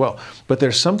light as well. But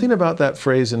there's something about that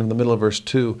phrase in the middle of verse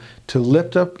 2, to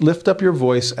lift up your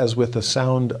voice as with the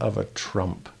sound of a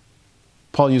trump.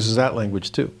 Paul uses that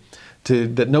language too,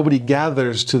 that nobody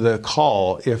gathers to the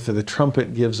call if the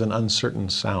trumpet gives an uncertain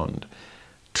sound.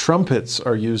 Trumpets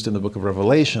are used in the book of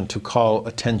Revelation to call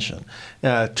attention.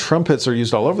 Trumpets are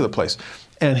used all over the place.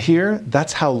 And here,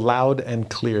 that's how loud and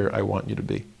clear I want you to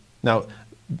be. Now,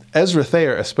 Ezra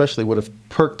Thayer especially would have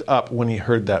perked up when he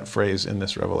heard that phrase in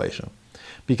this revelation.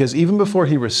 Because even before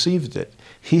he received it,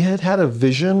 he had had a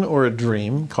vision or a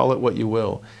dream, call it what you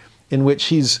will, in which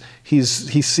he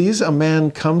sees a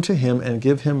man come to him and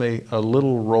give him a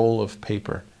little roll of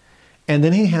paper. And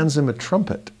then he hands him a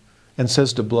trumpet and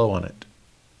says to blow on it.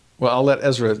 Well, I'll let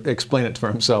Ezra explain it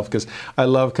for himself, because I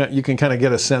love, you can kind of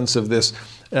get a sense of this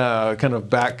kind of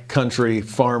backcountry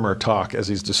farmer talk as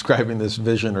he's describing this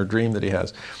vision or dream that he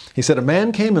has. He said, a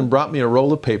man came and brought me a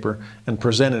roll of paper and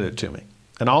presented it to me,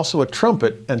 and also a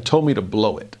trumpet, and told me to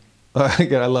blow it. I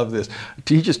love this.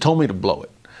 He just told me to blow it.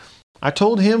 I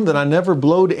told him that I never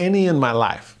blowed any in my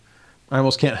life. I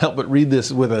almost can't help but read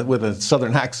this with a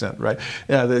southern accent, right?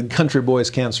 The country boys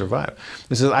can't survive.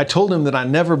 He says, I told him that I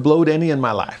never blowed any in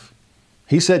my life.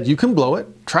 He said, you can blow it,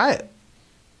 try it.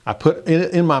 I put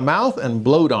it in my mouth and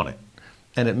blowed on it,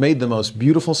 and it made the most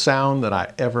beautiful sound that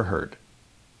I ever heard.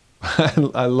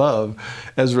 I love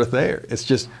Ezra Thayer. It's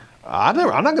just, I'm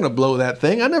not going to blow that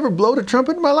thing. I never blowed a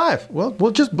trumpet in my life. Well,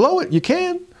 just blow it. You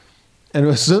can. And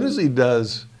as soon as he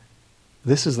does,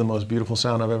 this is the most beautiful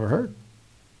sound I've ever heard.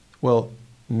 Well,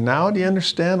 now do you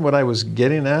understand what I was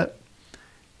getting at?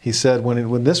 He said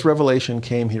when this revelation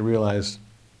came, he realized,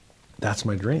 that's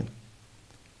my dream.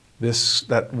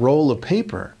 That roll of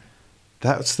paper,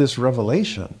 that's this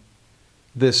revelation.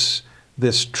 This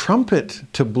trumpet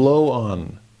to blow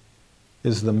on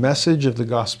is the message of the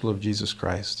gospel of Jesus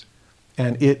Christ.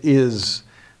 And it is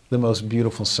the most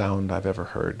beautiful sound I've ever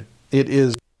heard. It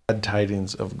is glad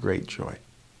tidings of great joy.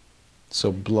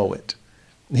 So blow it,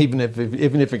 even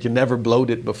if you never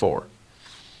blowed it before.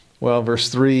 Well, verse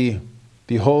 3,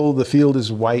 behold, the field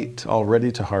is white, all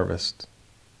ready to harvest.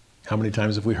 How many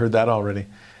times have we heard that already?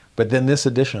 But then this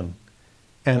addition,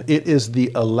 and it is the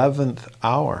 11th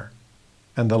hour,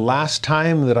 and the last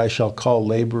time that I shall call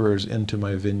laborers into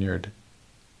my vineyard.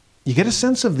 You get a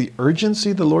sense of the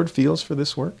urgency the Lord feels for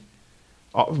this work?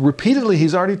 Repeatedly,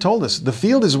 he's already told us, the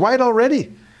field is white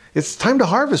already. It's time to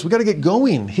harvest. We've got to get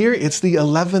going. Here, it's the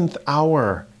 11th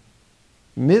hour.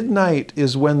 Midnight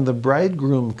is when the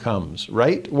bridegroom comes,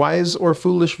 right? Wise or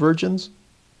foolish virgins?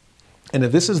 And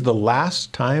if this is the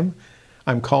last time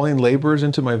I'm calling laborers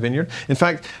into my vineyard. In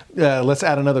fact, let's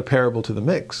add another parable to the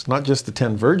mix. Not just the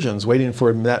 10 virgins waiting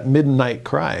for that midnight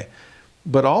cry,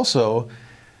 but also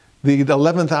the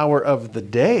 11th hour of the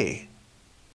day,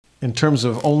 in terms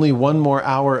of only one more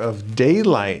hour of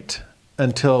daylight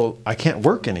until I can't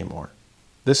work anymore.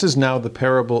 This is now the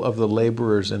parable of the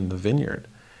laborers in the vineyard.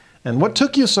 And what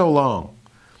took you so long?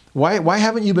 Why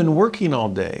haven't you been working all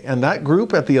day? And that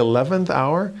group at the 11th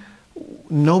hour,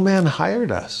 no man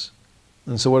hired us.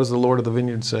 And so what does the Lord of the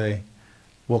vineyard say?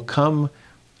 Well, come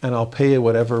and I'll pay you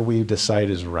whatever we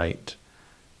decide is right.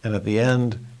 And at the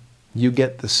end, you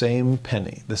get the same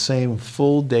penny, the same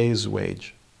full day's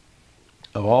wage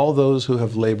of all those who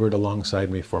have labored alongside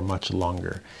me for much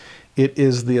longer. It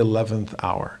is the 11th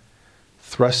hour.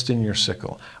 Thrust in your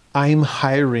sickle. I'm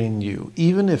hiring you,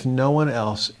 even if no one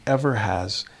else ever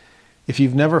has. If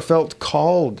you've never felt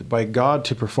called by God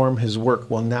to perform his work,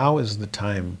 well, now is the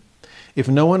time. If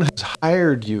no one has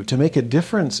hired you to make a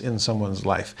difference in someone's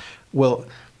life, well,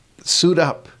 suit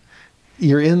up.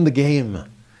 You're in the game.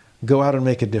 Go out and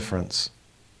make a difference.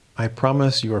 I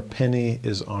promise your penny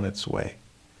is on its way.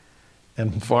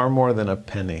 And far more than a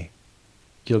penny,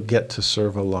 you'll get to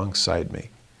serve alongside me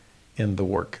in the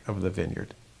work of the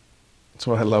vineyard. That's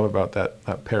what I love about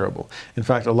that parable. In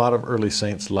fact, a lot of early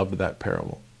saints loved that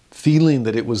parable, feeling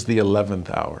that it was the 11th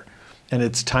hour. And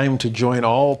it's time to join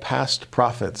all past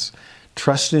prophets,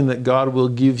 trusting that God will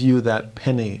give you that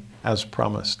penny as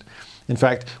promised. In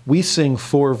fact, we sing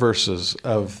 4 verses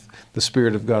of the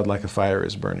Spirit of God like a fire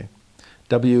is burning.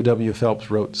 W.W. Phelps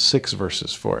wrote 6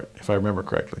 verses for it, if I remember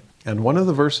correctly. And one of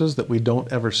the verses that we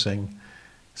don't ever sing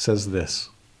says this: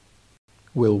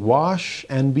 we'll wash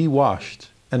and be washed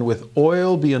and with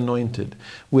oil be anointed,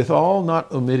 withal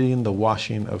not omitting the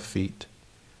washing of feet.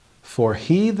 For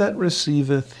he that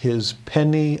receiveth his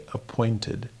penny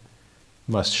appointed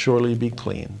must surely be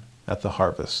clean at the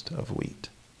harvest of wheat.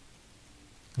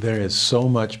 There is so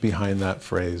much behind that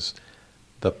phrase,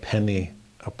 the penny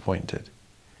appointed.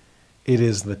 It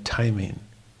is the timing.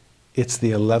 It's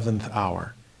the 11th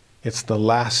hour. It's the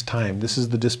last time. This is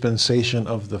the dispensation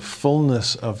of the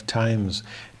fullness of times.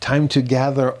 Time to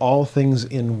gather all things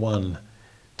in one.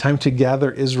 Time to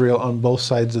gather Israel on both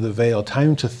sides of the veil.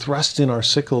 Time to thrust in our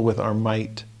sickle with our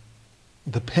might.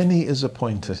 The penny is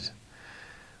appointed.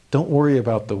 Don't worry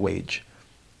about the wage.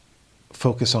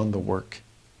 Focus on the work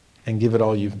and give it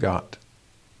all you've got.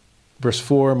 Verse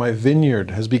 4, my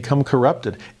vineyard has become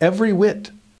corrupted, every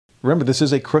whit. Remember, this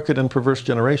is a crooked and perverse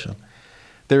generation.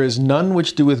 There is none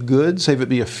which doeth good, save it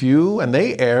be a few, and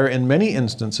they err in many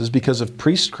instances because of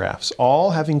priestcrafts,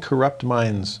 all having corrupt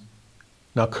minds.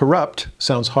 Now, corrupt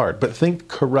sounds hard, but think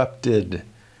corrupted,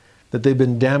 that they've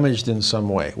been damaged in some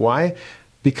way. Why?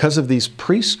 Because of these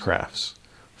priestcrafts,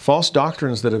 false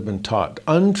doctrines that have been taught,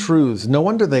 untruths. No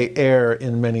wonder they err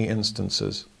in many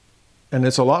instances. And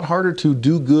it's a lot harder to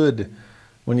do good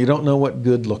when you don't know what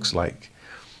good looks like.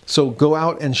 So go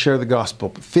out and share the gospel.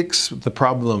 Fix the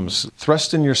problems.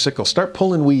 Thrust in your sickle. Start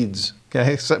pulling weeds.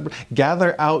 Okay?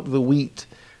 Gather out the wheat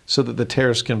so that the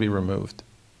tares can be removed.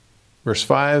 Verse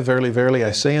 5, verily, verily,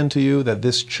 I say unto you that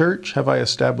this church have I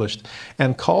established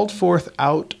and called forth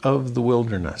out of the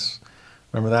wilderness.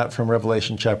 Remember that from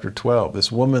Revelation chapter 12.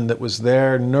 This woman that was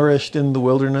there, nourished in the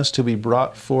wilderness to be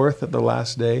brought forth at the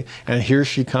last day. And here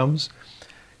she comes,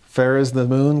 fair as the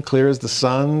moon, clear as the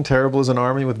sun, terrible as an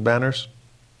army with banners.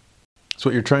 That's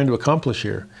what you're trying to accomplish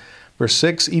here. Verse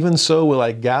 6, even so will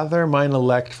I gather mine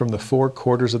elect from the four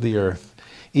quarters of the earth,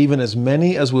 even as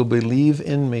many as will believe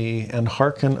in me and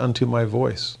hearken unto my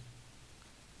voice.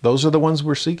 Those are the ones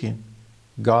we're seeking,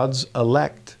 God's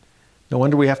elect. No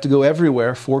wonder we have to go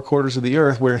everywhere, four quarters of the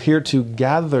earth. We're here to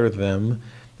gather them.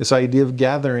 This idea of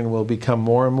gathering will become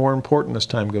more and more important as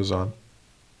time goes on.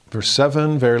 Verse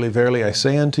 7, verily, verily, I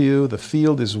say unto you, the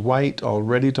field is white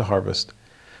already to harvest.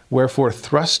 Wherefore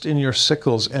thrust in your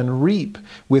sickles and reap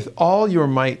with all your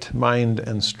might, mind,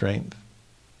 and strength.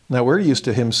 Now we're used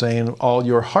to him saying all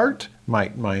your heart,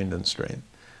 might, mind, and strength.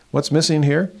 What's missing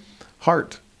here?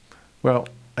 Heart. Well,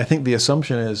 I think the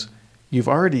assumption is you've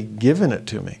already given it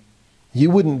to me. You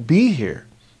wouldn't be here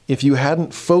if you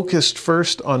hadn't focused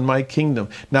first on my kingdom.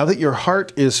 Now that your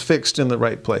heart is fixed in the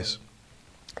right place.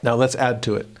 Now let's add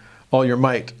to it. All your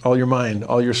might, all your mind,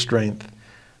 all your strength.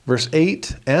 Verse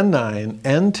 8 and 9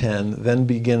 and 10 then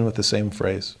begin with the same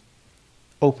phrase.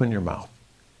 Open your mouth.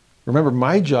 Remember,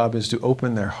 my job is to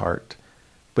open their heart.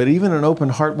 But even an open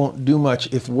heart won't do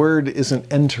much if word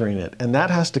isn't entering it. And that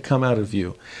has to come out of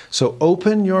you. So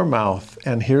open your mouth,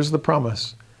 and here's the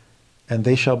promise. And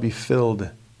they shall be filled.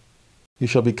 You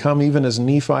shall become even as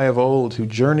Nephi of old, who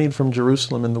journeyed from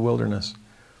Jerusalem in the wilderness.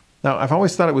 Now, I've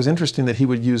always thought it was interesting that he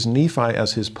would use Nephi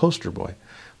as his poster boy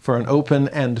for an open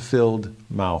and filled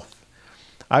mouth.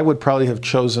 I would probably have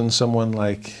chosen someone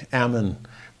like Ammon,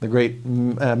 the great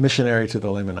missionary to the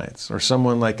Lamanites, or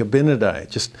someone like Abinadi.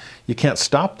 Just, you can't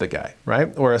stop the guy,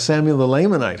 right? Or a Samuel the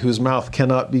Lamanite, whose mouth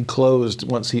cannot be closed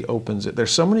once he opens it.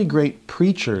 There's so many great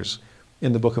preachers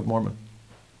in the Book of Mormon.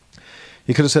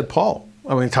 He could have said Paul.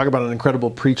 I mean, talk about an incredible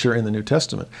preacher in the New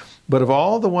Testament. But of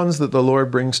all the ones that the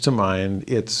Lord brings to mind,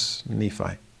 it's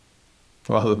Nephi.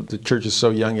 Well, the church is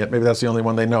so young yet. Maybe that's the only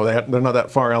one they know. They're not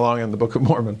that far along in the Book of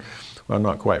Mormon. Well,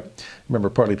 not quite. Remember,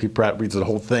 Parley P. Pratt reads the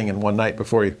whole thing in one night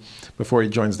before he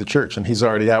joins the church, and he's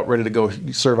already out ready to go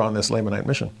serve on this Lamanite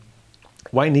mission.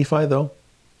 Why Nephi, though?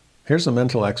 Here's a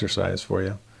mental exercise for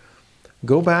you.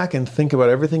 Go back and think about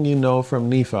everything you know from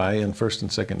Nephi in 1st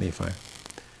and 2nd Nephi,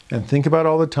 and think about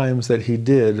all the times that he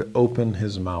did open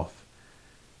his mouth,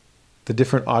 the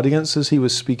different audiences he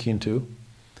was speaking to,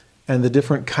 and the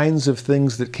different kinds of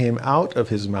things that came out of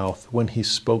his mouth when he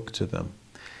spoke to them.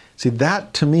 See,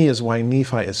 that to me is why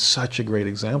Nephi is such a great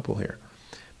example here.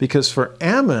 Because for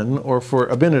Ammon, or for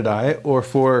Abinadi, or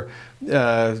for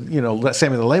Samuel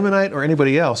the Lamanite, or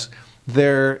anybody else,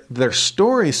 their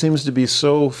story seems to be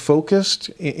so focused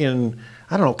in,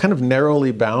 I don't know, kind of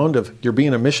narrowly bound of, you're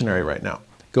being a missionary right now.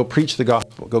 Go preach the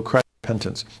gospel. Go cry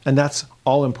repentance. And that's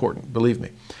all important, believe me.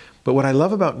 But what I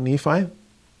love about Nephi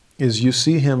is you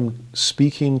see him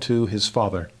speaking to his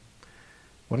father.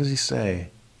 What does he say?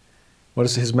 What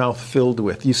is his mouth filled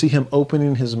with? You see him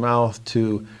opening his mouth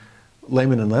to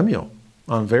Laman and Lemuel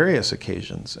on various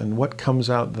occasions. And what comes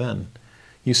out then?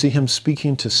 You see him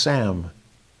speaking to Sam,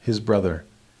 his brother.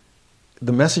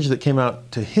 the message that came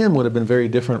out to him would have been very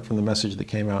different from the message that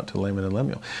came out to Laman and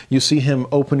Lemuel. You see him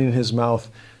opening his mouth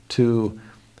to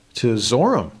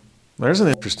Zoram. There's an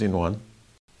interesting one,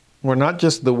 where not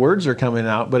just the words are coming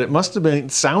out, but it must have been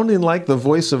sounding like the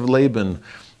voice of Laban,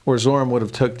 where Zoram would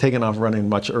have taken off running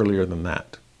much earlier than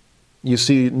that. You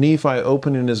see Nephi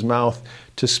opening his mouth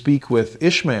to speak with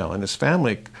Ishmael and his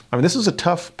family. I mean, this is a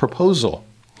tough proposal,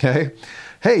 okay?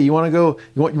 Hey, you want to go,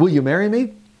 will you marry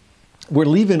me? We're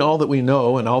leaving all that we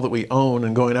know and all that we own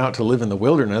and going out to live in the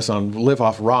wilderness live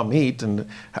off raw meat. And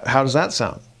how does that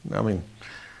sound? I mean,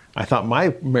 I thought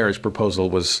my marriage proposal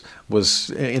was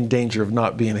in danger of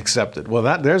not being accepted. Well,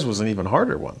 theirs was an even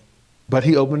harder one. But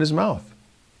he opened his mouth.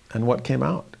 And what came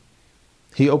out?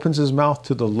 He opens his mouth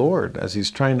to the Lord as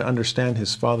he's trying to understand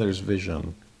his Father's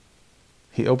vision.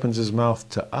 He opens his mouth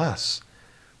to us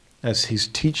as he's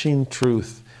teaching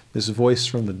truth, this voice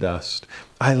from the dust.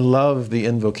 I love the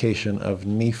invocation of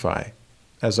Nephi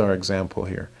as our example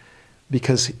here,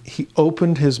 because he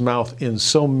opened his mouth in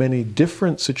so many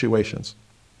different situations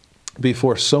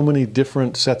before so many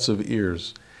different sets of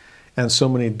ears, and so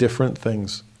many different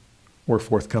things were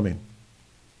forthcoming.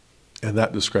 And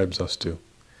that describes us too.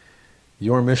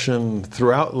 Your mission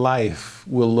throughout life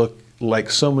will look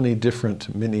like so many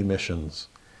different mini missions.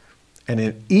 And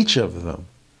in each of them,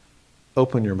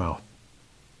 open your mouth,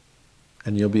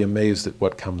 and you'll be amazed at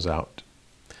what comes out.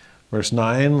 Verse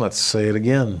 9, let's say it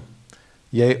again.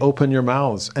 Yea, open your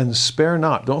mouths and spare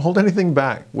not. Don't hold anything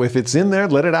back. If it's in there,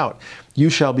 let it out. You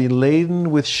shall be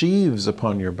laden with sheaves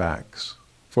upon your backs.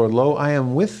 For lo, I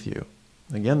am with you.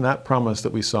 Again, that promise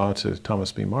that we saw to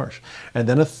Thomas B. Marsh. And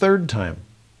then a third time.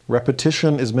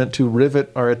 Repetition is meant to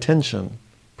rivet our attention,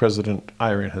 President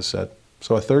Eyring has said.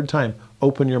 So a third time,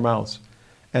 open your mouths,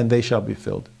 and they shall be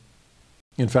filled.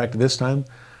 In fact, this time,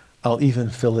 I'll even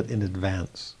fill it in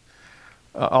advance.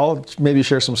 I'll maybe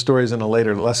share some stories in a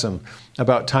later lesson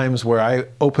about times where I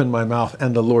opened my mouth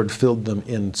and the Lord filled them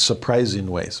in surprising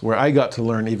ways, where I got to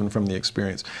learn even from the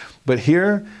experience. But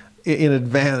here, in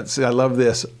advance, I love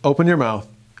this. Open your mouth,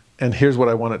 and here's what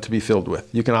I want it to be filled with.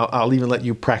 I'll even let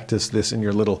you practice this in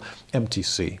your little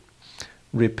MTC.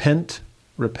 Repent,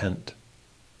 repent,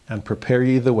 and prepare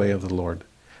ye the way of the Lord.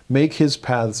 Make his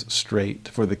paths straight,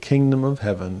 for the kingdom of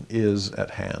heaven is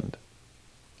at hand.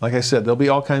 Like I said, there'll be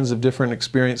all kinds of different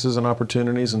experiences and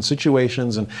opportunities and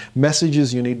situations and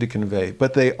messages you need to convey,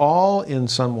 but they all in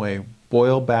some way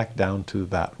boil back down to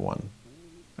that one.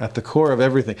 At the core of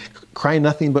everything, cry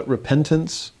nothing but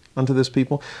repentance unto this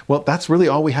people. Well, that's really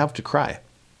all we have to cry.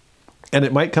 And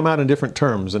it might come out in different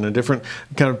terms and in different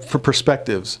kind of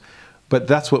perspectives, but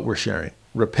that's what we're sharing.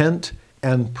 Repent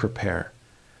and prepare.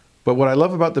 But what I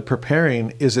love about the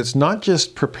preparing is it's not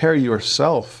just prepare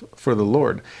yourself for the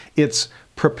Lord, it's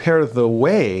prepare the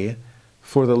way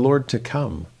for the Lord to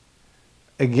come.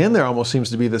 Again, there almost seems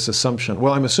to be this assumption,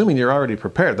 well, I'm assuming you're already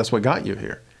prepared. That's what got you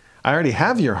here. I already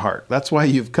have your heart. That's why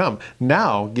you've come.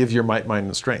 Now, give your might, mind,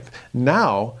 and strength.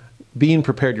 Now, being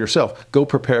prepared yourself, go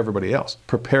prepare everybody else.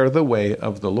 Prepare the way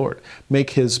of the Lord.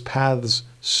 Make his paths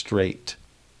straight.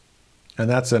 And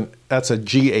that's a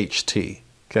GHT,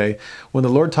 okay? When the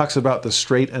Lord talks about the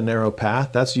straight and narrow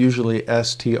path, that's usually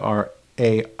STRAIT,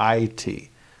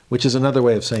 which is another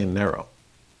way of saying narrow,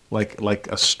 like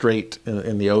a strait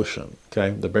in the ocean,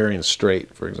 okay? The Bering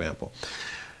Strait, for example.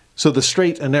 So the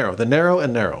straight and narrow,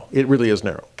 it really is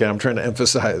narrow, okay? I'm trying to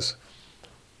emphasize.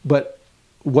 But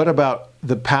what about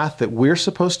the path that we're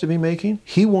supposed to be making?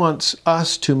 He wants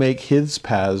us to make his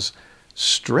paths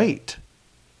straight,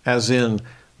 as in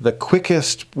the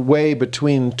quickest way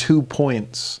between 2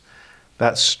 points,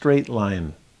 that straight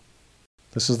line.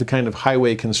 This is the kind of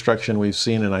highway construction we've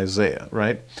seen in Isaiah,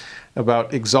 right?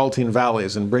 About exalting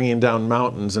valleys and bringing down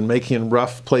mountains and making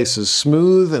rough places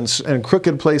smooth and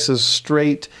crooked places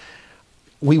straight.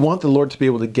 We want the Lord to be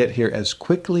able to get here as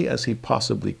quickly as he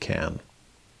possibly can.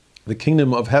 The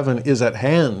kingdom of heaven is at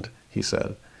hand, he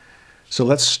said. So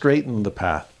let's straighten the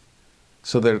path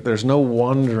so there's no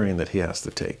wandering that he has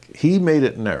to take. He made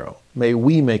it narrow. May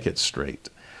we make it straight.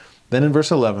 Then in verse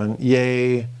 11,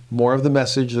 yea, more of the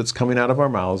message that's coming out of our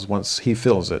mouths once he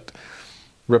fills it.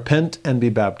 Repent and be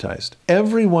baptized,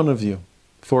 every one of you,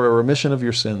 for a remission of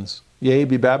your sins. Yea,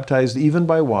 be baptized even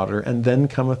by water, and then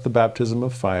cometh the baptism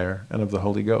of fire and of the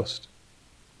Holy Ghost.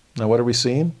 Now what are we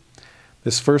seeing?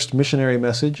 This first missionary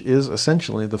message is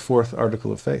essentially the fourth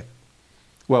article of faith.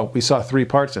 Well, we saw 3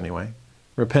 parts anyway.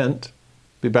 Repent,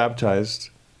 be baptized,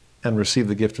 and receive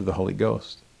the gift of the Holy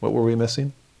Ghost. What were we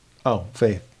missing? Oh,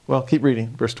 faith. Well, keep reading,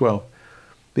 verse 12.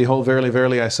 Behold, verily,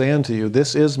 verily, I say unto you,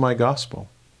 this is my gospel.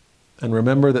 And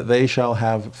remember that they shall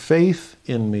have faith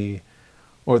in me,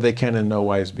 or they can in no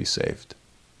wise be saved.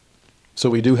 So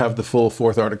we do have the full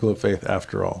fourth article of faith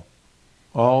after all.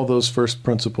 All those first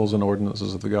principles and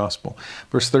ordinances of the gospel.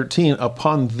 Verse 13,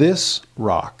 upon this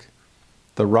rock,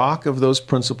 the rock of those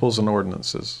principles and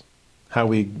ordinances, how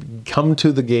we come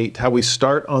to the gate, how we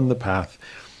start on the path,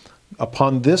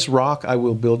 upon this rock I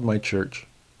will build my church.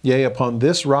 Yea, upon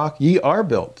this rock ye are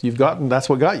built. That's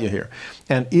what got you here.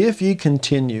 And if ye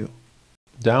continue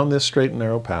down this straight and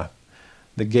narrow path,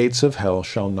 the gates of hell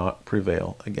shall not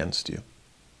prevail against you.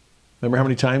 Remember how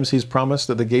many times he's promised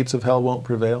that the gates of hell won't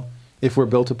prevail if we're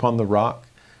built upon the rock?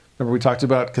 Remember we talked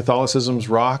about Catholicism's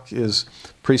rock is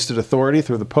priesthood authority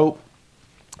through the Pope,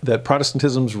 that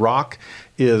Protestantism's rock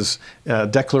is a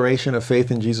declaration of faith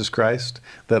in Jesus Christ,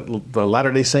 that the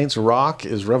Latter-day Saints' rock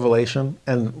is revelation.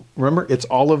 And remember, it's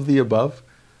all of the above,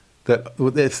 that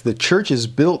if the church is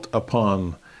built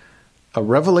upon a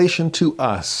revelation to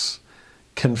us,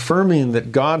 confirming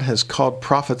that God has called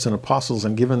prophets and apostles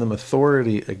and given them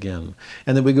authority again.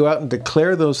 And then we go out and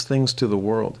declare those things to the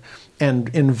world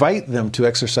and invite them to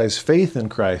exercise faith in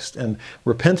Christ and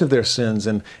repent of their sins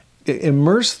and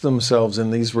immerse themselves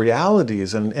in these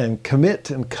realities and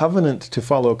commit and covenant to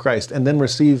follow Christ and then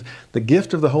receive the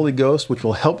gift of the Holy Ghost, which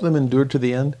will help them endure to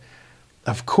the end.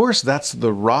 Of course, that's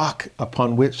the rock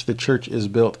upon which the church is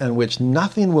built and which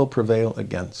nothing will prevail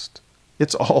against.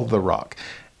 It's all the rock.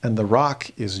 And the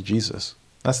rock is Jesus.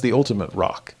 That's the ultimate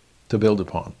rock to build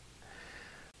upon.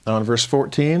 Now in verse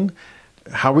 14,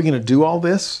 how are we going to do all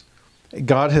this?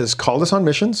 God has called us on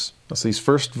missions. That's these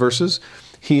first verses.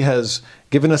 He has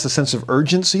given us a sense of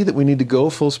urgency that we need to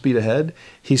go full speed ahead.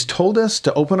 He's told us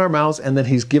to open our mouths, and then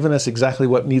he's given us exactly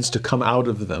what needs to come out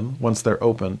of them once they're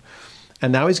open.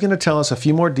 And now he's going to tell us a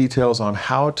few more details on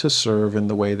how to serve in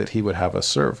the way that he would have us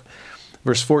serve.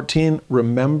 Verse 14,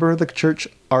 remember the church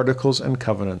articles and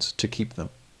covenants to keep them.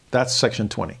 That's section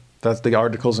 20. That's the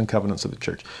articles and covenants of the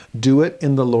church. Do it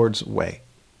in the Lord's way.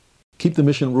 Keep the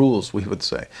mission rules, we would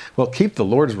say. Well, keep the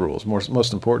Lord's rules,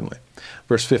 most importantly.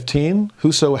 Verse 15,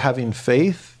 whoso having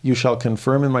faith you shall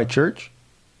confirm in my church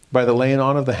by the laying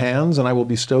on of the hands, and I will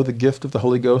bestow the gift of the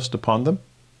Holy Ghost upon them.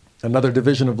 Another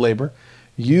division of labor.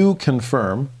 You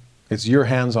confirm. It's your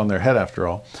hands on their head after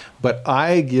all. But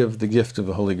I give the gift of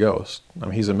the Holy Ghost. I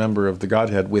mean, he's a member of the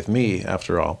Godhead with me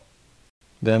after all.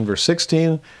 Then verse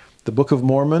 16, the Book of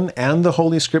Mormon and the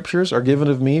Holy Scriptures are given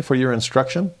of me for your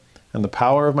instruction, and the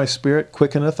power of my Spirit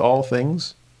quickeneth all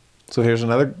things. So here's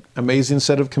another amazing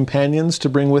set of companions to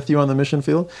bring with you on the mission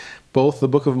field. Both the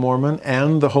Book of Mormon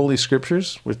and the Holy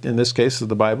Scriptures, which in this case is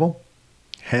the Bible.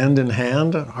 Hand in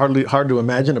hand, hard to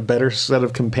imagine a better set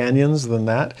of companions than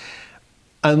that.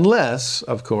 Unless,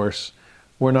 of course,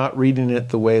 we're not reading it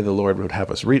the way the Lord would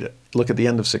have us read it. Look at the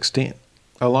end of 16.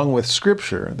 Along with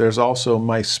Scripture, there's also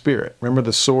my Spirit. Remember,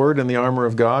 the sword and the armor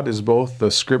of God is both the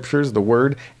Scriptures, the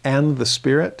Word, and the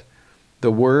Spirit.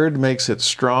 The Word makes it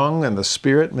strong, and the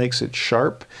Spirit makes it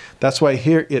sharp. That's why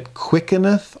here it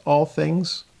quickeneth all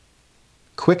things.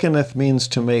 Quickeneth means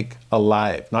to make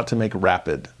alive, not to make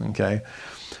rapid, okay?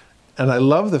 And I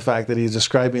love the fact that he's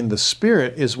describing the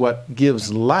Spirit is what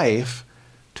gives life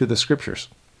to the Scriptures.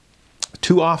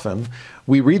 Too often,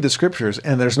 we read the Scriptures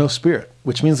and there's no Spirit,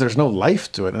 which means there's no life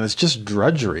to it, and it's just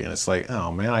drudgery. And it's like,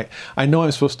 oh man, I know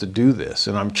I'm supposed to do this,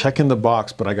 and I'm checking the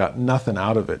box, but I got nothing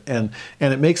out of it. And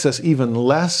it makes us even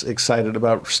less excited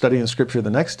about studying Scripture the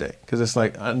next day, because it's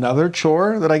like another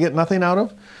chore that I get nothing out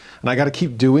of, and I got to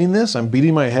keep doing this. I'm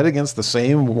beating my head against the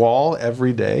same wall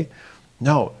every day.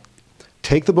 No,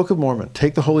 take the Book of Mormon,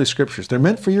 take the Holy Scriptures. They're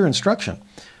meant for your instruction.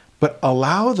 But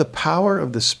allow the power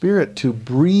of the Spirit to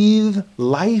breathe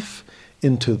life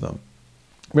into them.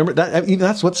 Remember,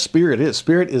 that's what Spirit is.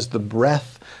 Spirit is the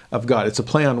breath of God. It's a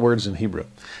play on words in Hebrew.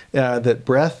 That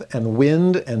breath and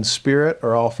wind and spirit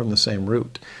are all from the same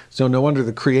root. So no wonder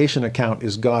the creation account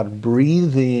is God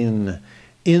breathing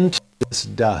into this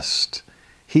dust.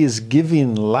 He is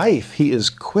giving life. He is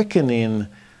quickening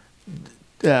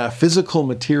physical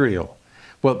material.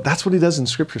 Well, that's what he does in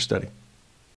Scripture study.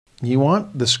 You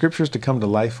want the Scriptures to come to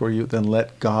life for you, then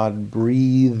let God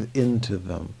breathe into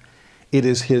them. It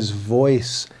is his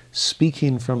voice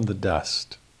speaking from the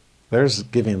dust. There's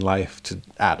giving life to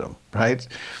Adam, right?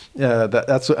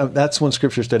 That's when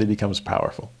Scripture study becomes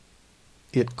powerful.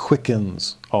 It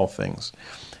quickens all things.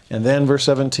 And then verse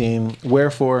 17,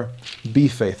 wherefore be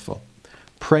faithful,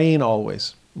 praying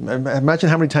always. Imagine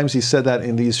how many times he said that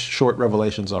in these short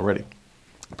revelations already.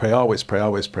 Pray always, pray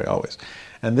always, pray always.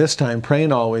 And this time,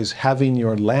 praying always, having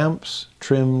your lamps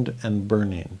trimmed and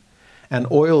burning,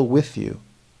 and oil with you,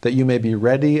 that you may be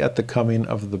ready at the coming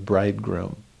of the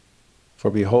bridegroom.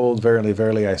 For behold, verily,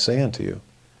 verily, I say unto you,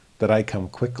 that I come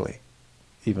quickly.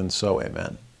 Even so,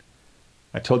 amen.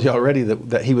 I told you already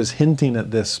that he was hinting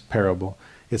at this parable.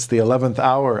 It's the 11th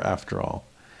hour after all.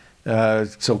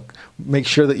 So make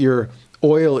sure that your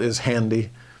oil is handy.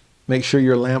 Make sure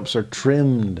your lamps are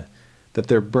trimmed, that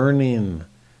they're burning,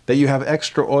 that you have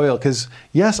extra oil. Because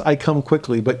yes, I come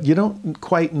quickly, but you don't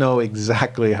quite know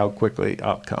exactly how quickly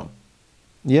I'll come.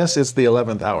 Yes, it's the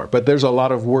 11th hour, but there's a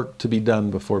lot of work to be done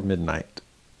before midnight.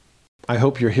 I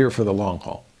hope you're here for the long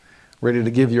haul, ready to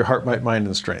give your heart, might, mind,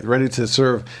 and strength, ready to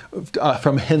serve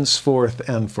from henceforth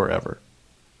and forever.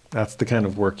 That's the kind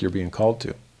of work you're being called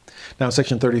to. Now, in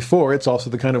section 34, it's also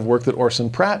the kind of work that Orson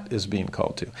Pratt is being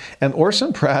called to. And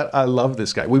Orson Pratt, I love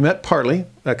this guy. We met Parley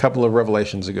a couple of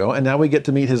revelations ago, and now we get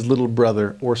to meet his little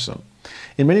brother, Orson.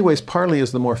 In many ways, Parley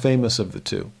is the more famous of the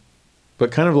two.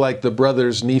 But kind of like the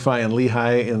brothers Nephi and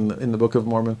Lehi in the Book of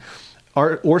Mormon,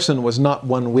 Orson was not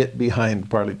one whit behind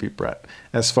Parley P. Pratt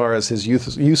as far as his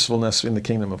usefulness in the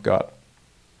kingdom of God.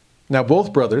 Now,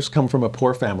 both brothers come from a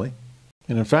poor family.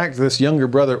 And in fact, this younger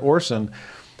brother, Orson,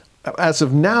 as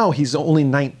of now, he's only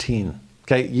 19.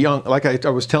 Okay, young, like I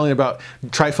was telling you about,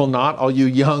 trifle not, all you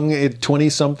young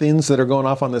 20-somethings that are going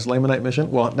off on this Lamanite mission.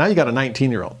 Well, now you got a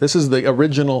 19-year-old. This is the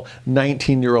original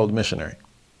 19-year-old missionary.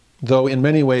 Though in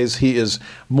many ways he is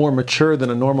more mature than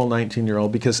a normal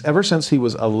 19-year-old, because ever since he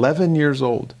was 11 years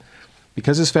old,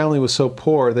 because his family was so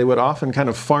poor, they would often kind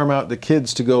of farm out the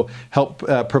kids to go help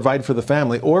provide for the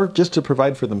family, or just to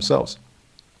provide for themselves.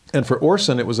 And for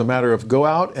Orson, it was a matter of go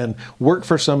out and work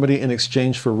for somebody in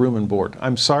exchange for room and board.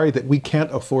 I'm sorry that we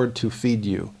can't afford to feed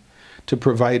you, to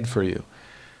provide for you.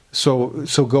 So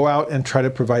go out and try to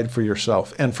provide for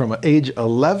yourself. And from age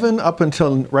 11 up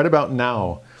until right about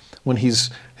now, when he's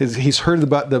heard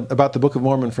about the Book of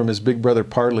Mormon from his big brother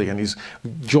Parley, and he's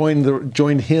joined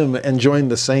him and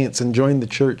joined the saints and joined the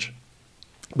church.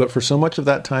 But for so much of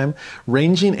that time,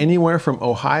 ranging anywhere from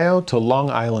Ohio to Long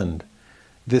Island,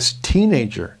 this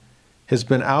teenager has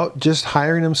been out just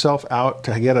hiring himself out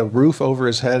to get a roof over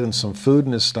his head and some food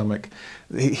in his stomach.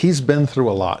 He's been through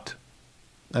a lot.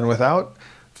 And without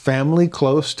family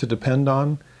close to depend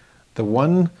on, the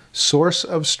one source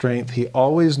of strength he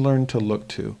always learned to look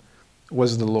to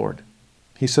was the Lord.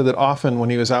 He said that often when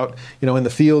he was out, in the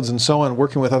fields and so on,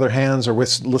 working with other hands or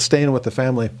staying with the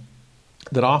family,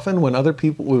 that often when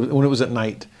it was at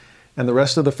night and the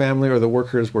rest of the family or the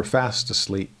workers were fast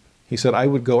asleep, he said, I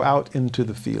would go out into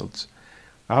the fields,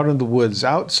 out in the woods,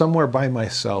 out somewhere by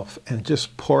myself, and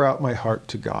just pour out my heart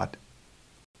to God.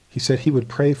 He said he would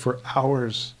pray for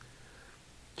hours,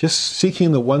 just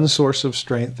seeking the one source of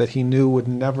strength that he knew would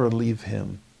never leave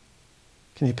him.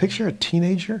 Can you picture a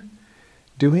teenager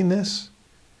doing this?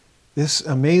 This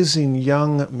amazing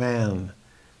young man,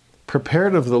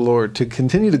 prepared of the Lord to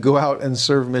continue to go out and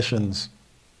serve missions.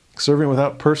 Serving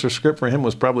without purse or scrip for him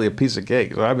was probably a piece of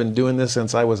cake. So I've been doing this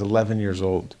since I was 11 years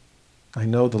old. I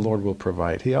know the Lord will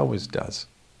provide. He always does.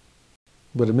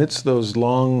 But amidst those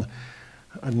long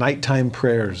nighttime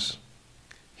prayers,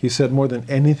 he said, more than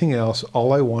anything else,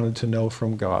 all I wanted to know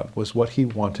from God was what he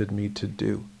wanted me to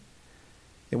do.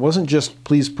 It wasn't just,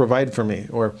 please provide for me,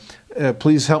 or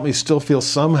please help me still feel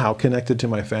somehow connected to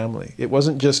my family. It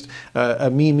wasn't just a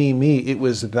me, me, me. It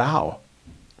was thou.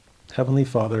 Heavenly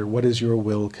Father, what is your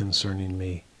will concerning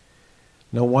me?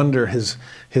 No wonder his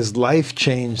life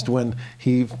changed when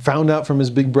he found out from his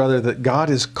big brother that God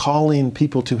is calling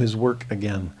people to his work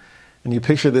again. And you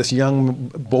picture this young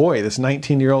boy, this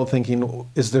 19-year-old thinking,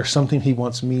 is there something he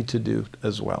wants me to do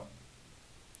as well?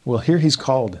 Well, here he's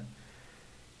called.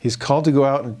 He's called to go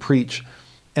out and preach.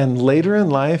 And later in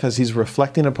life, as he's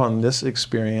reflecting upon this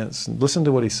experience, listen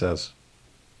to what he says.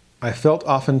 I felt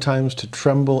oftentimes to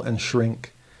tremble and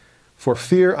shrink, for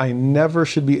fear I never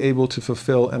should be able to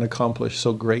fulfill and accomplish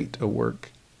so great a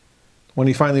work. When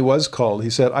he finally was called,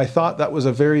 he said, I thought that was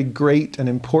a very great and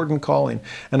important calling,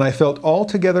 and I felt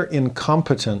altogether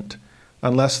incompetent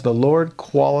unless the Lord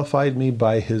qualified me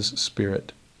by his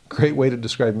Spirit. Great way to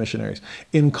describe missionaries.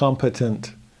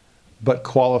 Incompetent, but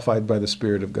qualified by the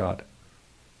Spirit of God.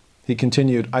 He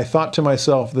continued, I thought to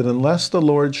myself that unless the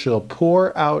Lord shall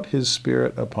pour out his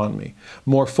Spirit upon me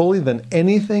more fully than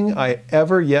anything I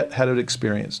ever yet had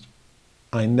experienced,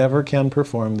 I never can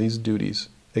perform these duties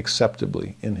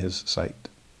acceptably in his sight.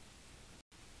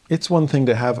 It's one thing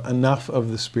to have enough of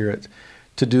the Spirit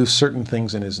to do certain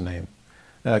things in his name.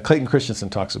 Clayton Christensen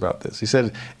talks about this. He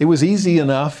said, it was easy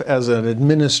enough as an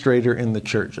administrator in the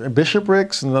church.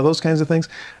 Bishoprics and those kinds of things,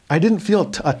 I didn't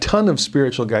feel a ton of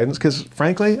spiritual guidance because,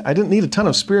 frankly, I didn't need a ton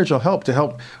of spiritual help to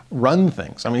help run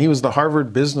things. I mean, he was the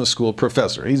Harvard Business School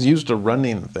professor. He's used to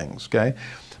running things, okay?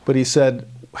 But he said,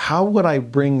 how would I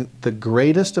bring the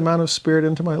greatest amount of Spirit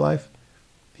into my life?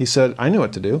 He said, I knew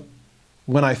what to do.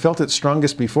 when I felt it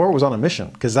strongest before was on a mission,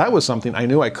 because that was something I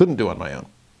knew I couldn't do on my own.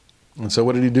 And so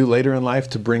what did he do later in life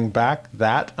to bring back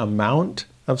that amount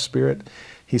of Spirit?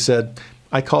 He said,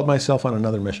 I called myself on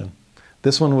another mission.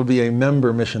 This one would be a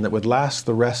member mission that would last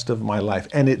the rest of my life.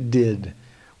 And it did.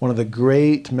 One of the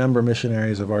great member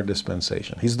missionaries of our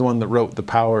dispensation. He's the one that wrote The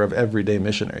Power of Everyday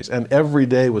Missionaries. And every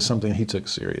day was something he took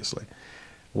seriously.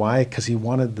 Why? Because he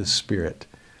wanted the Spirit.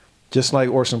 Just like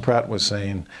Orson Pratt was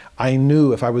saying, I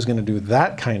knew if I was going to do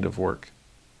that kind of work,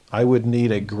 I would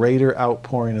need a greater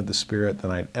outpouring of the Spirit than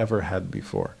I'd ever had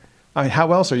before. I mean,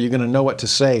 how else are you going to know what to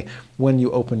say when you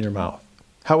open your mouth?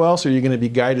 How else are you going to be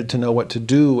guided to know what to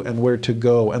do and where to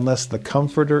go unless the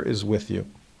Comforter is with you?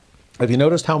 Have you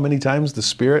noticed how many times the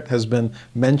Spirit has been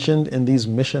mentioned in these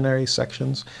missionary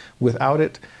sections? Without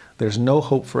it, there's no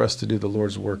hope for us to do the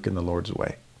Lord's work in the Lord's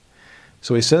way.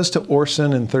 So he says to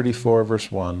Orson in 34 verse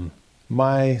 1,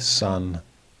 my son,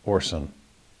 Orson,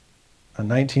 a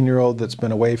 19-year-old that's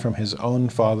been away from his own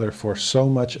father for so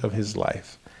much of his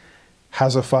life,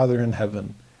 has a Father in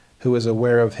heaven who is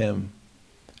aware of him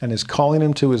and is calling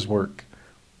him to his work.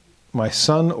 My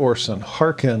son Orson,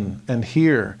 hearken and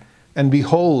hear and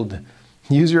behold.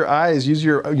 Use your eyes, use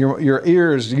your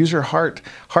ears, use your heart.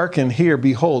 Hearken, hear,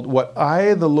 behold, what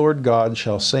I, the Lord God,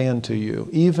 shall say unto you,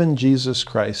 even Jesus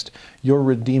Christ, your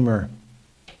Redeemer.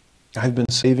 I've been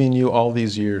saving you all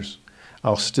these years.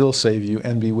 I'll still save you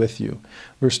and be with you.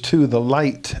 Verse 2, the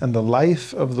light and the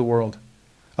life of the world,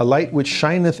 a light which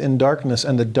shineth in darkness,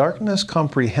 and the darkness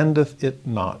comprehendeth it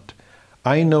not.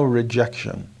 I know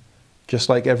rejection, just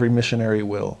like every missionary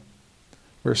will.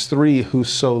 Verse 3, who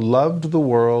so loved the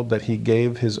world that he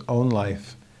gave his own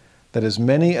life, that as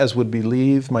many as would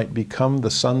believe might become the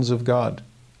sons of God.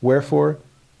 Wherefore,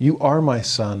 you are my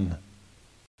son.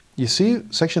 You see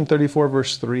section 34,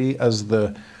 verse 3 as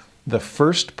the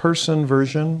first person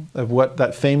version of what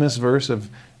that famous verse of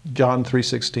John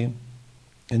 3:16.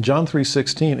 In John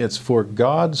 3:16, it's for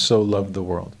God so loved the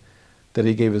world that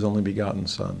he gave his only begotten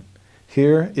son.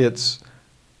 Here it's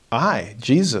I,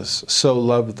 Jesus, so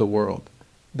loved the world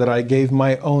that I gave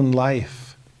my own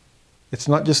life. It's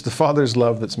not just the Father's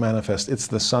love that's manifest, it's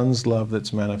the Son's love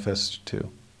that's manifest too.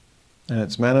 And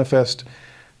it's manifest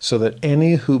so that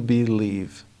any who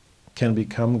believe can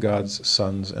become God's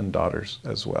sons and daughters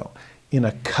as well, in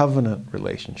a covenant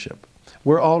relationship.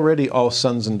 We're already all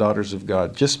sons and daughters of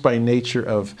God, just by nature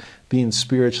of being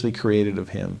spiritually created of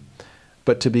him.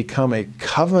 But to become a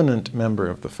covenant member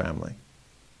of the family,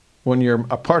 when you're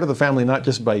a part of the family not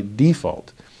just by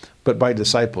default, but by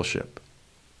discipleship.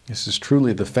 This is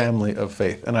truly the family of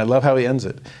faith. And I love how he ends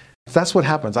it. That's what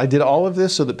happens. I did all of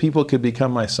this so that people could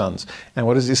become my sons. And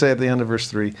what does he say at the end of verse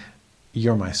 3?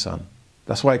 You're my son.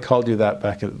 That's why I called you that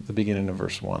back at the beginning of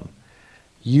verse 1.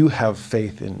 You have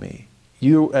faith in me.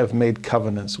 You have made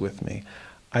covenants with me.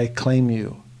 I claim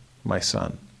you, my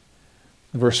son.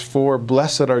 Verse 4,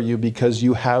 blessed are you because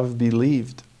you have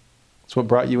believed. It's what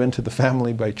brought you into the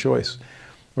family by choice.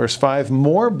 Verse 5,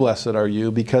 more blessed are you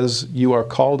because you are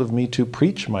called of me to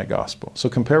preach my gospel. So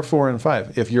compare 4 and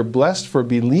 5. If you're blessed for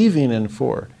believing in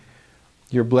 4,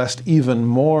 you're blessed even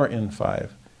more in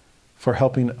 5 for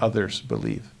helping others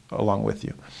believe along with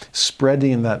you,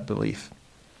 spreading that belief.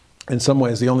 In some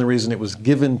ways, the only reason it was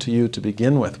given to you to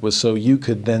begin with was so you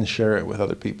could then share it with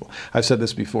other people. I've said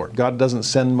this before. God doesn't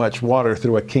send much water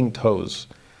through a kinked hose.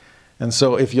 And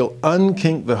so if you'll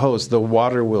unkink the hose, the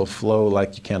water will flow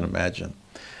like you can't imagine.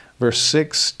 Verse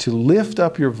 6, to lift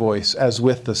up your voice as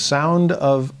with the sound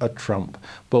of a trump,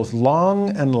 both long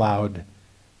and loud.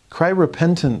 Cry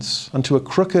repentance unto a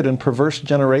crooked and perverse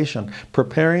generation,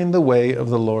 preparing the way of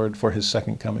the Lord for his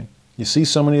second coming. You see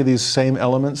so many of these same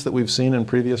elements that we've seen in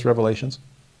previous revelations.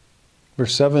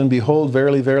 Verse 7, behold,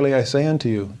 verily, verily, I say unto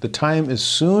you, the time is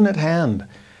soon at hand,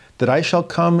 that I shall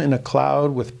come in a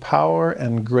cloud with power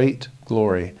and great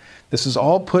glory. This is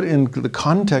all put in the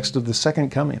context of the second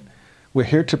coming. We're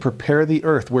here to prepare the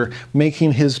earth. We're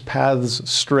making his paths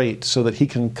straight so that he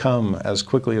can come as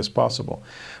quickly as possible.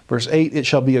 Verse 8, it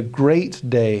shall be a great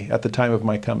day at the time of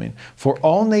my coming, for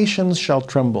all nations shall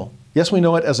tremble. Yes, we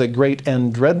know it as a great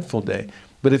and dreadful day,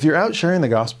 but if you're out sharing the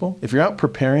gospel, if you're out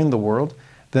preparing the world,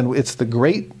 then it's the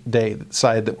great day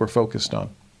side that we're focused on.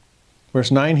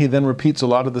 Verse 9, he then repeats a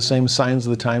lot of the same signs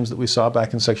of the times that we saw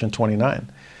back in section 29.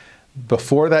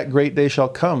 Before that great day shall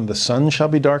come, the sun shall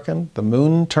be darkened, the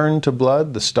moon turned to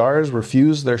blood, the stars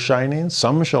refuse their shining,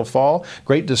 some shall fall,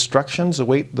 great destructions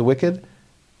await the wicked,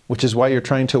 which is why you're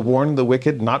trying to warn the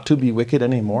wicked not to be wicked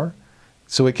anymore,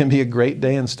 so it can be a great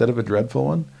day instead of a dreadful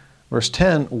one. Verse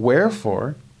 10,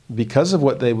 wherefore, because of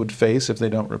what they would face if they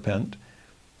don't repent,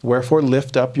 wherefore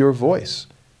lift up your voice,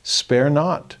 spare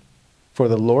not, For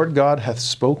the Lord God hath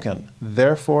spoken,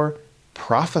 therefore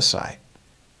prophesy,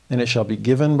 and it shall be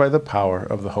given by the power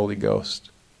of the Holy Ghost.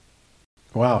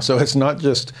 Wow, so it's not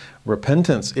just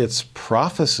repentance, it's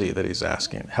prophecy that he's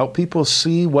asking. Help people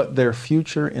see what their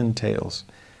future entails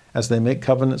as they make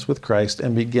covenants with Christ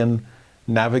and begin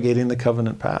navigating the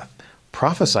covenant path.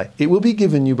 Prophesy. It will be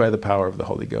given you by the power of the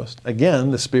Holy Ghost.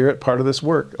 Again, the Spirit, part of this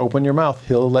work. Open your mouth.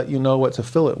 He'll let you know what to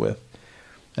fill it with.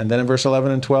 And then in verse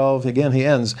 11 and 12, again, he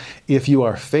ends, if you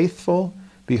are faithful,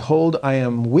 behold, I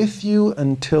am with you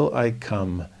until I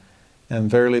come. And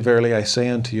verily, verily, I say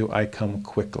unto you, I come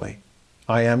quickly.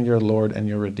 I am your Lord and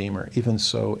your Redeemer. Even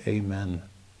so, amen.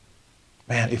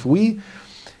 Man, if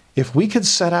we could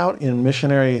set out in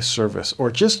missionary service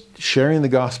or just sharing the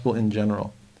gospel in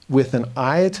general with an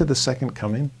eye to the second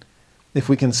coming, if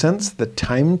we can sense the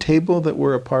timetable that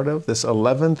we're a part of, this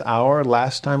 11th hour,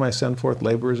 last time I send forth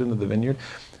laborers into the vineyard,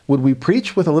 would we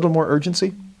preach with a little more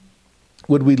urgency?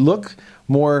 Would we look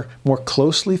more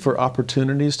closely for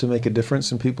opportunities to make a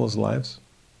difference in people's lives?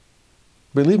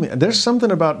 Believe me, there's something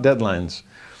about deadlines.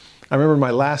 I remember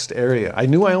my last area. I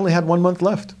knew I only had 1 month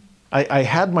left. I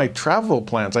had my travel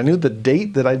plans. I knew the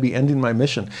date that I'd be ending my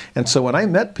mission. And so when I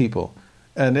met people,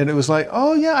 and it was like,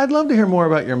 oh yeah, I'd love to hear more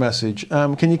about your message.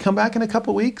 Can you come back in a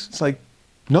couple weeks? It's like,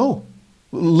 no,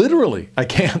 literally, I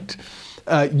can't.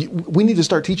 We need to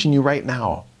start teaching you right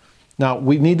now. Now,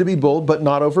 we need to be bold, but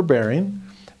not overbearing.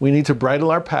 We need to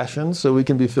bridle our passions so we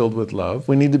can be filled with love.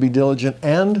 We need to be diligent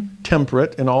and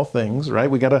temperate in all things, right?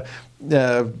 We got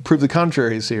to prove the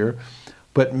contraries here.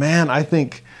 But man, I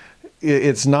think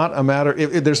it's not a matter,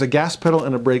 there's a gas pedal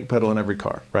and a brake pedal in every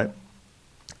car, right?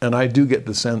 And I do get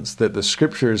the sense that the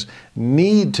scriptures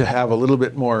need to have a little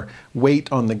bit more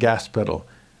weight on the gas pedal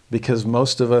because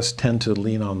most of us tend to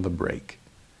lean on the brake.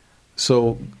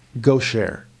 So go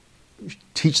share,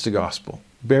 teach the gospel.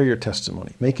 Bear your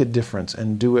testimony, make a difference,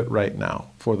 and do it right now,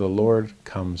 for the Lord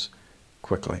comes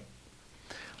quickly.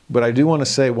 But I do want to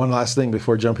say one last thing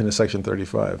before jumping to section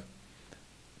 35.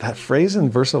 That phrase in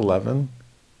verse 11,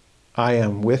 I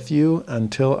am with you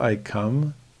until I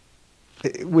come,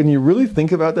 when you really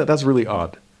think about that, that's really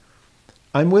odd.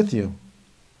 I'm with you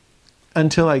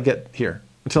until I get here,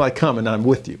 until I come and I'm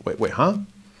with you. Wait, huh?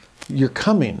 You're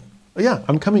coming. Yeah,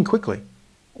 I'm coming quickly.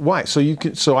 Why?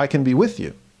 So I can be with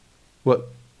you. What?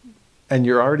 And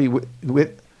you're already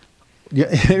with you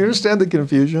understand the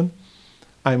confusion?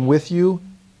 I'm with you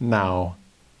now,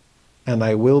 and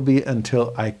I will be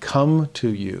until I come to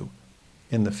you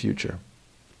in the future.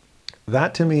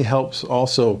 That to me helps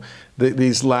also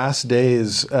these last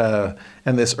days and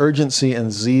this urgency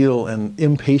and zeal and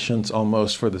impatience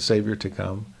almost for the Savior to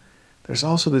come. There's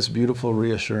also this beautiful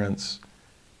reassurance.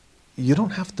 You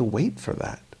don't have to wait for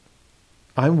that.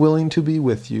 I'm willing to be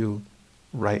with you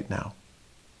right now.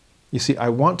 You see, I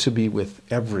want to be with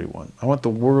everyone. I want the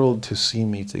world to see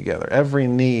me together. Every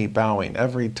knee bowing,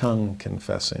 every tongue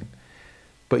confessing.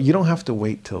 But you don't have to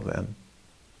wait till then.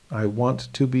 I want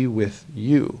to be with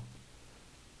you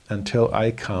until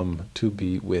I come to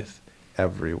be with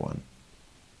everyone.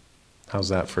 How's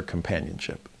that for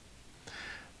companionship?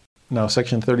 Now,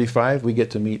 section 35, we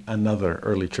get to meet another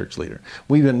early church leader.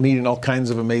 We've been meeting all kinds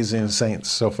of amazing saints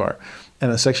so far.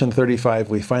 And in section 35,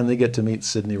 we finally get to meet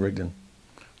Sidney Rigdon.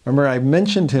 Remember, I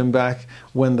mentioned him back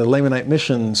when the Lamanite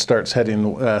mission starts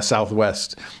heading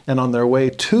southwest. And on their way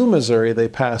to Missouri, they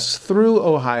pass through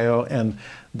Ohio. And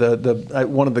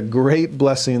one of the great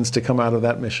blessings to come out of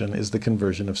that mission is the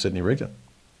conversion of Sidney Rigdon.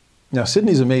 Now,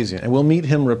 Sidney's amazing, and we'll meet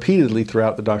him repeatedly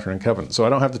throughout the Doctrine and Covenants. So I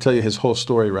don't have to tell you his whole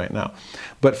story right now.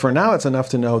 But for now, it's enough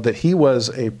to know that he was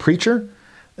a preacher,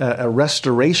 a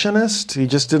restorationist. He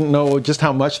just didn't know just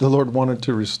how much the Lord wanted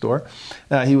to restore.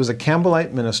 He was a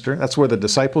Campbellite minister. That's where the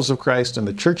Disciples of Christ and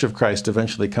the Church of Christ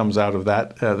eventually comes out of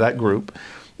that group.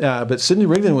 But Sidney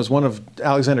Rigdon was one of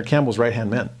Alexander Campbell's right-hand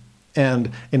men, and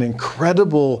an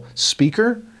incredible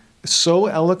speaker, so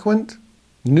eloquent,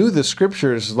 knew the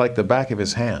scriptures like the back of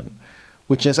his hand,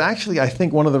 which is actually, I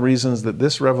think, one of the reasons that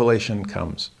this revelation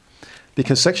comes.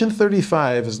 Because section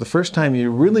 35 is the first time you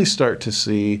really start to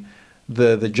see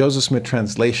the Joseph Smith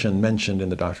translation mentioned in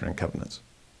the Doctrine and Covenants.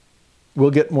 We'll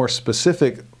get more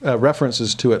specific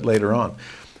references to it later on.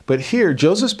 But here,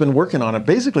 Joseph's been working on it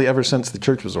basically ever since the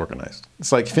church was organized.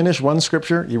 It's like finish one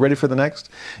scripture, you ready for the next?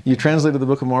 You translated the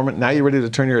Book of Mormon, now you're ready to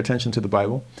turn your attention to the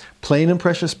Bible. Plain and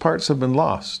precious parts have been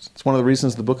lost. It's one of the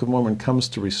reasons the Book of Mormon comes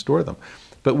to restore them.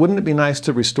 But wouldn't it be nice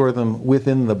to restore them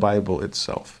within the Bible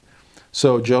itself?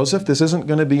 So Joseph, this isn't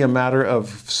going to be a matter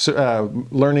of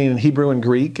learning Hebrew and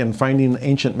Greek and finding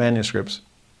ancient manuscripts.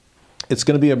 It's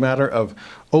going to be a matter of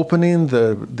opening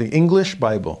the English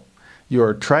Bible,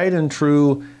 your tried and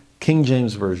true King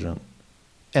James Version,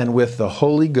 and with the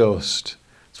Holy Ghost.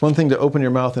 It's one thing to open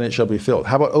your mouth and it shall be filled.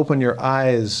 How about open your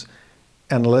eyes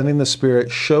and letting the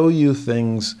Spirit show you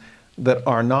things that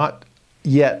are not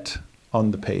yet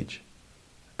on the page,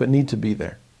 but need to be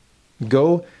there.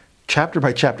 Go chapter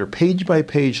by chapter, page by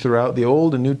page throughout the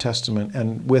Old and New Testament,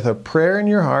 and with a prayer in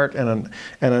your heart and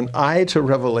an eye to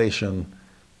revelation,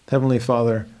 Heavenly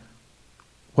Father,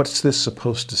 what's this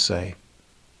supposed to say?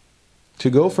 To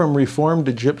go from Reformed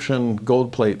Egyptian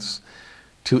gold plates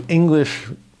to English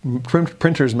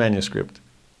printer's manuscript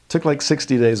took like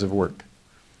 60 days of work.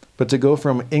 But to go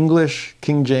from English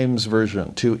King James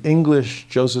Version to English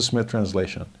Joseph Smith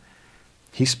translation,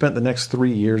 he spent the next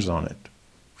 3 years on it,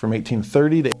 from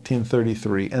 1830 to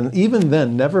 1833, and even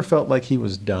then never felt like he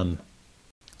was done.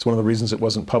 It's one of the reasons it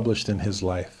wasn't published in his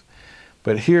life.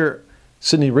 But here,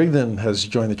 Sidney Rigdon has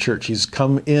joined the church. He's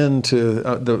come into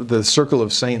the circle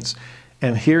of saints,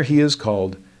 and here he is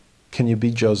called, can you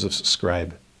be Joseph's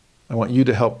scribe? I want you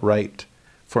to help write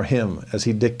for him as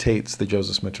he dictates the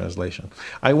Joseph Smith translation.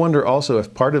 I wonder also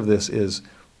if part of this is,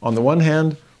 on the one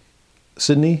hand,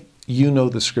 Sidney, you know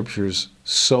the scriptures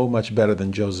so much better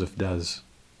than Joseph does.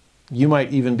 You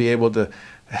might even be able to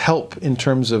help in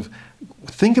terms of,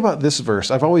 think about this verse.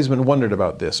 I've always been wondered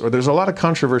about this, or there's a lot of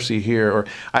controversy here, or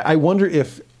I wonder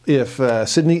if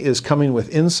Sidney is coming with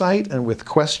insight and with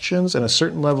questions and a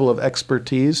certain level of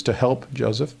expertise to help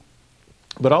Joseph.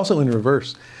 But also in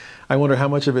reverse, I wonder how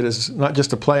much of it is not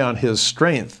just a play on his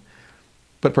strength,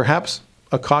 but perhaps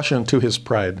a caution to his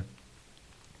pride.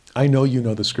 I know you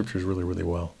know the scriptures really, really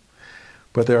well,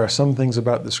 but there are some things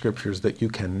about the scriptures that you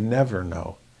can never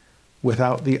know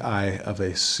without the eye of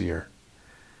a seer.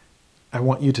 I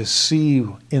want you to see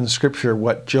in scripture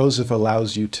what Joseph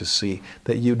allows you to see,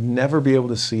 that you'd never be able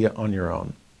to see it on your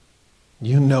own.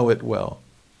 You know it well,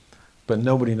 but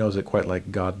nobody knows it quite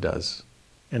like God does.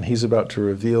 And he's about to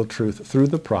reveal truth through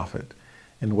the prophet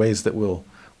in ways that will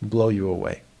blow you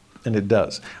away. And it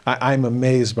does. I'm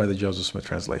amazed by the Joseph Smith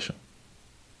translation.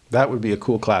 That would be a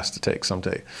cool class to take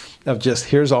someday. Of just,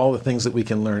 here's all the things that we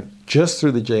can learn just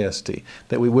through the JST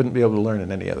that we wouldn't be able to learn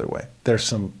in any other way. There's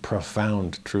some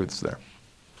profound truths there.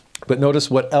 But notice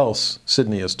what else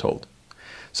Sidney is told.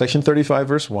 Section 35,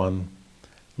 verse 1,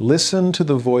 listen to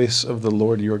the voice of the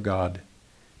Lord your God,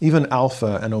 even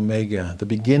Alpha and Omega, the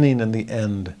beginning and the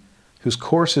end, whose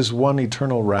course is one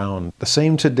eternal round, the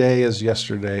same today as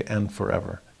yesterday and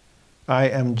forever. I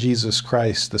am Jesus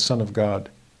Christ, the Son of God,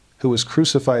 who was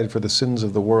crucified for the sins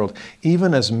of the world,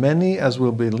 even as many as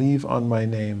will believe on my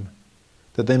name,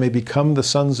 that they may become the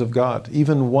sons of God,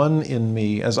 even one in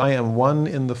me, as I am one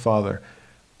in the Father,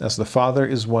 as the Father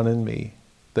is one in me,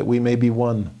 that we may be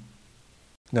one.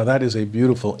 Now that is a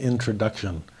beautiful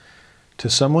introduction to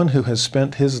someone who has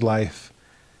spent his life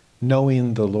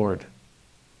knowing the Lord.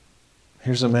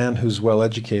 Here's a man who's well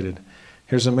educated.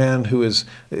 Here's a man who is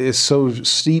so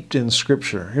steeped in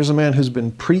Scripture. Here's a man who's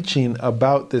been preaching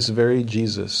about this very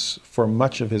Jesus for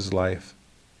much of his life.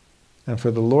 And for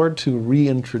the Lord to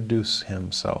reintroduce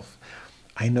himself.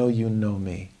 I know you know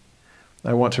me.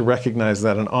 I want to recognize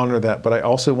that and honor that, but I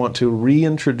also want to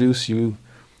reintroduce you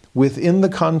within the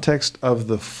context of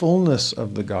the fullness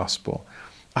of the gospel.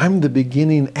 I'm the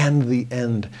beginning and the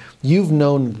end. You've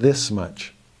known this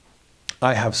much.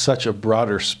 I have such a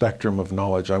broader spectrum of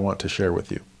knowledge I want to share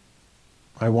with you.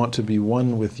 I want to be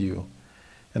one with you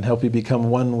and help you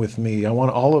become one with me. I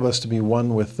want all of us to be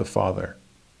one with the Father.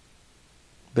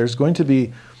 There's going to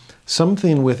be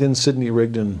something within Sidney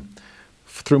Rigdon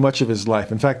through much of his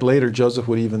life. In fact, later Joseph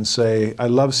would even say, I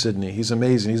love Sidney. He's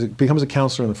amazing. He becomes a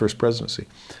counselor in the First Presidency.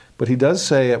 But he does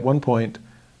say at one point,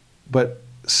 but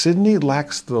Sidney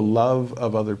lacks the love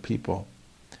of other people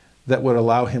that would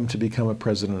allow him to become a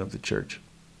president of the church.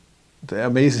 The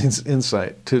amazing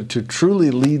insight. To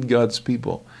truly lead God's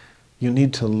people, you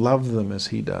need to love them as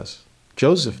he does.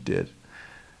 Joseph did.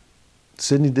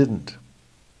 Sidney didn't.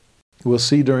 We'll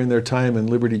see during their time in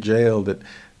Liberty Jail that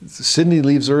Sidney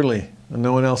leaves early and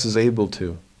no one else is able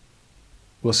to.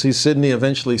 We'll see Sidney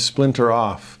eventually splinter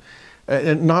off.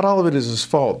 And not all of it is his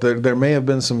fault. There may have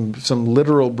been some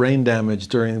literal brain damage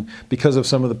because of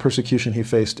some of the persecution he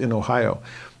faced in Ohio.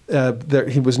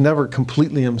 He was never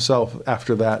completely himself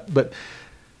after that. But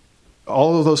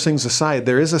all of those things aside,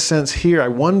 there is a sense here, I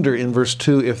wonder in verse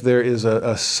 2 if there is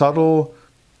a subtle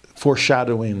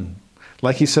foreshadowing.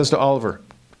 Like he says to Oliver,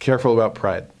 careful about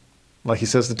pride. Like he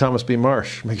says to Thomas B.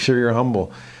 Marsh, make sure you're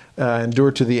humble,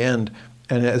 endure to the end.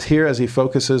 And as he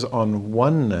focuses on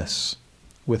oneness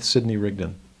with Sidney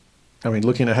Rigdon. I mean,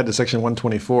 looking ahead to section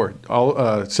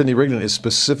 124, Sidney Rigdon is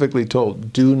specifically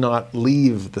told, do not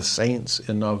leave the saints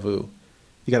in Nauvoo.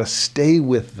 You got to stay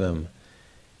with them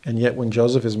And yet when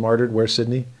Joseph is martyred, where's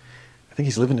Sidney? I think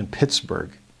he's living in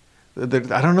Pittsburgh. I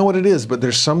don't know what it is, but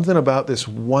there's something about this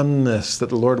oneness that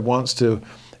the Lord wants to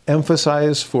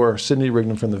emphasize for Sidney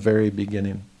Rigdon from the very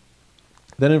beginning.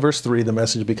 Then in verse 3, the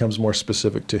message becomes more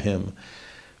specific to him.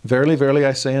 Verily, verily,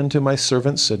 I say unto my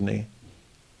servant Sidney,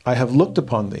 I have looked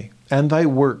upon thee and thy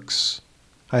works.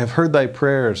 I have heard thy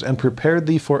prayers and prepared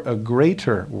thee for a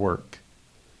greater work.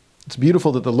 It's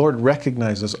beautiful that the Lord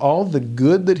recognizes all the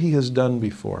good that he has done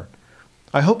before.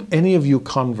 I hope any of you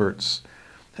converts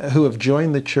who have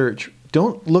joined the church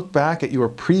don't look back at your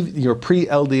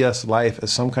pre-LDS life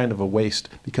as some kind of a waste,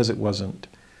 because it wasn't.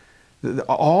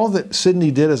 All that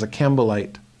Sidney did as a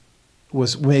Campbellite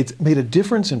was made a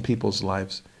difference in people's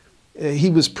lives. He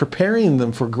was preparing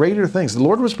them for greater things. The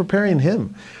Lord was preparing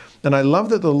him. And I love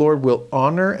that the Lord will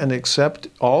honor and accept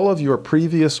all of your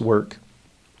previous work,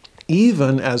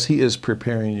 even as he is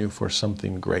preparing you for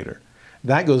something greater.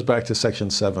 That goes back to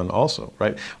section 7 also,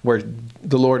 right? Where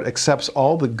the Lord accepts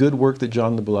all the good work that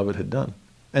John the Beloved had done.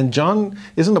 And John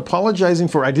isn't apologizing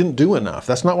for, I didn't do enough.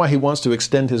 That's not why he wants to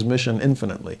extend his mission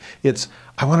infinitely. It's,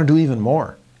 I want to do even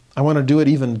more. I want to do it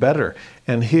even better.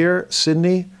 And here,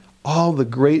 Sidney, all the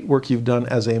great work you've done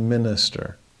as a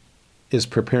minister is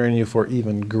preparing you for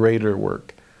even greater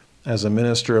work as a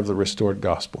minister of the restored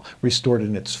gospel, restored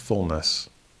in its fullness.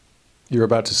 You're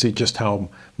about to see just how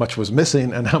much was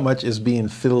missing and how much is being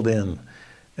filled in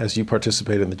as you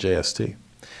participate in the JST.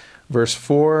 Verse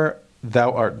 4,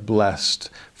 thou art blessed,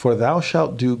 for thou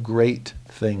shalt do great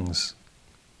things.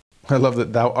 I love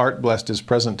that thou art blessed is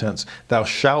present tense. Thou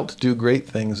shalt do great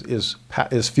things is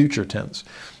future tense.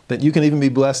 That you can even be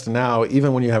blessed now,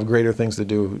 even when you have greater things to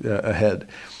do ahead.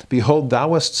 Behold, thou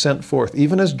wast sent forth,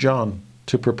 even as John,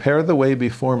 to prepare the way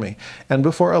before me, and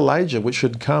before Elijah, which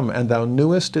should come, and thou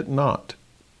knewest it not.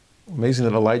 Amazing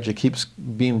that Elijah keeps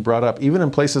being brought up, even in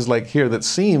places like here that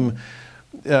seem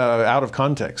out of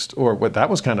context, or what that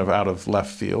was kind of out of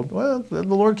left field. Well, the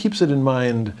Lord keeps it in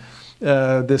mind,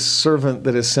 this servant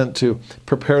that is sent to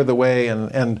prepare the way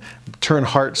and turn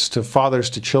hearts to fathers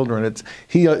to children.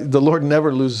 The Lord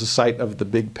never loses sight of the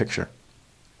big picture,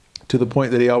 to the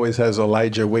point that he always has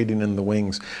Elijah waiting in the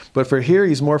wings. But for here,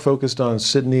 he's more focused on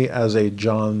Sidney as a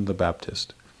John the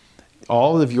Baptist.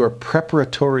 All of your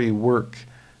preparatory work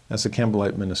as a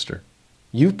Campbellite minister,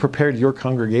 you've prepared your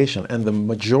congregation, and the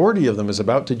majority of them is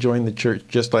about to join the church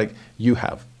just like you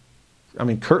have. I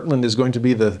mean, Kirtland is going to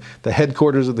be the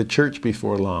headquarters of the church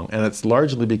before long, and it's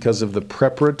largely because of the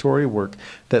preparatory work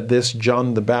that this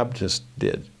John the Baptist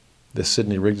did, this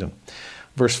Sidney Rigdon.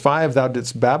 Verse 5, thou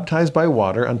didst baptize by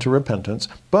water unto repentance,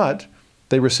 but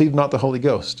they received not the Holy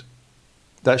Ghost.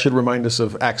 That should remind us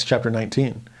of Acts chapter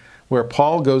 19, where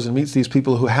Paul goes and meets these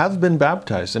people who have been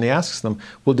baptized, and he asks them,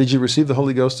 well, did you receive the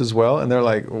Holy Ghost as well? And they're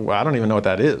like, well, I don't even know what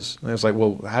that is. And it's like,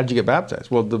 well, how did you get baptized?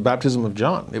 Well, the baptism of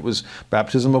John. It was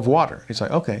baptism of water. He's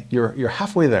like, okay, you're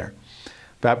halfway there.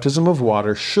 Baptism of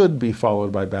water should be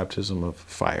followed by baptism of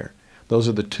fire. Those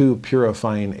are the two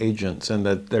purifying agents, and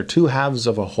they're two halves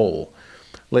of a whole.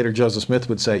 Later, Joseph Smith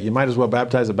would say, you might as well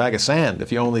baptize a bag of sand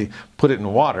if you only put it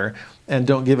in water and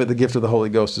don't give it the gift of the Holy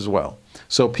Ghost as well.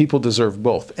 So people deserve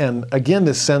both. And again,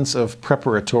 this sense of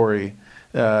preparatory,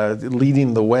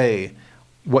 leading the way.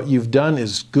 What you've done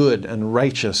is good and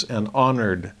righteous and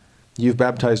honored. You've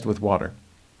baptized with water.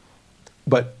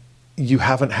 But you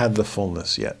haven't had the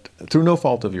fullness yet, through no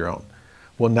fault of your own.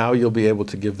 Well, now you'll be able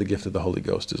to give the gift of the Holy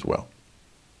Ghost as well.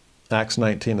 Acts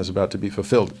 19 is about to be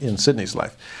fulfilled in Sidney's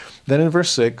life. Then in verse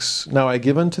 6, now I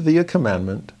give unto thee a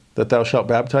commandment, that thou shalt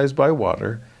baptize by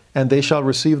water, and they shall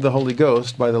receive the Holy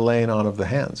Ghost by the laying on of the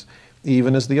hands,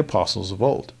 even as the apostles of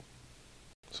old.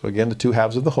 So again, the two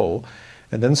halves of the whole.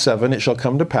 And then 7, it shall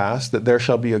come to pass that there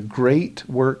shall be a great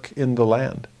work in the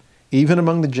land, even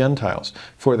among the Gentiles,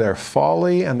 for their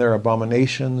folly and their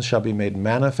abominations shall be made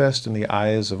manifest in the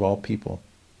eyes of all people.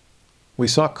 We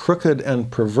saw crooked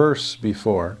and perverse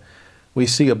before. We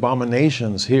see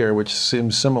abominations here, which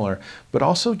seems similar, but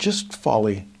also just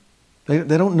folly.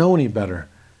 They don't know any better.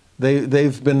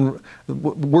 They've been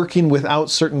working without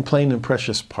certain plain and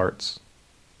precious parts.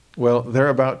 Well, they're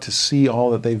about to see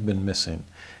all that they've been missing,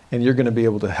 and you're going to be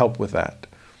able to help with that.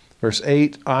 Verse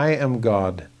 8, I am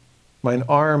God. Mine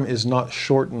arm is not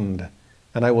shortened,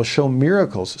 and I will show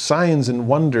miracles, signs, and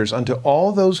wonders unto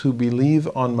all those who believe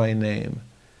on my name.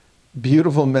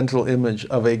 Beautiful mental image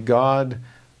of a God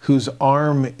whose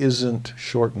arm isn't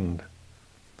shortened.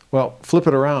 Well, flip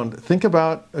it around. Think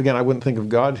about, again, I wouldn't think of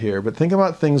God here, but think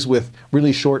about things with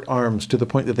really short arms to the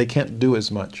point that they can't do as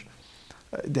much.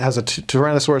 Has a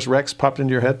Tyrannosaurus Rex popped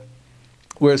into your head?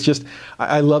 where it's just,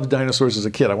 I loved dinosaurs as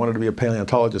a kid. I wanted to be a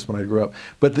paleontologist when I grew up.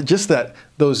 But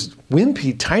those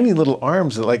wimpy, tiny little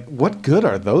arms, like, what good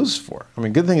are those for? I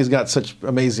mean, good thing he's got such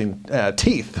amazing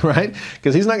teeth, right?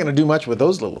 Because he's not going to do much with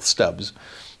those little stubs.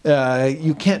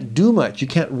 You can't do much. You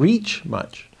can't reach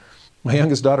much. My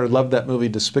youngest daughter loved that movie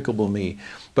Despicable Me,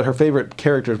 but her favorite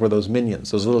characters were those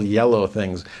minions, those little yellow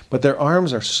things. But their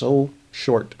arms are so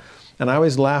short. And I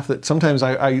always laugh that sometimes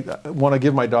I want to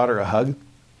give my daughter a hug.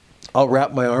 I'll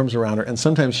wrap my arms around her, and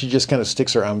sometimes she just kind of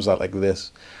sticks her arms out like this.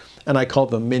 And I call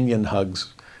them minion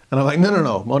hugs. And I'm like,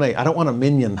 no, Monet, I don't want a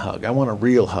minion hug. I want a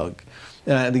real hug.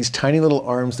 These tiny little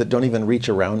arms that don't even reach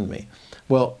around me.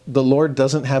 Well, the Lord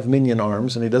doesn't have minion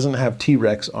arms, and he doesn't have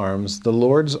T-Rex arms. The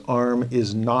Lord's arm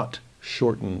is not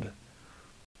shortened.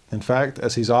 In fact,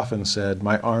 as he's often said,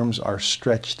 my arms are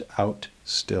stretched out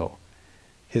still.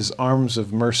 His arms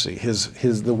of mercy,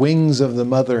 the wings of the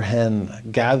mother hen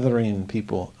gathering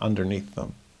people underneath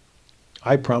them.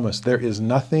 I promise there is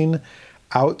nothing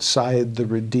outside the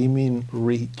redeeming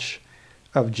reach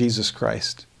of Jesus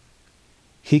Christ.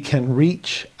 He can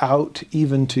reach out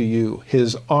even to you.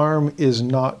 His arm is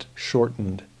not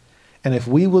shortened. And if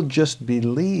we will just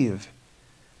believe,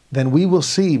 then we will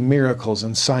see miracles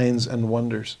and signs and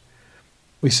wonders.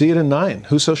 We see it in 9.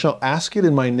 Whoso shall ask it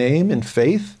in my name in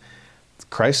faith,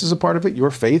 Christ is a part of it, your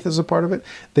faith is a part of it,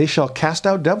 they shall cast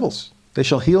out devils. They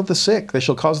shall heal the sick. They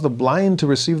shall cause the blind to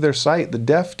receive their sight, the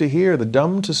deaf to hear, the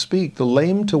dumb to speak, the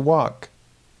lame to walk.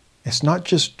 It's not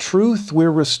just truth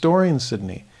we're restoring,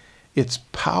 Sydney. It's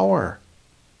power.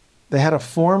 They had a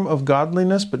form of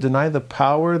godliness, but deny the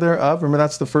power thereof. Remember,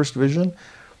 that's the first vision.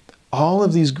 All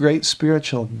of these great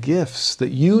spiritual gifts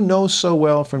that you know so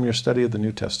well from your study of the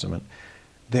New Testament,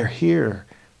 they're here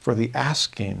for the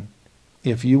asking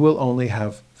if you will only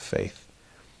have faith.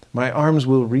 My arms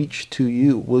will reach to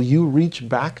you. Will you reach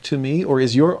back to me, or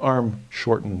is your arm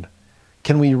shortened?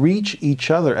 Can we reach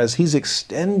each other as he's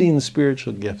extending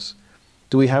spiritual gifts?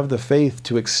 Do we have the faith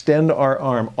to extend our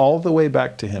arm all the way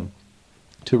back to him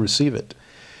to receive it?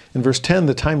 In verse 10,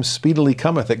 the time speedily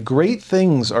cometh that great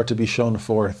things are to be shown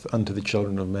forth unto the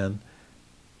children of men.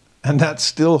 And that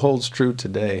still holds true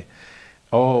today.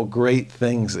 Oh, great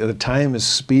things. The time is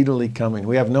speedily coming.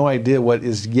 We have no idea what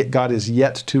God is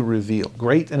yet to reveal.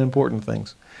 Great and important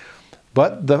things.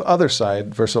 But the other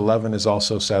side, verse 11, is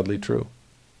also sadly true.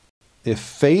 If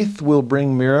faith will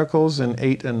bring miracles in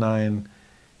 8 and 9,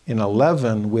 in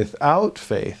 11, without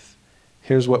faith,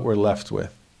 here's what we're left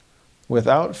with.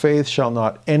 Without faith shall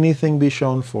not anything be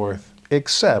shown forth,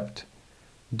 except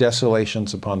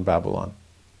desolations upon Babylon,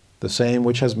 the same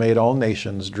which has made all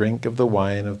nations drink of the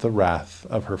wine of the wrath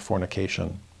of her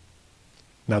fornication.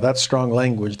 Now that's strong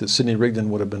language that Sidney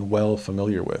Rigdon would have been well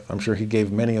familiar with. I'm sure he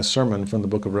gave many a sermon from the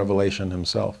book of Revelation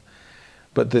himself.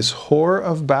 But this whore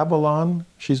of Babylon,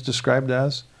 she's described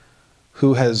as,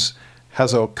 who has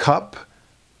a cup,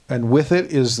 and with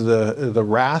it is the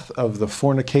wrath of the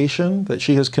fornication that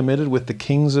she has committed with the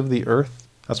kings of the earth.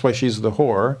 That's why she's the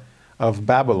whore of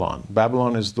Babylon.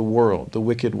 Babylon is the world, the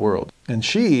wicked world. And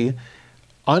she,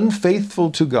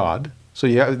 unfaithful to God, so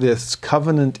you have this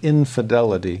covenant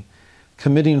infidelity,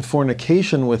 committing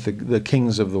fornication with the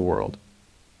kings of the world,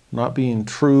 not being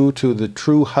true to the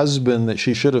true husband that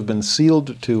she should have been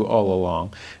sealed to all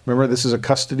along. Remember, this is a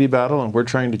custody battle, and we're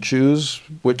trying to choose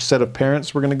which set of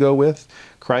parents we're going to go with,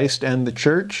 Christ and the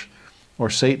church,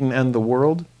 or Satan and the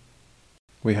world.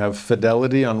 We have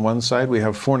fidelity on one side, we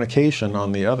have fornication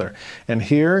on the other. And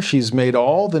here she's made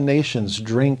all the nations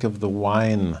drink of the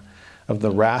wine of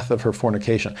the wrath of her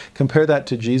fornication. Compare that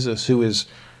to Jesus, who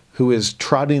is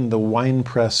trotting the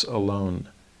winepress alone,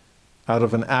 out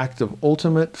of an act of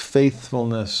ultimate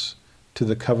faithfulness to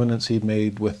the covenants he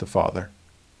made with the Father.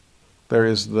 There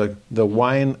is the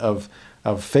wine of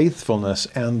faithfulness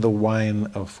and the wine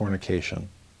of fornication.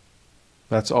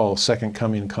 That's all second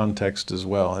coming context as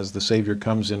well, as the Savior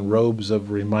comes in robes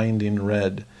of reminding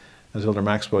red, as Elder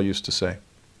Maxwell used to say,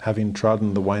 having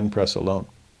trodden the winepress alone.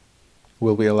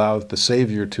 Will we allow the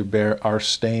Savior to bear our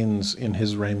stains in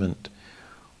his raiment?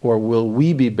 Or will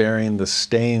we be bearing the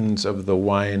stains of the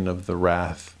wine of the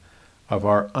wrath of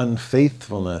our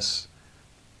unfaithfulness,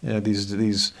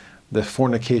 the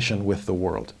fornication with the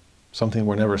world, something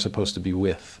we're never supposed to be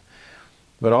with?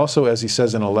 But also, as he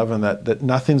says in 11, that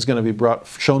nothing's going to be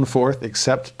shown forth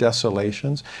except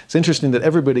desolations. It's interesting that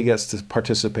everybody gets to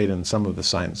participate in some of the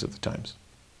signs of the times.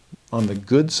 On the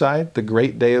good side, the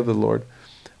great day of the Lord,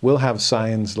 we'll have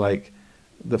signs like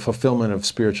the fulfillment of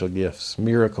spiritual gifts,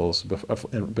 miracles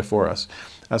before us.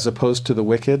 As opposed to the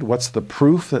wicked, what's the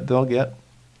proof that they'll get?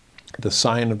 The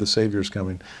sign of the Savior's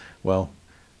coming. Well,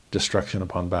 destruction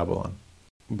upon Babylon.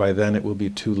 By then it will be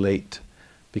too late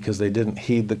because they didn't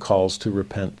heed the calls to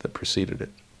repent that preceded it.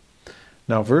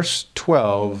 Now, verse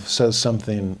 12 says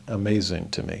something amazing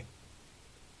to me.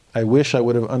 I wish I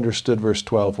would have understood verse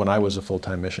 12 when I was a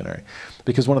full-time missionary.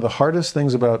 Because one of the hardest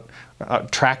things about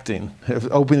tracting,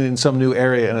 opening in some new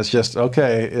area and it's just,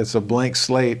 okay, it's a blank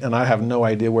slate and I have no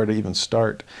idea where to even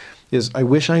start, is I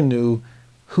wish I knew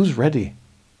who's ready.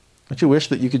 Don't you wish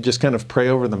that you could just kind of pray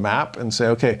over the map and say,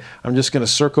 okay, I'm just going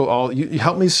to circle all, you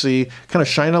help me see, kind of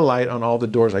shine a light on all the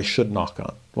doors I should knock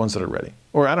on, the ones that are ready.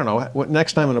 Or I don't know,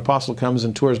 next time an apostle comes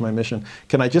and tours my mission,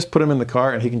 can I just put him in the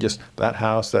car and he can just, that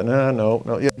house, that,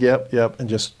 no, yep, and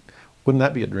just, wouldn't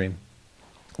that be a dream?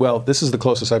 Well, this is the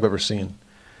closest I've ever seen.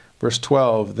 Verse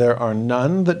 12, there are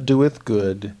none that doeth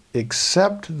good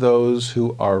except those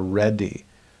who are ready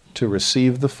to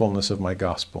receive the fullness of my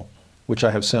gospel, which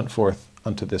I have sent forth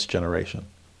unto this generation.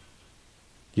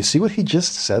 You see what he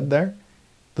just said there?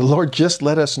 The Lord just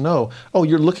let us know, oh,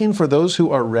 you're looking for those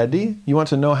who are ready? You want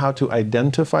to know how to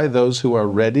identify those who are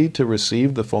ready to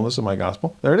receive the fullness of my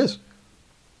gospel? There it is.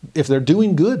 If they're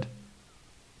doing good.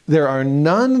 There are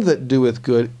none that doeth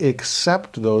good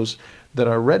except those that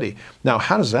are ready. Now,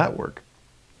 how does that work?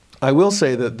 I will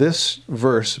say that this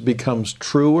verse becomes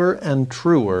truer and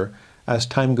truer as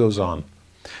time goes on.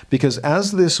 Because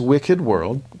as this wicked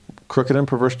world, crooked and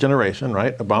perverse generation,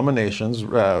 right? Abominations,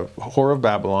 whore of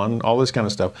Babylon, all this kind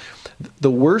of stuff. The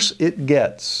worse it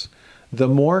gets, the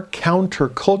more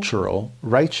countercultural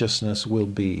righteousness will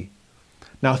be.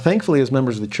 Now, thankfully, as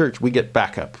members of the church, we get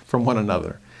backup from one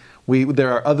another.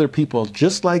 There are other people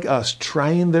just like us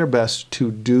trying their best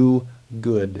to do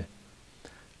good.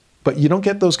 But you don't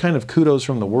get those kind of kudos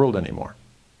from the world anymore.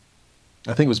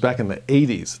 I think it was back in the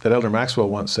 80s that Elder Maxwell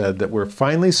once said that we're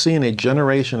finally seeing a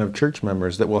generation of church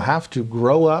members that will have to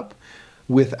grow up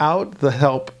without the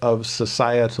help of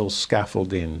societal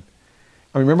scaffolding.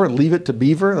 I remember Leave It to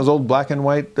Beaver, those old black and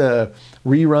white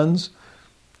reruns.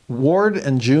 Ward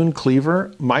and June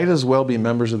Cleaver might as well be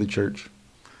members of the church.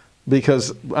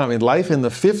 Because, I mean, life in the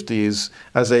 50s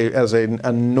as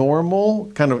a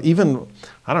normal kind of even,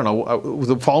 I don't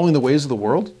know, following the ways of the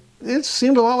world, it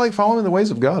seemed a lot like following the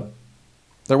ways of God.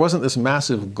 There wasn't this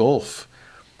massive gulf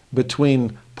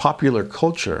between popular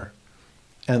culture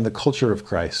and the culture of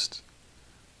Christ.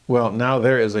 Well, now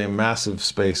there is a massive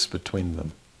space between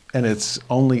them, and it's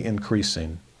only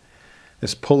increasing.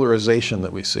 This polarization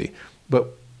that we see. But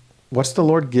what's the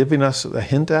Lord giving us a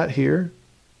hint at here?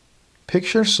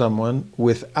 Picture someone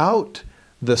without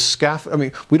the scaffolding. I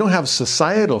mean, we don't have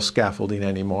societal scaffolding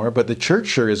anymore, but the church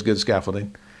sure is good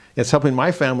scaffolding. It's helping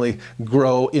my family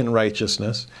grow in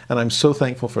righteousness, and I'm so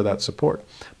thankful for that support.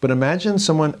 But imagine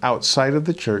someone outside of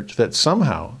the church that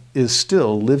somehow is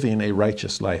still living a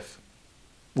righteous life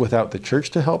without the church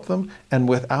to help them and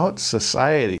without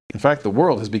society. In fact, the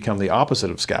world has become the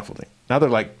opposite of scaffolding. Now they're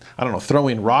like, I don't know,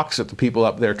 throwing rocks at the people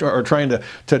up there or trying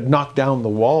to knock down the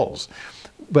walls.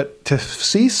 But to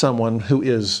see someone who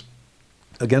is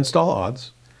against all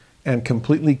odds and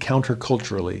completely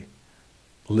counterculturally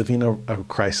living a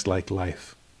Christ-like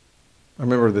life. I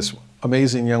remember this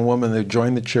amazing young woman that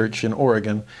joined the church in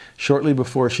Oregon shortly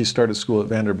before she started school at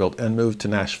Vanderbilt and moved to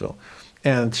Nashville.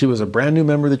 And she was a brand new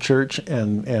member of the church,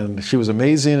 and she was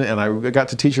amazing, and I got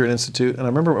to teach her at Institute. And I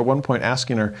remember at one point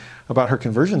asking her about her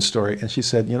conversion story, and she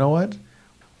said, you know what?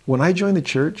 When I joined the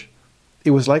church,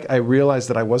 it was like I realized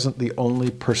that I wasn't the only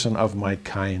person of my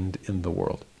kind in the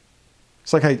world.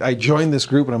 It's like I joined this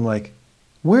group, and I'm like,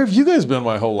 where have you guys been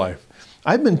my whole life?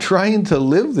 I've been trying to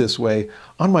live this way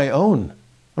on my own.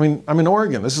 I mean, I'm in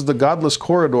Oregon. This is the godless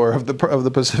corridor of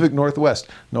the Pacific Northwest.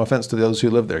 No offense to those who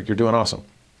live there. You're doing awesome.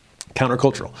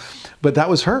 Countercultural. But that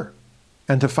was her.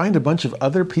 And to find a bunch of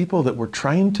other people that were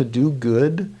trying to do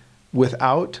good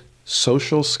without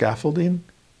social scaffolding,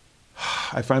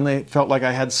 I finally felt like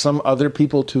I had some other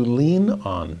people to lean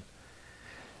on.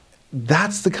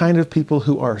 That's the kind of people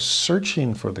who are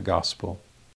searching for the gospel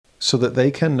so that they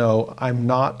can know I'm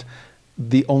not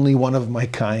the only one of my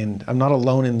kind. I'm not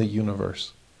alone in the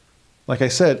universe. Like I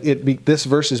said, this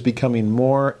verse is becoming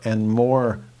more and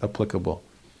more applicable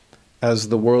as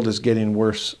the world is getting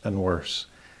worse and worse.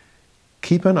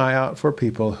 Keep an eye out for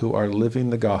people who are living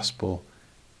the gospel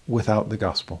without the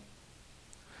gospel,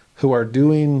 who are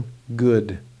doing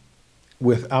good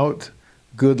without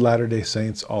good Latter-day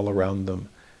Saints all around them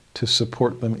to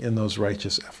support them in those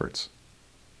righteous efforts.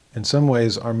 In some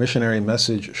ways, our missionary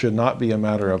message should not be a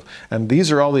matter of, and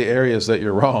these are all the areas that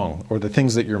you're wrong or the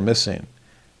things that you're missing.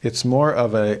 It's more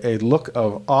of a look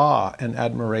of awe and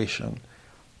admiration.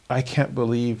 I can't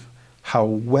believe how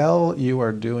well you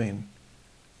are doing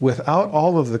without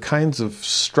all of the kinds of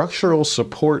structural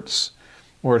supports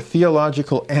or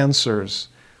theological answers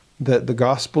that the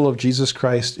gospel of Jesus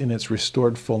Christ in its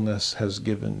restored fullness has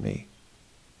given me.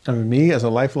 I mean, me as a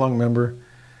lifelong member,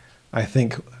 I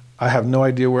think I have no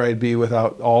idea where I'd be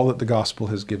without all that the gospel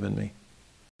has given me.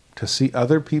 To see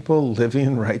other people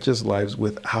living righteous lives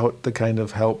without the kind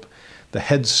of help, the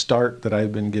head start that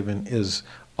I've been given is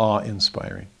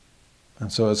awe-inspiring.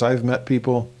 And so as I've met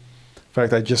people, in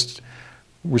fact, I just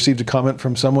received a comment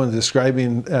from someone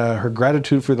describing her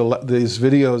gratitude for these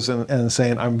videos and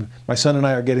saying, my son and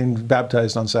I are getting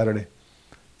baptized on Saturday.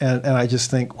 And I just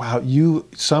think, wow, you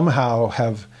somehow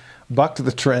have bucked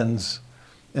the trends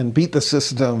and beat the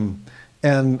system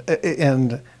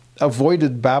and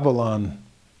avoided Babylon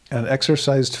and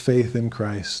exercised faith in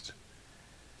Christ.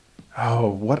 Oh,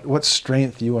 what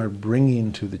strength you are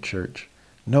bringing to the church.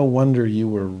 No wonder you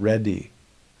were ready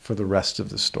for the rest of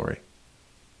the story.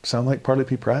 Sound like Parley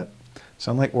P. Pratt?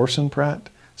 Sound like Orson Pratt?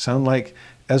 Sound like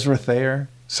Ezra Thayer?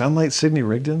 Sound like Sidney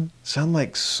Rigdon? Sound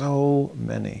like so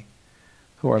many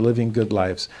who are living good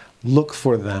lives. Look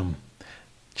for them.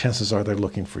 Chances are they're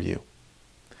looking for you.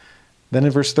 Then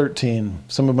in verse 13,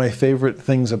 some of my favorite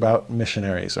things about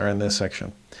missionaries are in this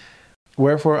section.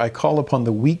 Wherefore I call upon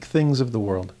the weak things of the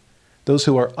world, those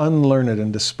who are unlearned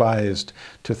and despised,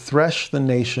 to thresh the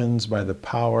nations by the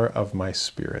power of my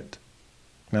Spirit.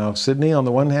 Now, Sidney, on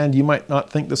the one hand, you might not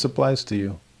think this applies to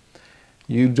you.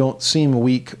 You don't seem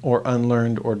weak or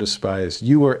unlearned or despised.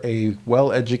 You were a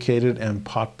well-educated and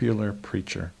popular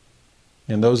preacher.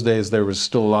 In those days, there was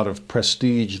still a lot of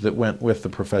prestige that went with the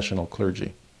professional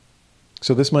clergy.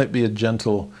 So this might be a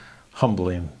gentle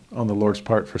humbling on the Lord's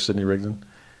part for Sidney Rigdon.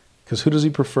 Because who does he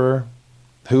prefer?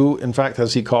 Who, in fact,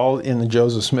 has he called in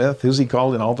Joseph Smith? Who's he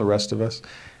called in all the rest of us?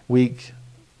 Weak,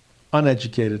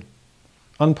 uneducated,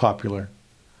 unpopular.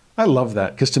 I love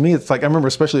that, because to me, it's like, I remember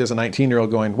especially as a 19-year-old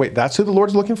going, wait, that's who the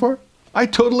Lord's looking for? I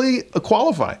totally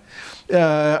qualify.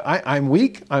 I'm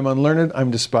weak, I'm unlearned, I'm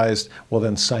despised. Well,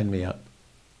 then sign me up.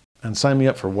 And sign me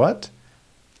up for what?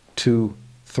 To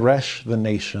thresh the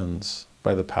nations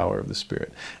by the power of the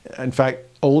Spirit. In fact,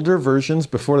 older versions,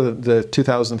 before the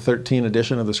 2013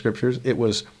 edition of the Scriptures, it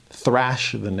was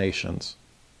thrash the nations.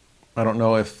 I don't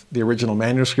know if the original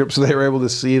manuscripts, they were able to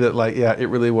see that, like, yeah, it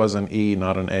really was an E,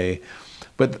 not an A.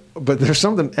 But there's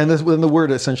something, and the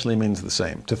word essentially means the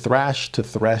same. To thrash, to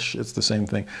thresh, it's the same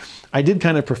thing. I did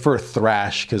kind of prefer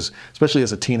thrash, because especially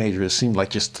as a teenager, it seemed like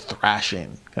just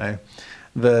thrashing, okay?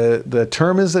 The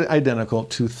term is identical.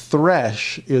 To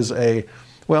thresh is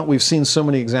well, we've seen so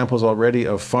many examples already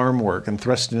of farm work and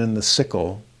thrusting in the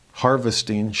sickle,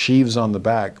 harvesting, sheaves on the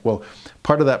back. Well,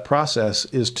 part of that process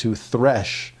is to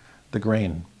thresh the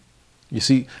grain. You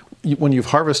see, when you've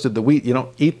harvested the wheat, you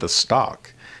don't eat the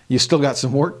stalk. You still got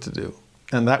some work to do.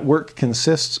 And that work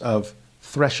consists of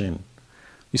threshing.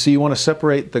 You see, you want to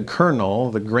separate the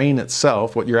kernel, the grain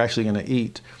itself, what you're actually going to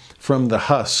eat, from the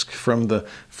husk, from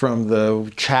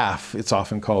the chaff, it's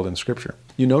often called in Scripture.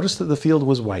 You notice that the field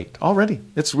was white already.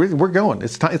 We're going.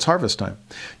 It's harvest time.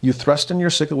 You thrust in your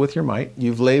sickle with your might.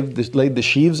 You've laid the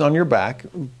sheaves on your back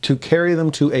to carry them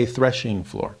to a threshing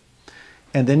floor.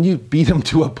 And then you beat them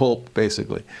to a pulp,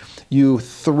 basically. You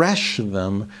thresh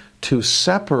them to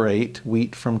separate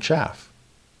wheat from chaff.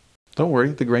 Don't worry,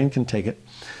 the grain can take it.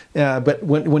 But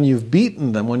when you've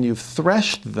beaten them, when you've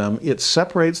threshed them, it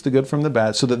separates the good from the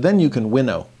bad so that then you can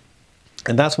winnow.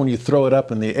 And that's when you throw it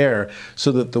up in the air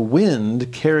so that the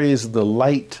wind carries the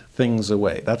light things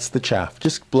away. That's the chaff,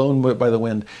 just blown by the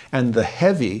wind. And the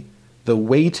heavy, the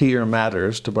weightier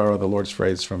matters, to borrow the Lord's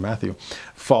phrase from Matthew,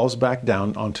 falls back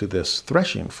down onto this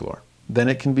threshing floor. Then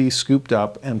it can be scooped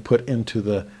up and put into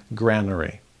the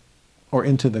granary, or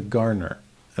into the garner,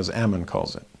 as Ammon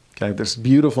calls it. Okay, there's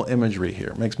beautiful imagery here.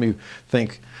 It makes me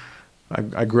think,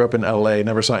 I grew up in LA,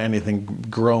 never saw anything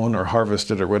grown or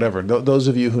harvested or whatever. Those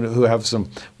of you who have some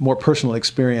more personal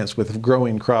experience with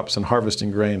growing crops and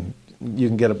harvesting grain, you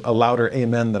can get a louder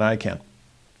amen than I can.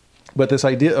 But this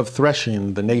idea of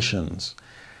threshing the nations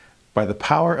by the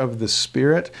power of the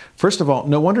Spirit, first of all,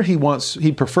 no wonder he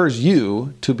prefers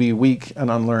you to be weak and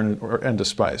unlearned and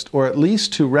despised, or at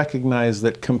least to recognize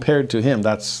that compared to him,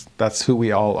 that's who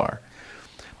we all are.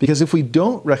 Because if we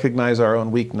don't recognize our own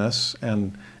weakness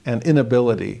and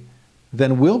inability,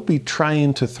 then we'll be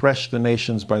trying to thresh the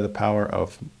nations by the power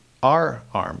of our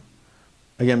arm.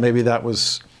 Again, maybe that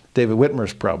was David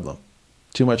Whitmer's problem.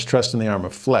 Too much trust in the arm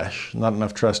of flesh, not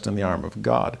enough trust in the arm of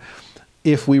God.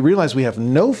 If we realize we have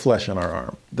no flesh in our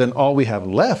arm, then all we have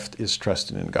left is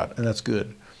trusting in God, and that's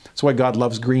good. That's why God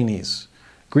loves greenies.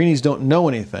 Greenies don't know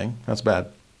anything, that's bad.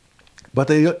 But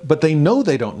they know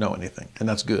they don't know anything, and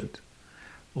that's good.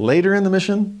 Later in the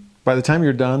mission, by the time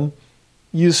you're done,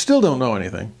 you still don't know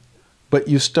anything, but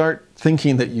you start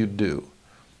thinking that you do.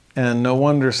 And no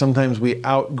wonder sometimes we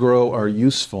outgrow our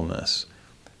usefulness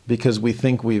because we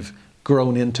think we've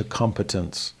grown into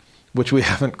competence, which we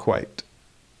haven't quite.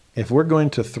 If we're going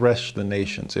to thresh the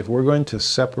nations, if we're going to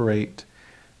separate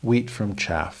wheat from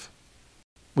chaff,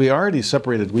 we already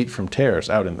separated wheat from tares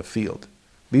out in the field.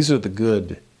 These are the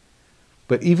good.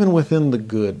 But even within the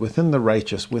good, within the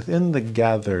righteous, within the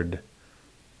gathered,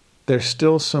 there's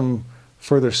still some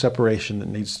further separation that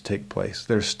needs to take place.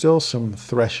 There's still some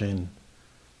threshing,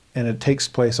 and it takes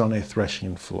place on a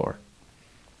threshing floor.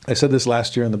 I said this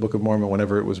last year in the Book of Mormon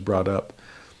whenever it was brought up.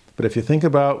 But if you think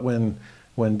about when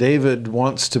David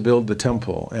wants to build the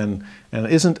temple and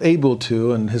isn't able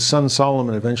to, and his son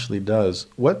Solomon eventually does,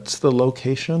 what's the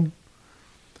location?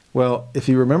 Well, if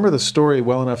you remember the story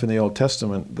well enough in the Old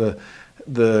Testament,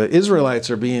 the Israelites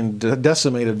are being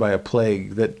decimated by a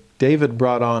plague that David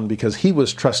brought on because he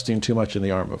was trusting too much in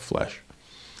the arm of flesh.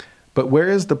 But where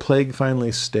is the plague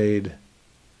finally stayed?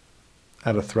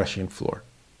 At a threshing floor.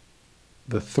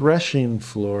 The threshing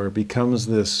floor becomes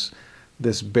this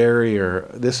barrier.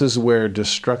 This is where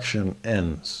destruction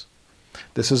ends.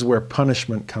 This is where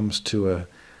punishment comes to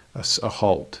a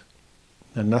halt.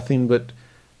 And nothing but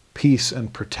peace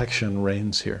and protection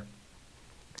reigns here.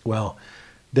 Well,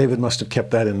 David must have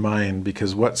kept that in mind,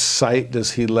 because what site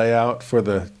does he lay out for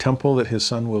the temple that his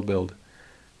son will build?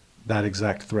 That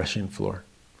exact threshing floor.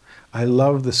 I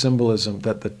love the symbolism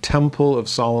that the Temple of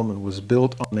Solomon was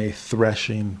built on a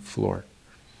threshing floor.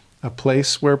 A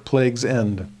place where plagues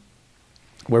end,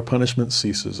 where punishment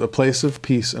ceases, a place of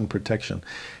peace and protection,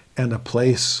 and a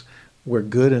place where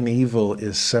good and evil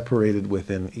is separated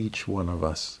within each one of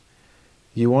us.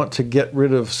 You want to get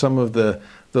rid of some of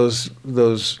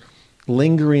those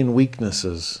lingering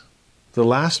weaknesses, the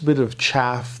last bit of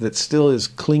chaff that still is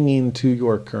clinging to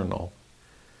your kernel,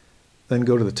 then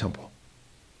go to the temple.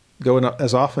 Go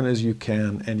as often as you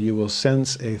can, and you will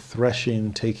sense a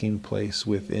threshing taking place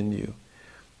within you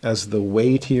as the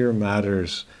weightier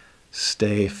matters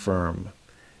stay firm,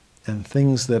 and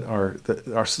things that are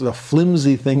the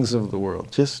flimsy things of the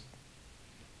world just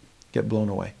get blown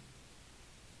away.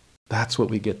 That's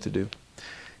what we get to do.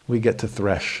 We get to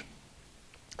thresh.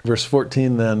 Verse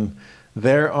 14 then,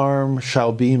 their arm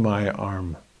shall be my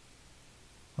arm.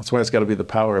 That's why it's got to be the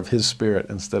power of his Spirit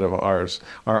instead of ours.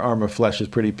 Our arm of flesh is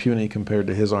pretty puny compared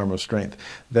to his arm of strength.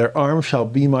 Their arm shall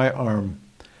be my arm.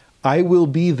 I will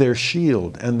be their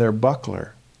shield and their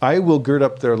buckler. I will gird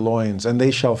up their loins, and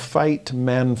they shall fight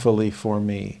manfully for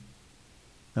me.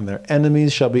 And their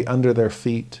enemies shall be under their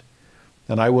feet.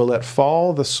 And I will let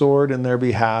fall the sword in their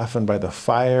behalf, and by the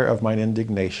fire of mine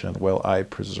indignation will I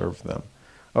preserve them.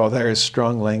 Oh, there is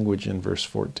strong language in verse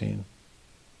 14.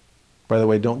 By the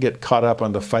way, don't get caught up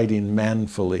on the fighting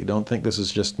manfully. Don't think this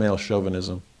is just male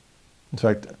chauvinism. In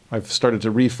fact, I've started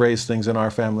to rephrase things in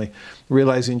our family,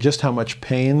 realizing just how much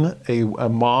pain a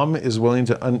mom is willing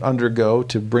to undergo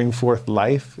to bring forth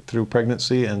life through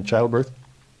pregnancy and childbirth.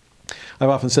 I've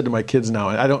often said to my kids now,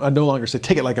 and I no longer say,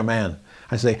 take it like a man.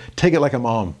 I say, take it like a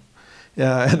mom.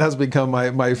 And that's become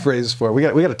my phrase for it. We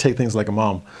got to take things like a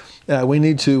mom. We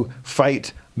need to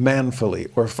fight manfully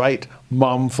or fight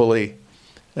momfully.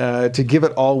 To give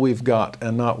it all we've got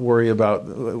and not worry about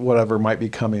whatever might be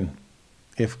coming.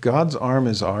 If God's arm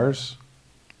is ours,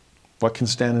 what can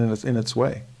stand in its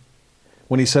way?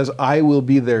 When he says, I will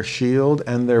be their shield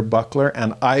and their buckler,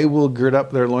 and I will gird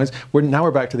up their loins, now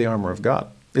we're back to the armor of God.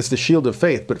 It's the shield of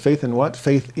faith, but faith in what?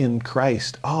 Faith in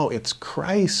Christ. Oh, it's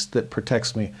Christ that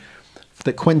protects me,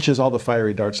 that quenches all the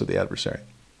fiery darts of the adversary.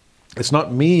 It's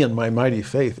not me and my mighty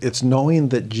faith. It's knowing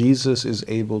that Jesus is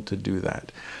able to do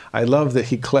that. I love that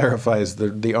he clarifies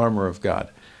the armor of God.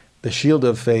 The shield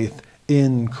of faith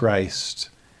in Christ.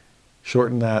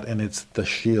 Shorten that, and it's the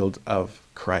shield of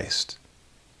Christ.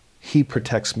 He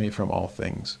protects me from all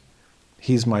things.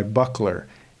 He's my buckler.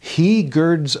 He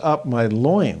girds up my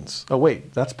loins. Oh,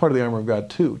 wait, that's part of the armor of God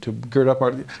too, to gird up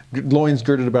our loins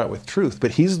girded about with truth.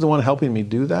 But he's the one helping me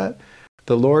do that.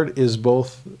 The Lord is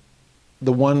both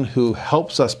the one who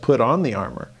helps us put on the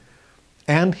armor,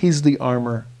 and he's the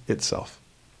armor itself.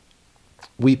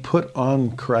 We put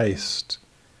on Christ.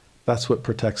 That's what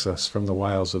protects us from the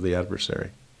wiles of the adversary.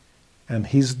 And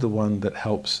he's the one that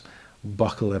helps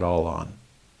buckle it all on.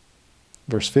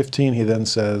 Verse 15, he then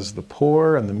says, the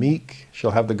poor and the meek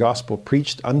shall have the gospel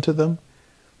preached unto them.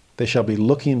 They shall be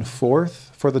looking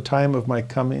forth for the time of my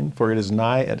coming, for it is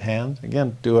nigh at hand.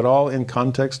 Again, do it all in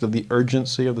context of the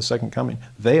urgency of the second coming.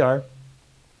 They are.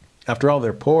 After all,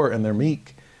 they're poor and they're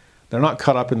meek. They're not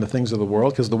caught up in the things of the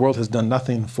world because the world has done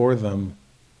nothing for them.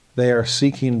 They are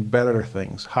seeking better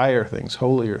things, higher things,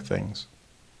 holier things.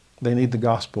 They need the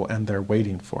gospel and they're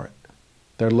waiting for it.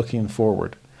 They're looking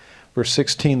forward. Verse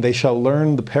 16, they shall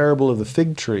learn the parable of the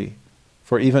fig tree,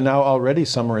 for even now already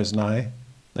summer is nigh.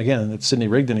 Again, it's Sidney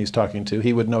Rigdon he's talking to.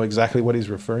 He would know exactly what he's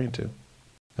referring to.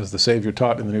 As the Savior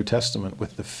taught in the New Testament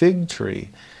with the fig tree,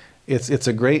 it's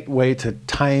a great way to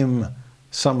time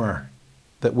summer,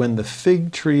 that when the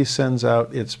fig tree sends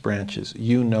out its branches,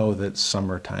 you know that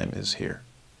summertime is here.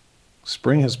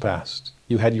 Spring has passed.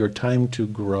 You had your time to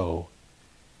grow.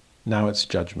 Now it's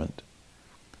judgment.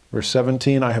 Verse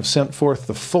 17, I have sent forth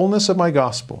the fullness of my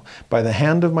gospel by the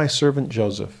hand of my servant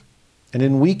Joseph, and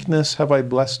in weakness have I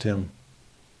blessed him.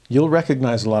 You'll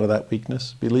recognize a lot of that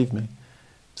weakness, believe me,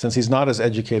 since he's not as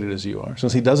educated as you are,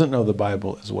 since he doesn't know the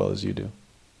Bible as well as you do.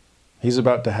 He's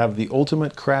about to have the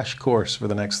ultimate crash course for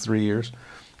the next 3 years,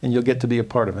 and you'll get to be a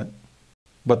part of it.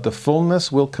 But the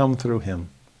fullness will come through him.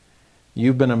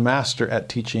 You've been a master at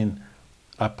teaching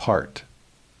a part.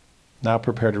 Now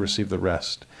prepare to receive the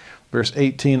rest. Verse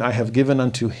 18, I have given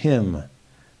unto him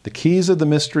the keys of the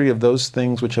mystery of those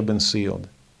things which have been sealed,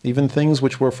 even things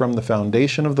which were from the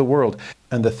foundation of the world,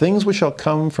 and the things which shall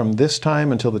come from this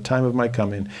time until the time of my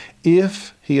coming,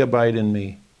 if he abide in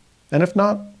me. And if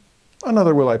not,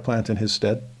 another will I plant in his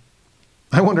stead.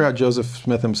 I wonder how Joseph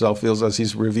Smith himself feels as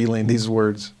he's revealing these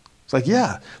words. It's like,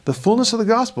 yeah, the fullness of the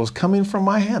gospel is coming from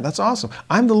my hand. That's awesome.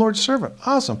 I'm the Lord's servant.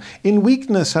 Awesome. In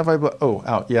weakness have I...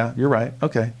 Yeah, you're right.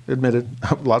 Okay, admitted.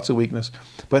 Lots of weakness.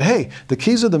 But hey, the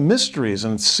keys of the mysteries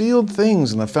and sealed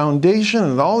things and the foundation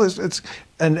and all this,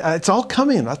 it's all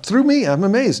coming through me. I'm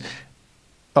amazed.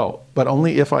 Oh, but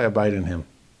only if I abide in him.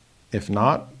 If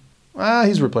not,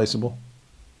 he's replaceable.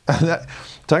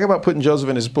 Talk about putting Joseph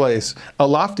in his place. A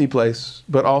lofty place,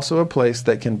 but also a place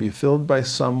that can be filled by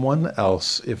someone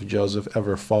else if Joseph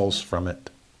ever falls from it.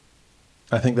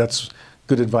 I think that's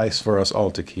good advice for us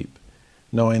all to keep,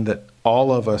 knowing that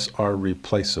all of us are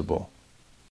replaceable.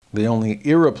 The only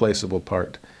irreplaceable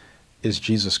part is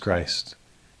Jesus Christ.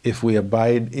 If we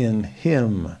abide in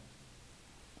him,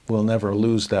 we'll never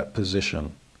lose that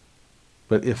position.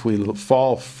 But if we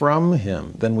fall from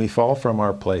him, then we fall from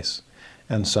our place,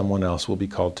 and someone else will be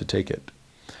called to take it.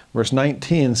 Verse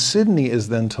 19, Sidney is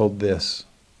then told this,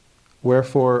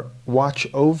 wherefore watch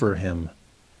over him,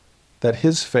 that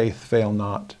his faith fail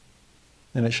not,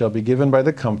 and it shall be given by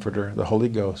the Comforter, the Holy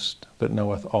Ghost, that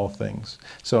knoweth all things.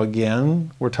 So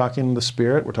again, we're talking the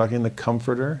Spirit, we're talking the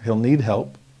Comforter. He'll need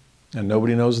help, and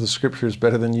nobody knows the Scriptures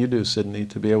better than you do, Sidney,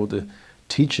 to be able to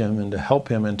teach him and to help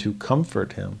him and to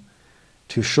comfort him,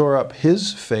 to shore up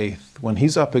his faith when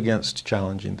he's up against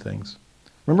challenging things.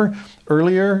 Remember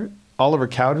earlier, Oliver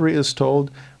Cowdery is told,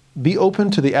 be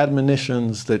open to the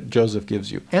admonitions that Joseph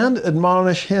gives you and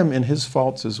admonish him in his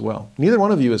faults as well. Neither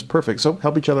one of you is perfect, so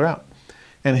help each other out.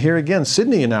 And here again,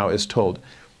 Sidney now is told,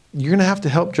 you're going to have to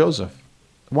help Joseph.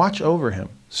 Watch over him,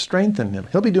 strengthen him.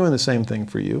 He'll be doing the same thing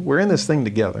for you. We're in this thing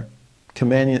together,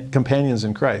 companions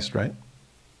in Christ, right?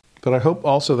 But I hope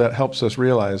also that helps us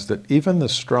realize that even the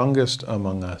strongest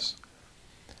among us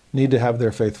need to have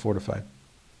their faith fortified.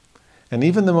 And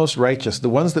even the most righteous, the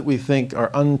ones that we think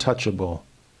are untouchable,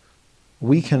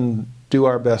 we can do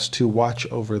our best to watch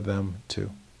over them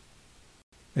too.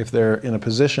 If they're in a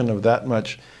position of that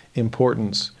much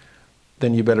importance,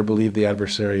 then you better believe the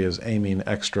adversary is aiming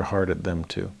extra hard at them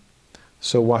too.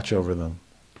 So watch over them.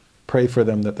 Pray for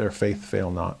them that their faith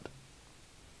fail not.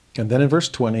 And then in verse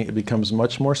 20, it becomes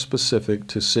much more specific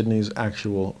to Sidney's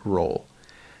actual role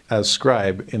as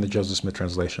scribe in the Joseph Smith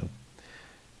translation.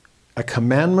 A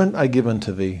commandment I give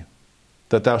unto thee,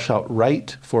 that thou shalt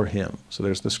write for him. So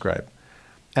there's the scribe.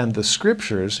 And the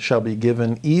Scriptures shall be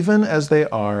given even as they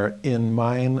are in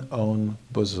mine own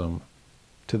bosom,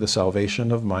 to the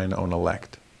salvation of mine own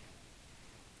elect.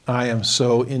 I am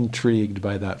so intrigued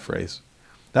by that phrase.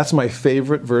 That's my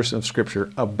favorite verse of Scripture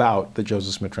about the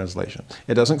Joseph Smith translation.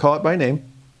 It doesn't call it by name.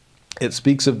 It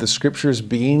speaks of the Scriptures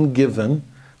being given.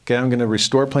 Okay, I'm going to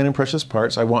restore plain and precious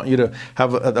parts. I want you to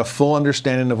have a full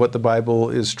understanding of what the Bible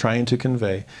is trying to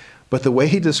convey. But the way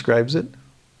he describes it,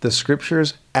 the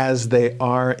Scriptures as they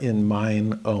are in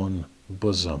mine own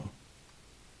bosom.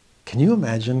 Can you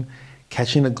imagine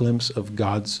catching a glimpse of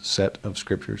God's set of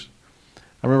Scriptures?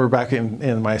 I remember back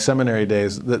in my seminary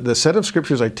days, the set of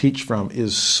Scriptures I teach from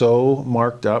is so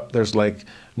marked up, there's like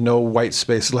no white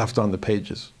space left on the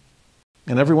pages.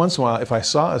 And every once in a while, if I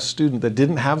saw a student that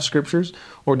didn't have Scriptures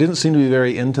or didn't seem to be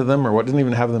very into them or didn't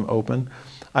even have them open,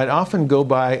 I'd often go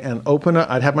by and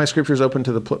I'd have my Scriptures open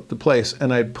to the place,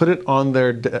 and I'd put it on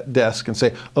their desk and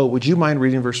say, oh, would you mind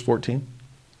reading verse 14?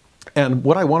 And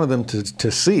what I wanted them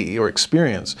to see or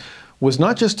experience was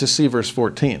not just to see verse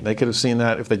 14. They could have seen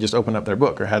that if they just opened up their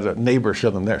book or had a neighbor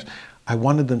show them theirs. I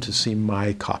wanted them to see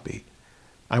my copy.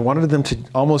 I wanted them to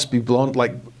almost be blown,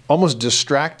 like almost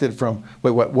distracted from,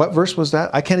 wait, what verse was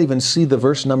that? I can't even see the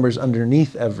verse numbers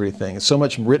underneath everything. It's so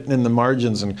much written in the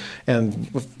margins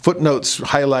and footnotes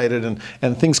highlighted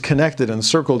and things connected and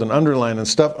circled and underlined and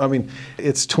stuff. I mean,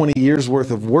 it's 20 years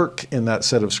worth of work in that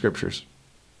set of scriptures.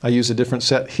 I use a different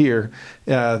set here.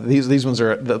 These ones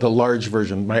are the large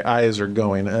version. My eyes are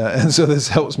going, and so this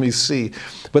helps me see.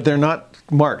 But they're not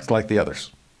marked like the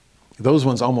others. Those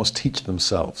ones almost teach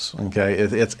themselves, okay?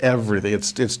 It's everything.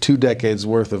 It's 2 decades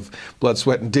worth of blood,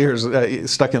 sweat, and tears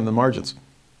stuck in the margins.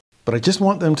 But I just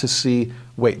want them to see,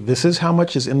 wait, this is how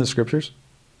much is in the scriptures?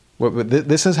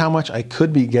 This is how much I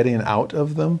could be getting out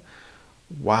of them?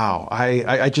 Wow.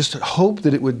 I just hope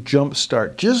that it would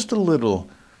jumpstart just a little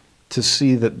to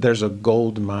see that there's a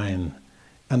gold mine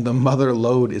and the mother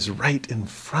lode is right in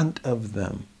front of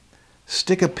them.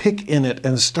 Stick a pick in it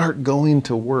and start going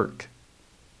to work.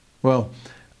 Well,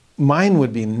 mine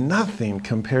would be nothing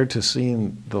compared to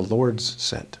seeing the Lord's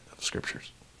set of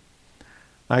scriptures.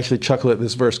 I actually chuckle at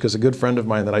this verse because a good friend of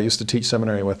mine that I used to teach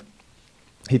seminary with,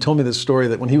 he told me this story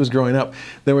that when he was growing up,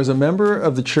 there was a member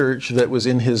of the church that was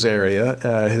in his area.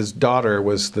 His daughter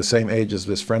was the same age as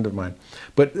this friend of mine.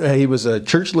 But he was a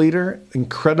church leader,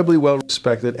 incredibly well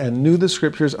respected, and knew the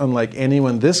scriptures unlike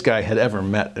anyone this guy had ever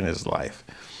met in his life.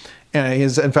 And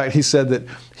in fact, he said that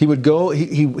he would go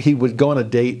on a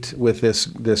date with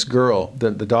this girl,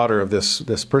 the daughter of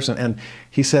this person. And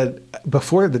he said,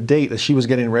 before the date, as she was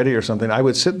getting ready or something, I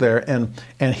would sit there and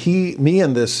me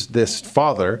and this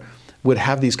father would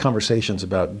have these conversations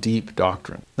about deep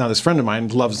doctrine. Now, this friend of mine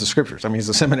loves the scriptures. I mean, he's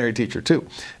a seminary teacher too.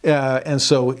 And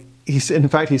so he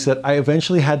said, I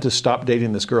eventually had to stop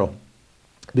dating this girl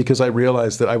because I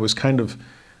realized that I was kind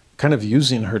of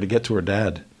using her to get to her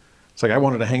dad. It's like I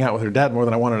wanted to hang out with her dad more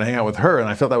than I wanted to hang out with her, and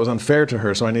I felt that was unfair to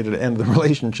her, so I needed to end the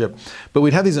relationship. But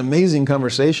we'd have these amazing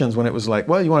conversations when it was like,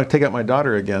 well, you want to take out my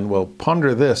daughter again? Well,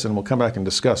 ponder this, and we'll come back and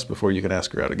discuss before you can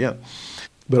ask her out again.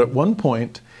 But at one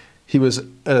point, he was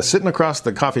sitting across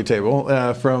the coffee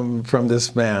table from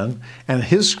this man, and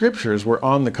his scriptures were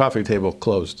on the coffee table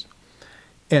closed.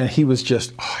 And he was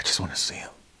just, I just want to see him.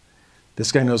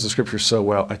 This guy knows the scriptures so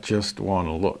well, I just want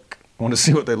to look. I want to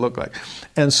see what they look like.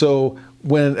 And so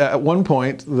when at one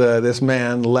point this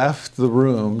man left the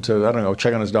room to, I don't know,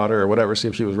 check on his daughter or whatever, see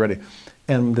if she was ready.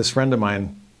 And this friend of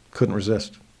mine couldn't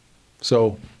resist.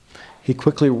 So he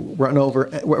quickly ran over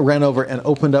and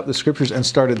opened up the scriptures and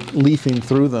started leafing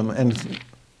through them. And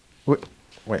wait,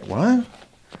 what?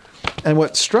 And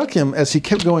what struck him as he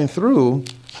kept going through,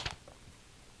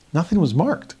 nothing was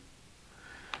marked.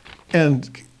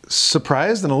 And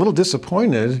surprised and a little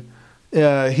disappointed,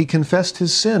 he confessed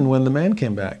his sin when the man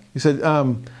came back. He said,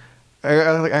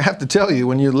 I have to tell you,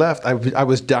 when you left, I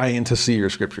was dying to see your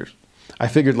scriptures. I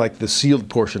figured like the sealed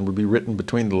portion would be written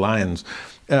between the lines,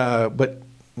 but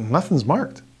nothing's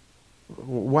marked.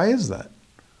 Why is that?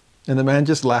 And the man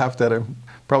just laughed at him,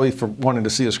 probably for wanting to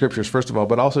see the scriptures, first of all,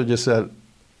 but also just said,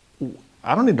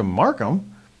 I don't need to mark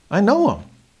them. I know them.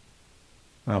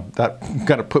 Well, that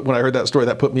kind of when I heard that story,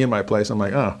 that put me in my place. I'm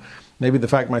like, oh, maybe the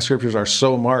fact my scriptures are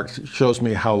so marked shows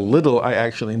me how little I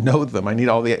actually know them. I need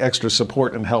all the extra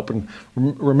support and help and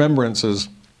remembrances,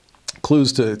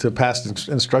 clues to past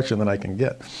instruction that I can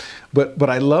get. But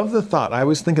I love the thought. I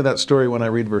always think of that story when I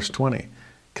read verse 20,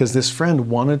 because this friend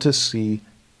wanted to see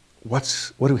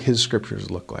what do his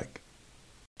scriptures look like.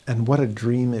 And what a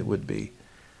dream it would be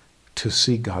to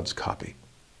see God's copy.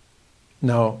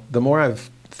 Now, the more I've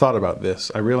thought about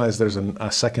this, I realize there's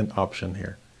a second option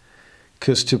here.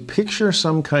 Because to picture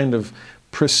some kind of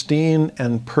pristine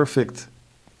and perfect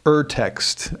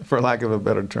text, for lack of a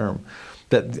better term,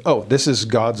 that, this is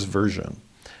God's version.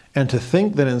 And to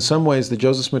think that in some ways the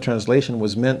Joseph Smith translation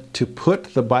was meant to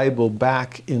put the Bible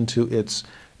back into its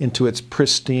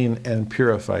pristine and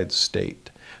purified state.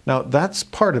 Now, that's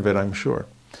part of it, I'm sure.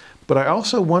 But I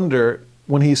also wonder,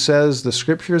 when he says the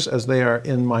scriptures as they are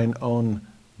in mine own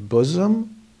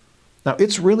bosom. Now,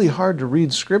 it's really hard to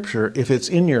read scripture if it's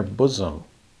in your bosom.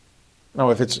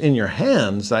 Now, if it's in your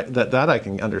hands, that I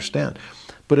can understand.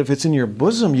 But if it's in your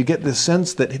bosom, you get this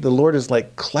sense that the Lord is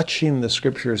like clutching the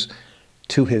scriptures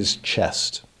to his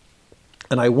chest.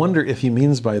 And I wonder if he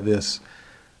means by this,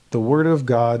 the word of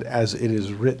God as it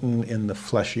is written in the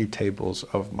fleshy tables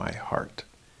of my heart.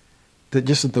 That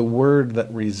just the word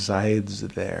that resides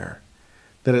there.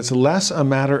 That it's less a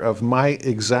matter of my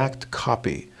exact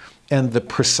copy and the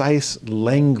precise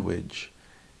language,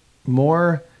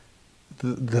 more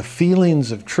the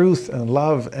feelings of truth and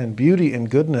love and beauty and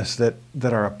goodness that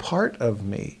are a part of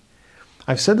me.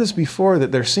 I've said this before,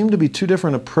 that there seem to be two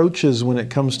different approaches when it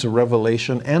comes to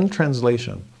revelation and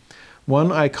translation.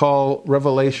 One I call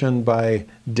revelation by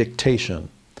dictation,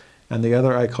 and the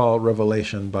other I call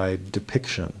revelation by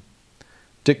depiction.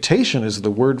 Dictation is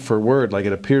the word for word, like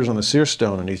it appears on the seer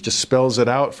stone, and he just spells it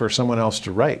out for someone else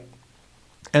to write.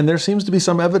 And there seems to be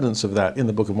some evidence of that in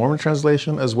the Book of Mormon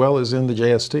translation as well as in the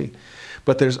JST.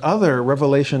 But there's other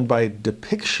revelation by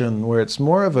depiction where it's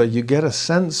more of you get a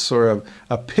sense or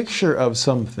a picture of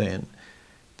something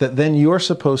that then you're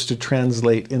supposed to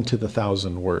translate into the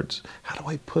 1,000 words. How do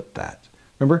I put that?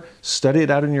 Remember, study it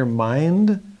out in your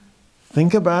mind,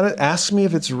 think about it, ask me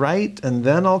if it's right, and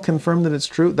then I'll confirm that it's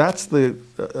true. That's the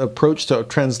approach to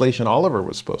translation Oliver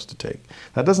was supposed to take.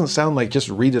 That doesn't sound like just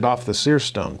read it off the seer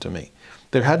stone to me.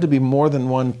 There had to be more than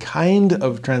one kind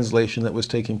of translation that was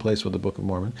taking place with the Book of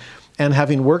Mormon. And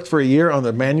having worked for a year on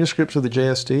the manuscripts of the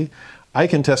JST, I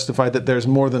can testify that there's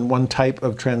more than one type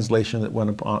of translation that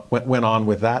went on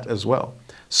with that as well.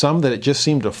 Some that it just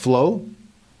seemed to flow.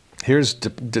 Here's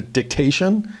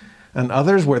dictation. And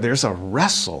others where there's a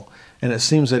wrestle. And it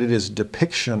seems that it is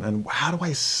depiction. And how do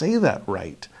I say that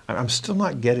right? I'm still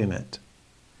not getting it.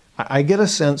 I get a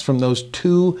sense from those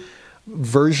two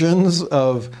versions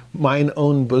of mine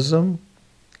own bosom.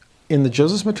 In the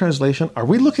Joseph Smith translation, are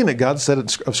we looking at God's set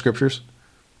of scriptures?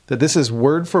 That this is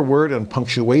word for word and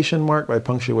punctuation mark by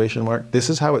punctuation mark. This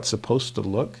is how it's supposed to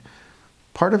look.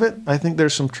 Part of it, I think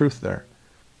there's some truth there.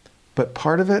 But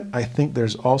part of it, I think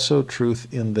there's also truth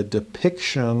in the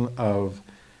depiction of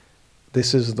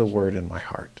this is the word in my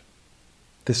heart.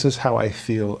 This is how I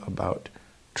feel about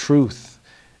truth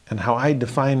and how I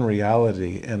define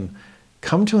reality and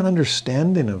come to an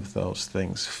understanding of those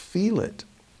things. Feel it.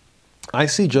 I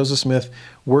see Joseph Smith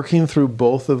working through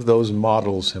both of those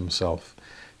models himself.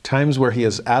 Times where he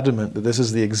is adamant that this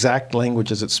is the exact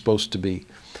language as it's supposed to be.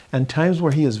 And times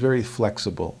where he is very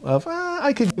flexible of,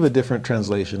 I could give a different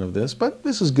translation of this, but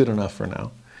this is good enough for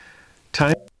now.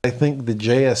 Times I think the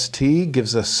JST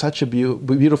gives us such a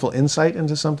beautiful insight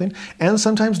into something. And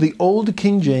sometimes the old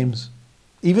King James,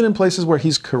 even in places where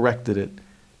he's corrected it,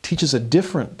 teaches a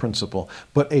different principle,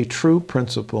 but a true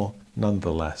principle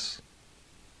nonetheless.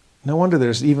 No wonder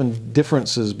there's even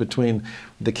differences between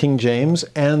the King James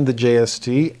and the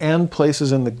JST and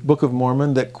places in the Book of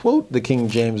Mormon that quote the King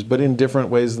James, but in different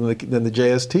ways than the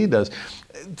JST does.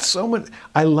 So much.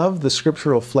 I love the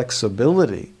scriptural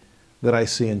flexibility that I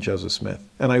see in Joseph Smith.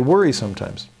 And I worry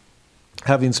sometimes,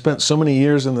 having spent so many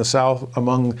years in the South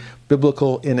among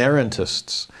biblical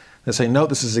inerrantists that say, no,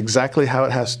 this is exactly how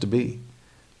it has to be.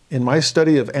 In my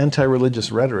study of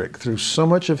anti-religious rhetoric, through so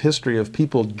much of history of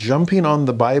people jumping on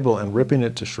the Bible and ripping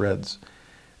it to shreds,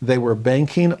 they were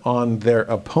banking on their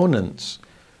opponents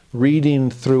reading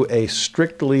through a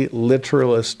strictly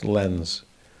literalist lens.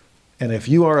 And if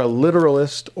you are a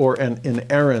literalist or an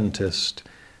inerrantist,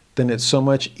 then it's so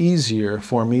much easier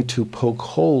for me to poke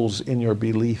holes in your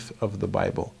belief of the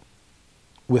Bible.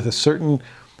 With a certain,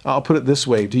 I'll put it this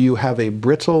way, do you have a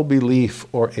brittle belief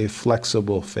or a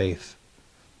flexible faith?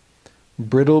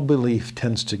 Brittle belief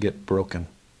tends to get broken.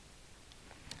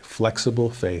 Flexible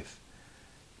faith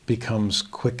becomes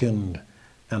quickened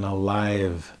and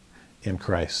alive in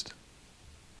Christ.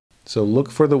 So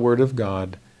look for the Word of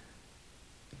God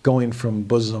going from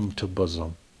bosom to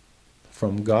bosom,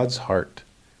 from God's heart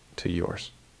to yours.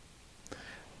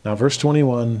 Now, verse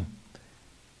 21,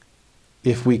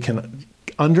 if we can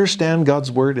understand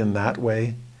God's Word in that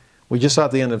way, we just saw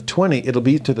at the end of 20, it'll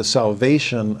be to the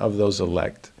salvation of those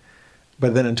elect.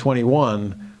 But then in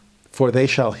 21, for they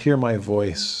shall hear my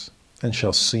voice and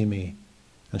shall see me,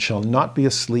 and shall not be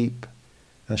asleep,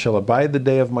 and shall abide the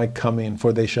day of my coming,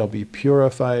 for they shall be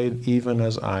purified even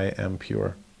as I am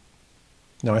pure.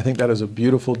 Now, I think that is a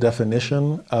beautiful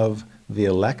definition of the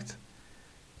elect,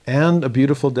 and a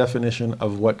beautiful definition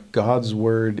of what God's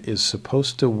Word is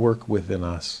supposed to work within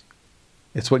us.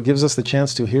 It's what gives us the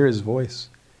chance to hear His voice.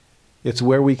 It's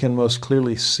where we can most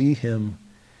clearly see Him.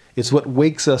 It's what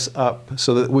wakes us up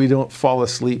so that we don't fall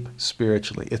asleep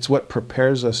spiritually. It's what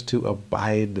prepares us to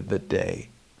abide the day.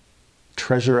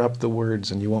 Treasure up the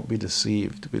words and you won't be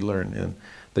deceived, we learn in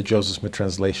the Joseph Smith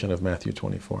translation of Matthew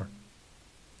 24.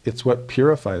 It's what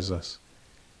purifies us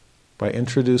by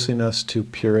introducing us to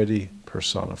purity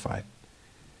personified.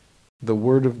 The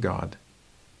Word of God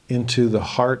into the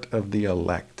heart of the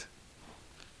elect.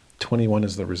 21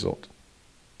 is the result.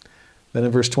 Then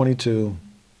in verse 22,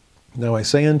 now I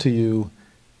say unto you,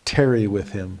 tarry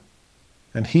with him,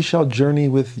 and he shall journey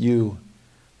with you.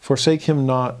 Forsake him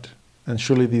not, and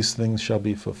surely these things shall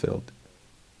be fulfilled.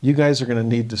 You guys are going to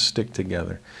need to stick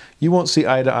together. You won't see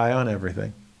eye to eye on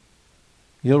everything.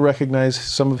 You'll recognize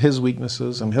some of his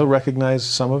weaknesses, and he'll recognize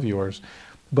some of yours.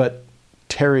 But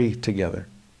tarry together.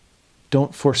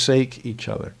 Don't forsake each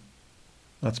other.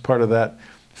 That's part of that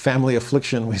family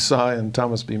affliction we saw in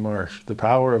Thomas B. Marsh. The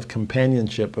power of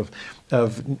companionship,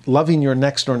 of loving your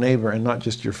next door neighbor and not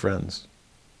just your friends.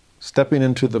 Stepping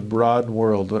into the broad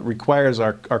world that requires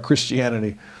our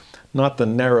Christianity, not the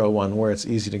narrow one where it's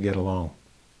easy to get along.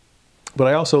 But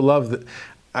I also love that,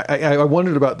 I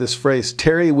wondered about this phrase,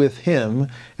 tarry with him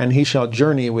and he shall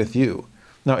journey with you.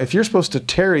 Now, if you're supposed to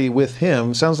tarry with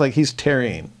him, sounds like he's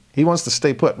tarrying. He wants to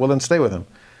stay put. Well, then stay with him.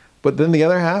 But then the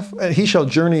other half, he shall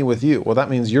journey with you. Well, that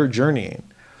means you're journeying.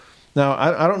 Now,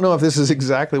 I don't know if this is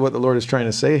exactly what the Lord is trying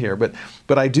to say here, but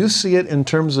I do see it in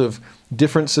terms of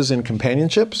differences in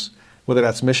companionships, whether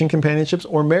that's mission companionships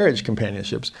or marriage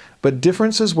companionships, but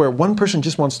differences where one person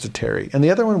just wants to tarry and the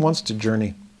other one wants to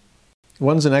journey.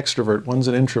 One's an extrovert, one's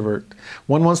an introvert.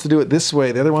 One wants to do it this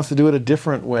way, the other wants to do it a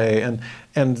different way,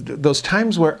 and those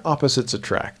times where opposites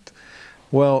attract.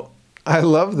 Well, I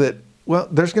love that, well,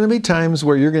 there's going to be times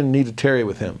where you're going to need to tarry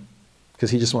with him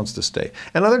because he just wants to stay.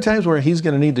 And other times where he's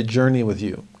going to need to journey with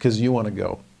you because you want to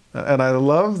go. And I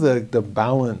love the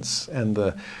balance and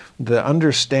the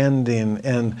understanding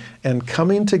and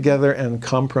coming together and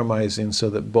compromising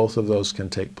so that both of those can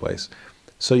take place.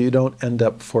 So you don't end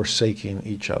up forsaking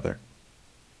each other.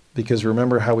 Because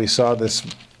remember how we saw this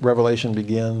revelation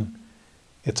begin?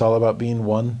 It's all about being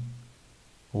one.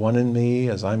 One in me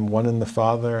as I'm one in the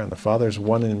Father, and the Father's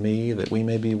one in me, that we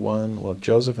may be one. Well,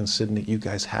 Joseph and Sydney, you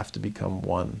guys have to become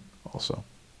one also.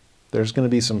 There's going to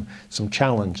be some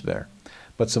challenge there,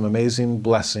 but some amazing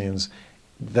blessings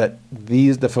that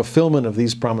the fulfillment of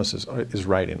these promises is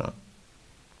riding on.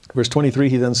 Verse 23,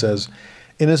 he then says,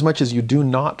 inasmuch as you do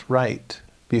not write,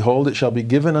 behold, it shall be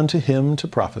given unto him to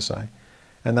prophesy.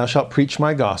 And thou shalt preach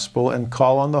my gospel, and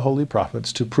call on the holy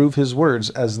prophets to prove his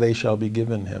words as they shall be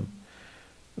given him.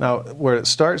 Now, where it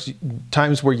starts,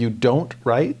 times where you don't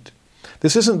write,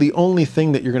 this isn't the only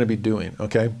thing that you're going to be doing,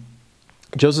 okay?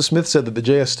 Joseph Smith said that the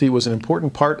JST was an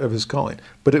important part of his calling,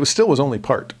 but it still was only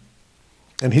part.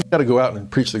 And he's got to go out and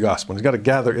preach the gospel. He's got to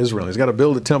gather Israel. He's got to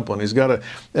build a temple. And he's got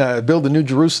to build the New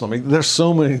Jerusalem. There's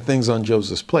so many things on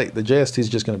Joseph's plate. The JST is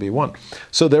just going to be one.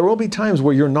 So there will be times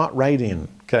where you're not writing,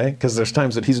 okay? Because there's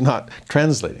times that he's not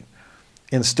translating.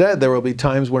 Instead, there will be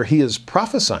times where he is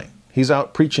prophesying. He's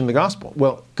out preaching the gospel.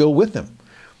 Well, go with him.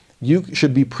 You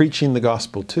should be preaching the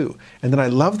gospel too. And then I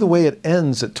love the way it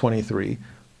ends at 23.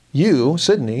 You,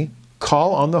 Sydney,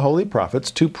 call on the holy prophets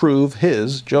to prove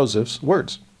his, Joseph's,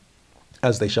 words,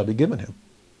 as they shall be given him.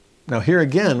 Now here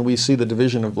again, we see the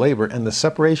division of labor and the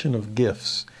separation of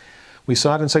gifts. We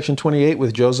saw it in section 28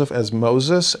 with Joseph as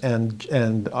Moses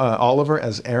and Oliver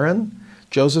as Aaron.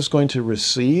 Joseph's going to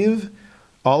receive.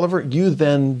 Oliver, you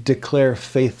then declare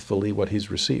faithfully what he's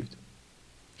received.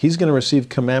 He's going to receive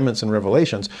commandments and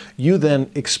revelations. You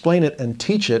then explain it and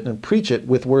teach it and preach it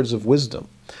with words of wisdom.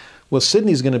 Well,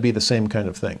 Sydney's going to be the same kind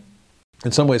of thing.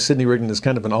 In some ways, Sidney Rigdon is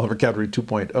kind of an Oliver Cowdery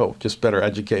 2.0, just better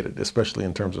educated, especially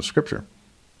in terms of Scripture.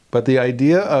 But the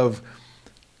idea of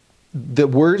the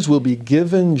words will be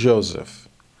given Joseph,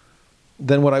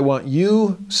 then what I want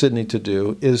you, Sydney, to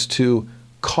do is to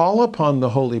call upon the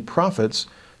holy prophets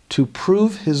to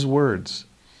prove his words.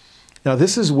 Now,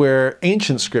 this is where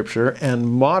ancient Scripture and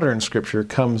modern Scripture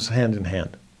comes hand in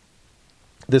hand.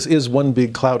 This is one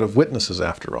big cloud of witnesses,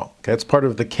 after all. Okay, it's part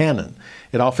of the canon.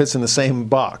 It all fits in the same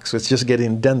box. It's just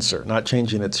getting denser, not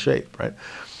changing its shape, right?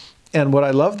 And what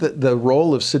I love, the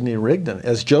role of Sidney Rigdon,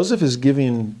 as Joseph is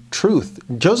giving truth.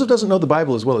 Joseph doesn't know the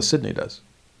Bible as well as Sidney does.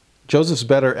 Joseph's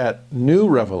better at new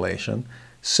revelation.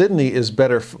 Sidney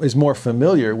is more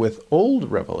familiar with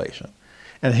old revelation.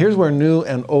 And here's where new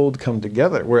and old come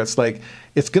together, where it's like,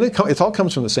 it all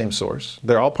comes from the same source.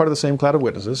 They're all part of the same cloud of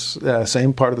witnesses,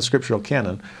 same part of the scriptural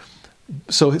canon.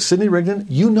 So Sidney Rigdon,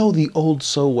 you know the old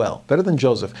so well, better than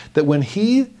Joseph, that when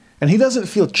he doesn't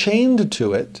feel chained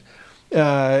to it,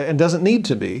 and doesn't need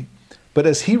to be, but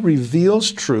as he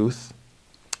reveals truth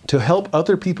to help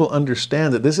other people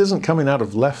understand that this isn't coming out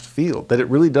of left field, that it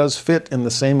really does fit in the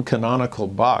same canonical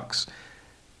box,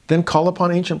 then call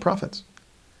upon ancient prophets.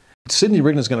 Sidney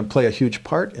Rigdon is going to play a huge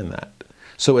part in that.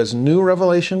 So as new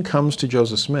revelation comes to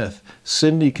Joseph Smith,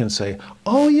 Sidney can say,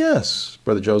 oh yes,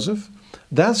 Brother Joseph,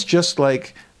 that's just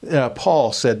like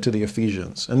Paul said to the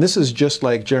Ephesians. And this is just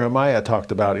like Jeremiah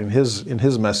talked about in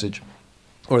his message,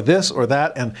 or this or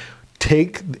that, and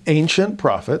take ancient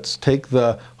prophets, take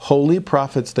the holy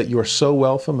prophets that you are so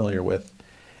well familiar with,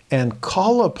 and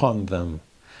call upon them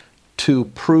to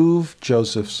prove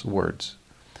Joseph's words.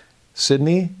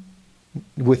 Sidney,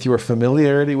 with your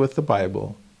familiarity with the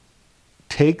Bible,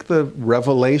 take the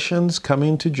revelations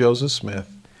coming to Joseph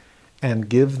Smith and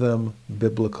give them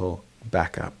biblical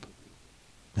backup.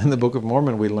 In the Book of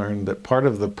Mormon, we learn that part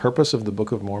of the purpose of the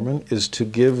Book of Mormon is to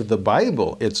give the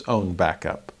Bible its own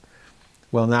backup.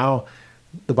 Well, now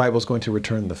the Bible is going to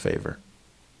return the favor.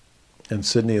 And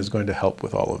Sidney is going to help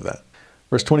with all of that.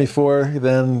 Verse 24,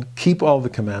 then keep all the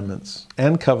commandments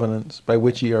and covenants by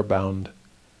which ye are bound,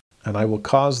 and I will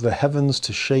cause the heavens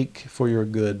to shake for your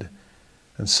good,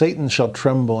 and Satan shall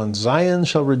tremble, and Zion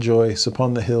shall rejoice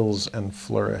upon the hills and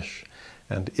flourish,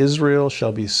 and Israel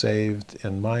shall be saved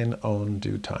in mine own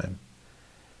due time.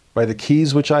 By the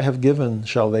keys which I have given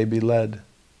shall they be led,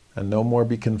 and no more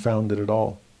be confounded at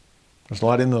all. There's a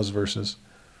lot in those verses.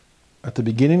 At the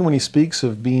beginning, when he speaks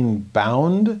of being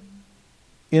bound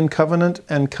in covenant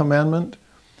and commandment,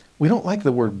 we don't like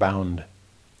the word bound.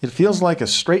 It feels like a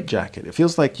straitjacket. It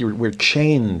feels like we're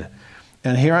chained.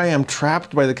 And here I am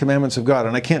trapped by the commandments of God,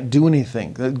 and I can't do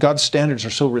anything. God's standards are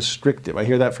so restrictive. I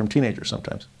hear that from teenagers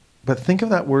sometimes. But think of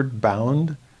that word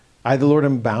bound. I, the Lord,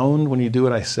 am bound when you do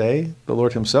what I say. The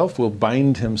Lord himself will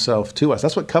bind himself to us.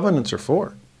 That's what covenants are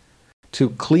for. To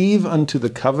cleave unto the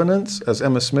covenants, as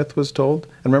Emma Smith was told.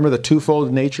 And remember the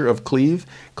twofold nature of cleave.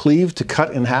 Cleave to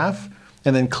cut in half,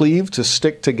 and then cleave to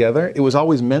stick together. It was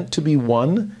always meant to be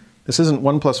one. This isn't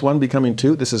 1 + 1 becoming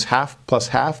 2. This is half plus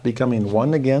half becoming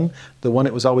one again, the one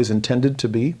it was always intended to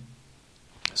be.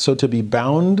 So to be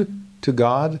bound to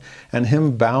God and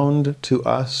him bound to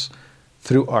us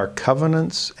through our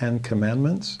covenants and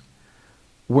commandments,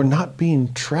 we're not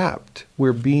being trapped.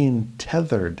 We're being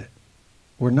tethered.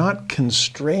 We're not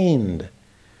constrained.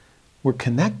 We're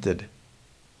connected.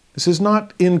 This is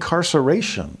not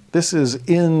incarceration. This is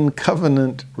in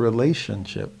covenant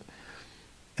relationship.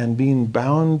 And being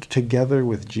bound together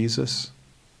with Jesus,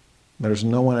 there's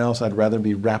no one else I'd rather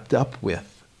be wrapped up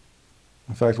with.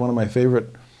 In fact, one of my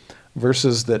favorite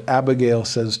verses that Abigail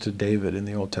says to David in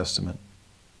the Old Testament,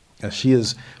 as she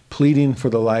is pleading for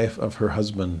the life of her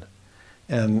husband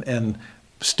and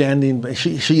standing,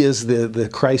 she is the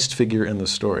Christ figure in the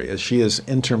story, as she is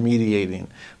intermediating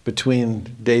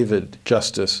between David,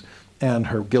 justice, and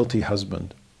her guilty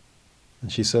husband.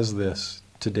 And she says this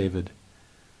to David,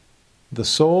 the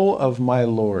soul of my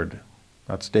Lord,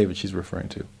 that's David she's referring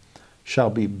to, shall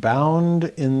be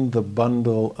bound in the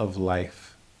bundle of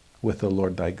life with the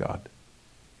Lord thy God.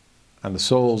 And the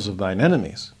souls of thine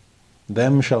enemies,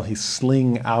 them shall he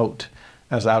sling out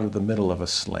as out of the middle of a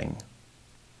sling.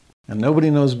 And nobody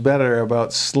knows better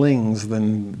about slings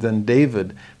than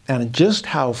David, and just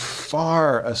how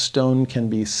far a stone can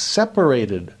be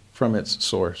separated from its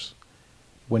source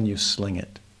when you sling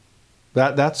it.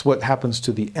 That's what happens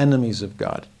to the enemies of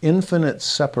God. Infinite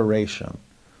separation,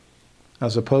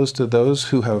 as opposed to those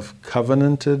who have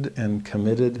covenanted and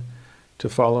committed to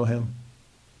follow him.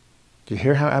 Do you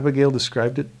hear how Abigail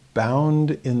described it?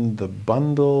 Bound in the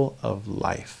bundle of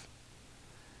life.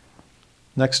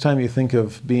 Next time you think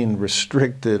of being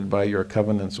restricted by your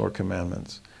covenants or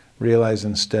commandments, realize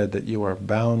instead that you are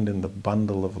bound in the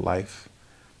bundle of life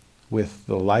with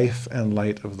the life and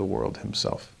light of the world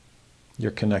himself.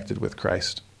 You're connected with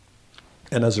Christ.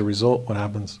 And as a result, what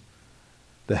happens?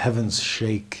 The heavens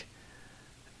shake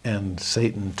and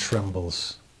Satan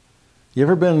trembles. You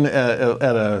ever been at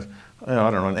an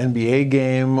NBA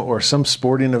game or some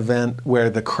sporting event where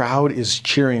the crowd is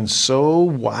cheering so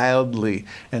wildly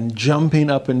and jumping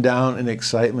up and down in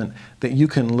excitement that you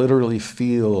can literally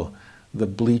feel the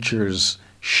bleachers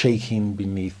shaking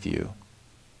beneath you?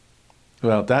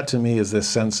 Well, that to me is this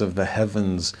sense of the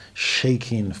heavens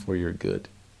shaking for your good.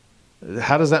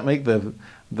 How does that make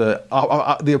the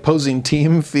opposing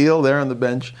team feel there on the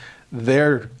bench?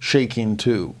 They're shaking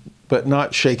too, but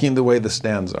not shaking the way the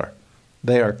stands are.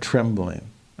 They are trembling,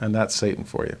 and that's Satan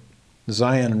for you.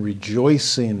 Zion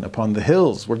rejoicing upon the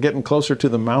hills. We're getting closer to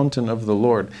the mountain of the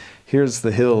Lord. Here's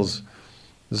the hills.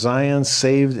 Zion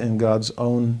saved in God's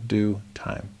own due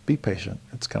time. Be patient.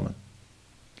 It's coming.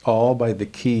 All by the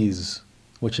keys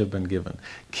which have been given.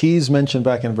 Keys mentioned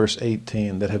back in verse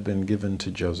 18 that have been given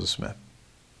to Joseph Smith.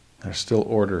 There's still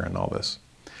order in all this.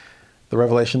 The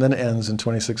revelation then ends in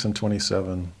 26 and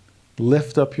 27.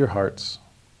 Lift up your hearts.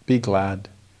 Be glad.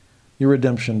 Your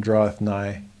redemption draweth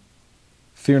nigh.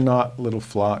 Fear not, little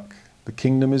flock. The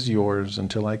kingdom is yours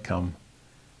until I come.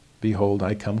 Behold,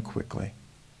 I come quickly.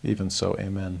 Even so,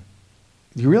 amen.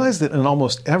 You realize that in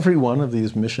almost every one of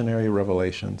these missionary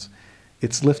revelations,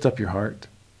 it's lift up your heart.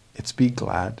 It's be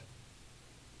glad.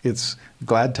 It's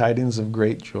glad tidings of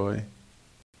great joy.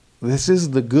 This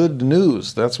is the good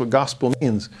news. That's what gospel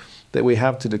means, that we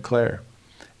have to declare.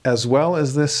 As well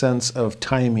as this sense of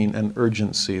timing and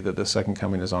urgency that the second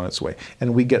coming is on its way.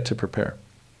 And we get to prepare.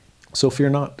 So fear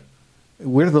not.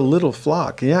 We're the little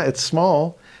flock. Yeah, it's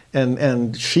small.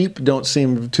 And sheep don't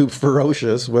seem too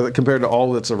ferocious compared to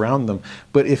all that's around them.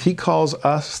 But if he calls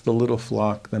us the little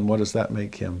flock, then what does that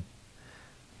make him?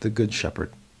 The good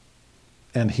shepherd.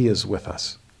 And he is with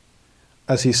us.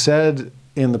 As he said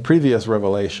in the previous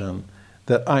revelation,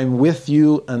 that I'm with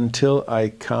you until I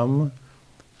come.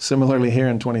 Similarly here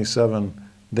in 27,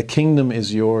 the kingdom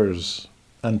is yours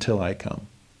until I come.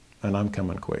 And I'm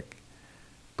coming quick.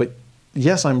 But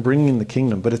yes, I'm bringing the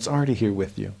kingdom, but it's already here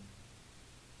with you.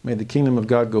 May the kingdom of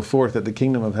God go forth, that the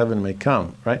kingdom of heaven may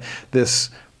come, right?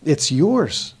 It's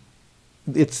yours.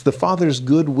 It's the Father's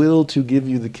good will to give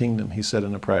you the kingdom, he said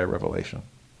in a prior revelation.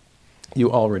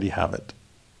 You already have it.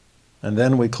 And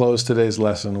then we close today's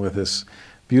lesson with this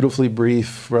beautifully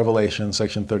brief revelation,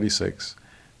 section 36,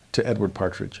 to Edward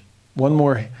Partridge. One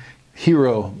more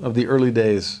hero of the early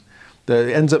days that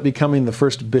ends up becoming the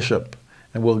first bishop,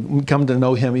 and we'll come to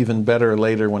know him even better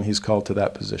later when he's called to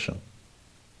that position.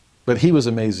 But he was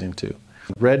amazing too,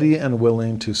 ready and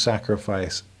willing to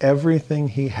sacrifice everything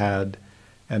he had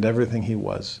and everything he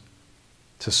was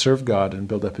to serve God and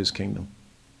build up his kingdom.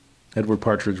 Edward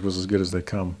Partridge was as good as they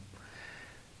come.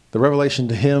 The revelation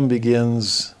to him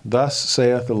begins, "Thus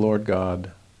saith the Lord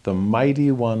God, the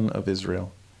mighty one of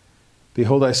Israel.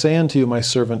 Behold, I say unto you, my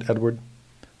servant Edward,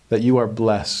 that you are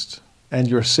blessed, and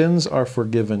your sins are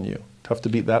forgiven you." Tough to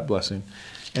beat that blessing.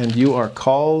 "And you are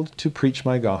called to preach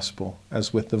my gospel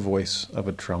as with the voice of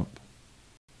a trump."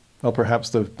 Well, perhaps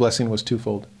the blessing was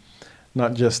twofold.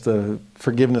 Not just the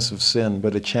forgiveness of sin,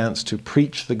 but a chance to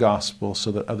preach the gospel so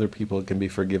that other people can be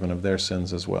forgiven of their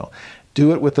sins as well.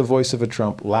 Do it with the voice of a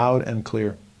trump, loud and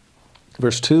clear.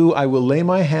 Verse 2, "I will lay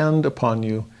my hand upon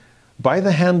you by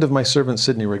the hand of my servant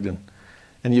Sidney Rigdon,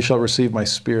 and you shall receive my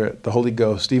Spirit, the Holy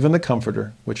Ghost, even the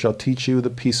Comforter, which shall teach you the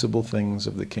peaceable things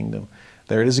of the kingdom."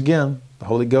 There it is again, the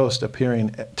Holy Ghost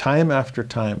appearing time after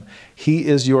time. He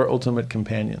is your ultimate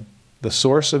companion, the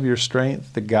source of your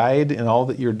strength, the guide in all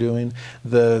that you're doing,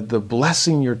 the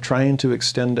blessing you're trying to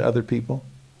extend to other people.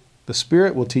 The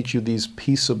Spirit will teach you these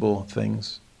peaceable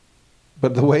things.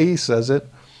 But the way he says it,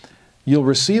 you'll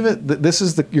receive it. This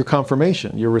is your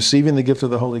confirmation. You're receiving the gift of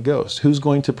the Holy Ghost. Who's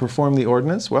going to perform the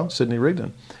ordinance? Well, Sidney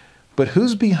Rigdon. But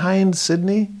who's behind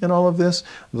Sidney in all of this?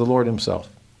 The Lord himself.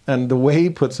 And the way he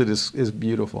puts it is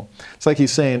beautiful. It's like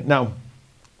he's saying, now,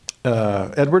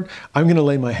 Edward, I'm going to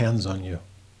lay my hands on you.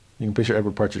 You can picture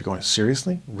Edward Partridge going,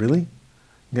 seriously? Really?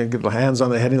 You're going to get the hands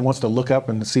on the head, and he wants to look up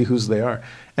and see whose they are.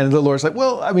 And the Lord's like,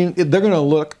 well, I mean, they're going to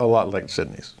look a lot like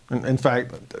Sidney's. In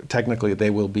fact, technically, they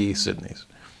will be Sidney's.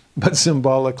 But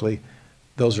symbolically,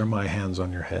 those are my hands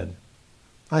on your head.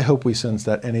 I hope we sense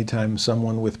that anytime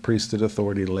someone with priesthood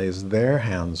authority lays their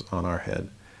hands on our head,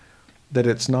 that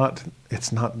it's not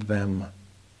them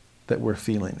that we're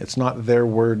feeling. It's not their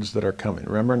words that are coming.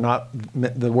 Remember, not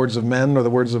the words of men or the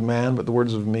words of man, but the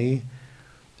words of me.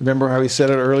 Remember how he said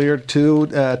it earlier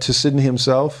to Sidney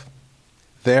himself?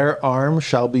 Their arm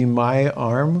shall be my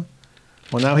arm.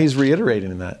 Well, now he's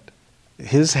reiterating that.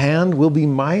 His hand will be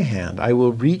my hand. I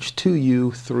will reach to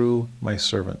you through my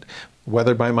servant.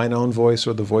 Whether by mine own voice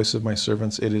or the voice of my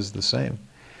servants, it is the same.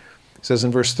 It says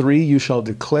in verse 3, you shall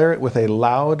declare it with a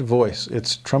loud voice.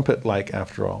 It's trumpet-like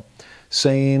after all,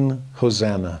 saying,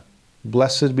 Hosanna,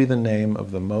 blessed be the name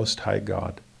of the Most High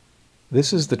God.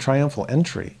 This is the triumphal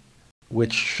entry,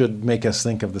 which should make us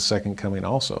think of the second coming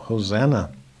also. Hosanna,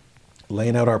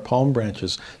 laying out our palm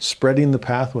branches, spreading the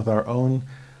path with our own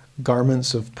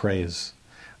garments of praise,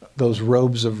 those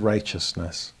robes of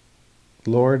righteousness.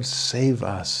 Lord, save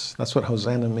us. That's what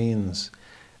Hosanna means.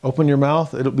 Open your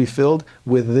mouth, it'll be filled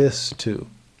with this too.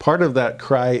 Part of that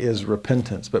cry is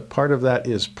repentance, but part of that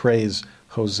is praise,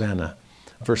 Hosanna.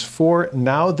 Verse 4,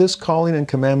 now this calling and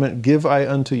commandment give I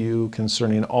unto you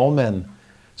concerning all men.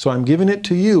 So I'm giving it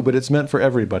to you, but it's meant for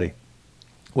everybody.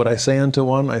 What I say unto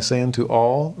one, I say unto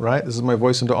all, right? This is my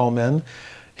voice unto all men.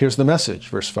 Here's the message,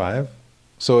 verse 5.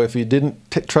 So if you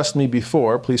didn't trust me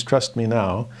before, please trust me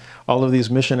now. All of these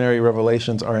missionary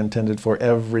revelations are intended for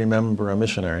every member, a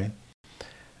missionary.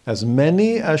 As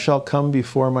many as shall come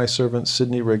before my servants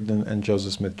Sidney Rigdon and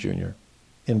Joseph Smith Jr.,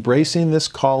 embracing this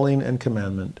calling and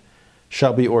commandment,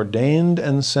 shall be ordained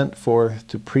and sent forth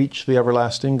to preach the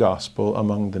everlasting gospel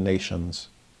among the nations.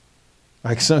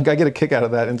 I get a kick out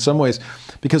of that in some ways,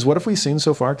 because what have we seen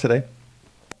so far today?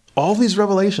 All these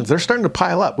revelations, they're starting to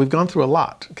pile up. We've gone through a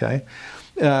lot, okay?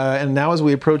 And now as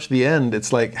we approach the end,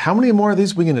 it's like, how many more of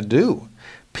these are we going to do?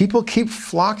 People keep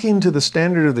flocking to the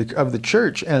standard of the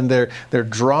church, and they're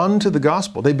drawn to the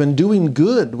gospel. They've been doing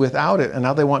good without it, and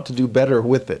now they want to do better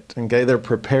with it. Okay, they're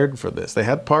prepared for this. They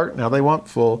had part, now they want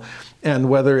full. And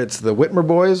whether it's the Whitmer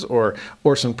boys, or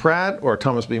Orson Pratt, or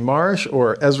Thomas B. Marsh,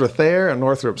 or Ezra Thayer, and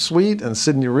Northrop Sweet, and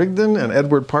Sidney Rigdon, and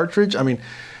Edward Partridge, I mean,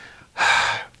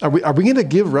 are we going to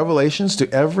give revelations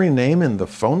to every name in the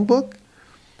phone book?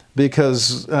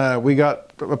 Because we got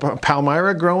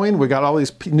Palmyra growing. We got all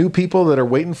these new people that are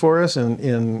waiting for us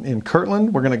in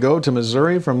Kirtland. We're going to go to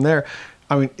Missouri from there.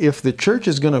 I mean, if the church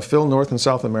is going to fill North and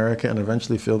South America and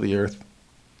eventually fill the earth,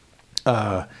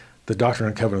 the Doctrine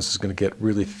and Covenants is going to get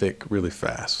really thick really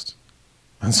fast.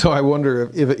 And so I wonder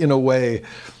if in a way,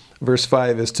 verse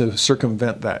 5 is to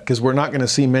circumvent that, because we're not going to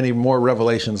see many more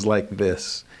revelations like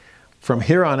this. From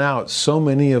here on out, so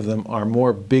many of them are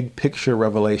more big picture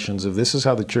revelations of this is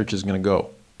how the church is going to go.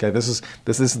 Okay, this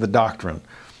is the doctrine.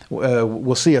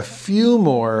 We'll see a few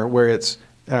more where it's,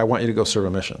 I want you to go serve a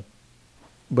mission.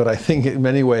 But I think in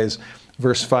many ways,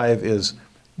 verse 5 is,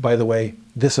 by the way,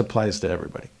 this applies to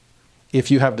everybody.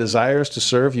 If you have desires to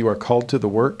serve, you are called to the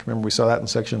work. Remember, we saw that in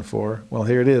section 4. Well,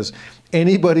 here it is.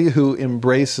 Anybody who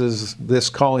embraces this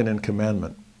calling and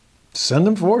commandment, send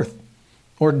them forth.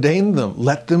 Ordain them.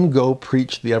 Let them go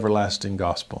preach the everlasting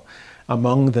gospel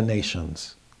among the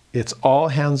nations. It's all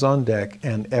hands on deck,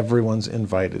 and everyone's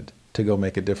invited to go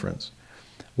make a difference.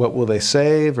 What will they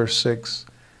say? Verse 6,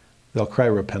 they'll cry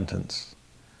repentance.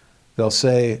 They'll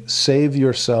say, save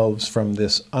yourselves from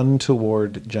this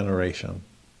untoward generation,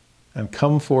 and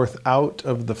come forth out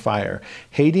of the fire,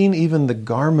 hating even the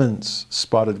garments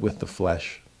spotted with the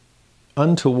flesh.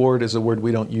 Untoward is a word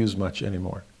we don't use much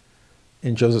anymore.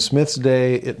 In Joseph Smith's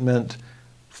day, it meant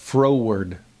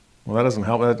froward. Well, that doesn't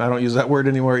help. I don't use that word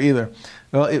anymore either.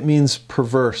 Well, it means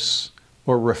perverse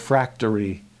or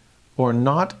refractory or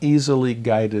not easily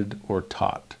guided or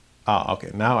taught. Ah,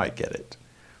 okay, now I get it.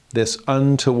 This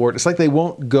untoward, it's like they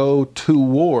won't go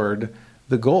toward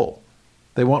the goal.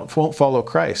 They won't follow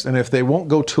Christ. And if they won't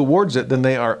go towards it, then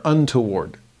they are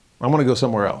untoward. I want to go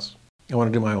somewhere else. I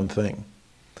want to do my own thing.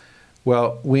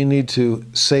 Well, we need to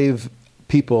save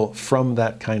people from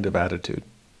that kind of attitude.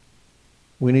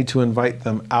 We need to invite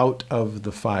them out of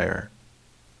the fire,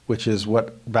 which is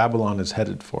what Babylon is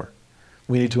headed for.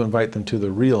 We need to invite them to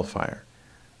the real fire,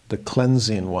 the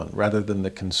cleansing one rather than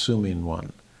the consuming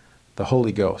one, the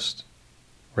Holy Ghost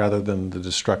rather than the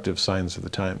destructive signs of the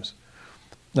times.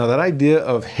 Now, that idea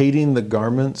of hating the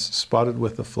garments spotted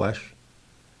with the flesh,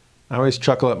 I always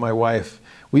chuckle at my wife.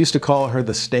 We used to call her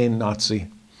the stain Nazi.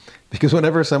 Because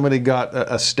whenever somebody got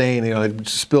a stain, they'd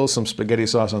spill some spaghetti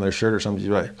sauce on their shirt or something, she'd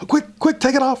be like, quick,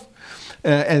 take it off.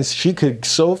 And she could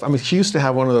she used to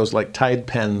have one of those like Tide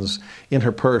pens in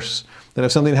her purse that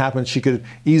if something happened, she could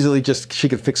easily she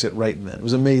could fix it right then. It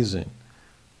was amazing.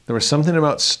 There was something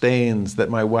about stains that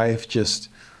my wife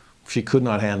she could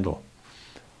not handle.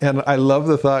 And I love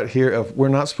the thought here of we're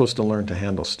not supposed to learn to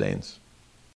handle stains.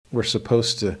 We're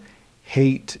supposed to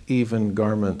hate even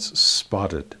garments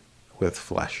spotted with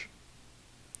flesh.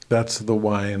 That's the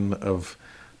wine of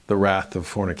the wrath of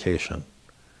fornication,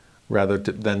 rather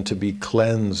than to be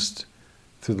cleansed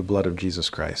through the blood of Jesus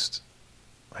Christ.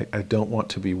 I don't want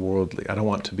to be worldly. I don't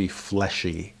want to be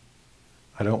fleshy.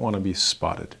 I don't want to be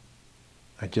spotted.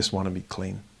 I just want to be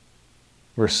clean.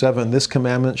 Verse 7, this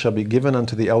commandment shall be given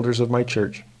unto the elders of my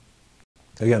church.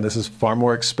 Again, this is far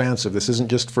more expansive. This isn't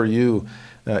just for you,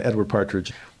 Edward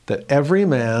Partridge. That every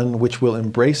man which will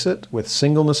embrace it with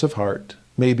singleness of heart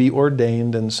may be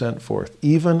ordained and sent forth,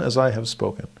 even as I have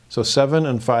spoken. So 7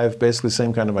 and 5, basically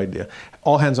same kind of idea.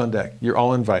 All hands on deck. You're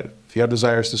all invited. If you have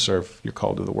desires to serve, you're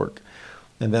called to the work.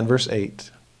 And then verse 8,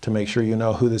 to make sure you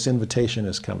know who this invitation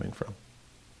is coming from.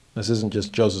 This isn't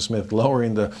just Joseph Smith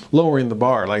lowering the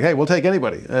bar, like, hey, we'll take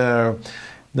anybody.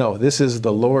 No, this is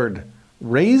the Lord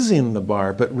raising the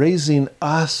bar, but raising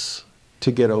us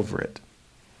to get over it.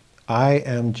 I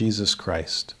am Jesus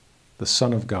Christ, the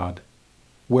Son of God.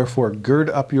 Wherefore gird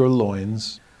up your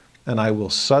loins, and I will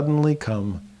suddenly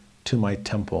come to my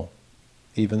temple.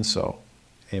 Even so,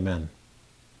 amen.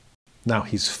 Now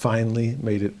he's finally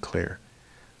made it clear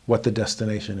what the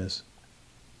destination is.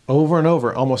 Over and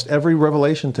over, almost every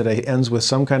revelation today ends with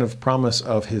some kind of promise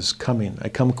of his coming. I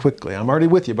come quickly. I'm already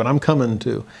with you, but I'm coming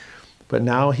too. But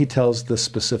now he tells the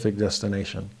specific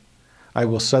destination. I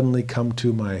will suddenly come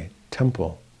to my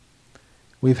temple.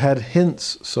 We've had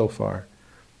hints so far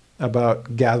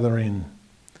about gathering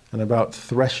and about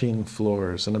threshing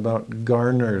floors and about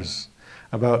garners,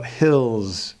 about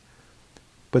hills.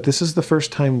 But this is the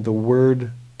first time the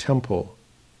word temple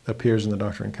appears in the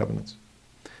Doctrine and Covenants.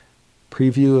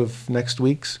 Preview of next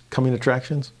week's coming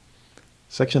attractions.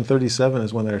 Section 37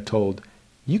 is when they're told,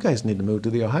 you guys need to move to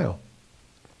the Ohio.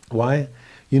 Why?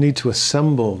 You need to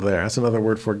assemble there. That's another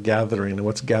word for gathering. And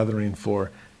what's gathering for?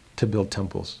 To build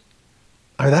temples.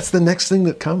 All right, that's the next thing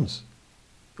that comes.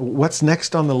 What's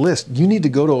next on the list? You need to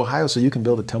go to Ohio so you can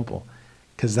build a temple,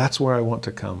 because that's where I want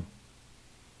to come.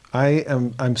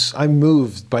 I'm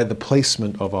moved by the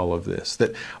placement of all of this,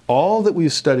 that all that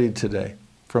we've studied today,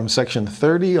 from section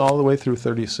 30 all the way through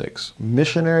 36,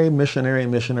 missionary, missionary,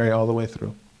 missionary all the way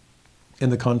through, in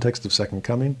the context of second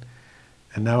coming,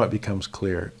 and now it becomes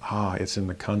clear, it's in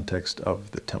the context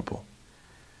of the temple.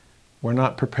 We're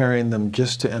not preparing them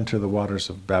just to enter the waters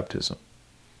of baptism,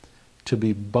 to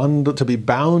be bound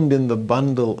in the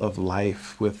bundle of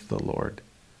life with the Lord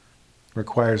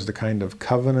requires the kind of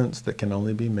covenants that can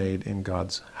only be made in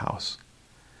God's house.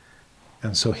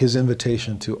 And so his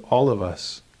invitation to all of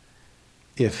us,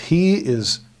 if he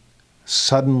is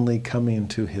suddenly coming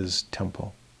to his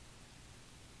temple,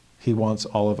 he wants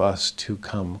all of us to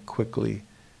come quickly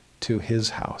to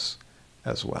his house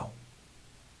as well.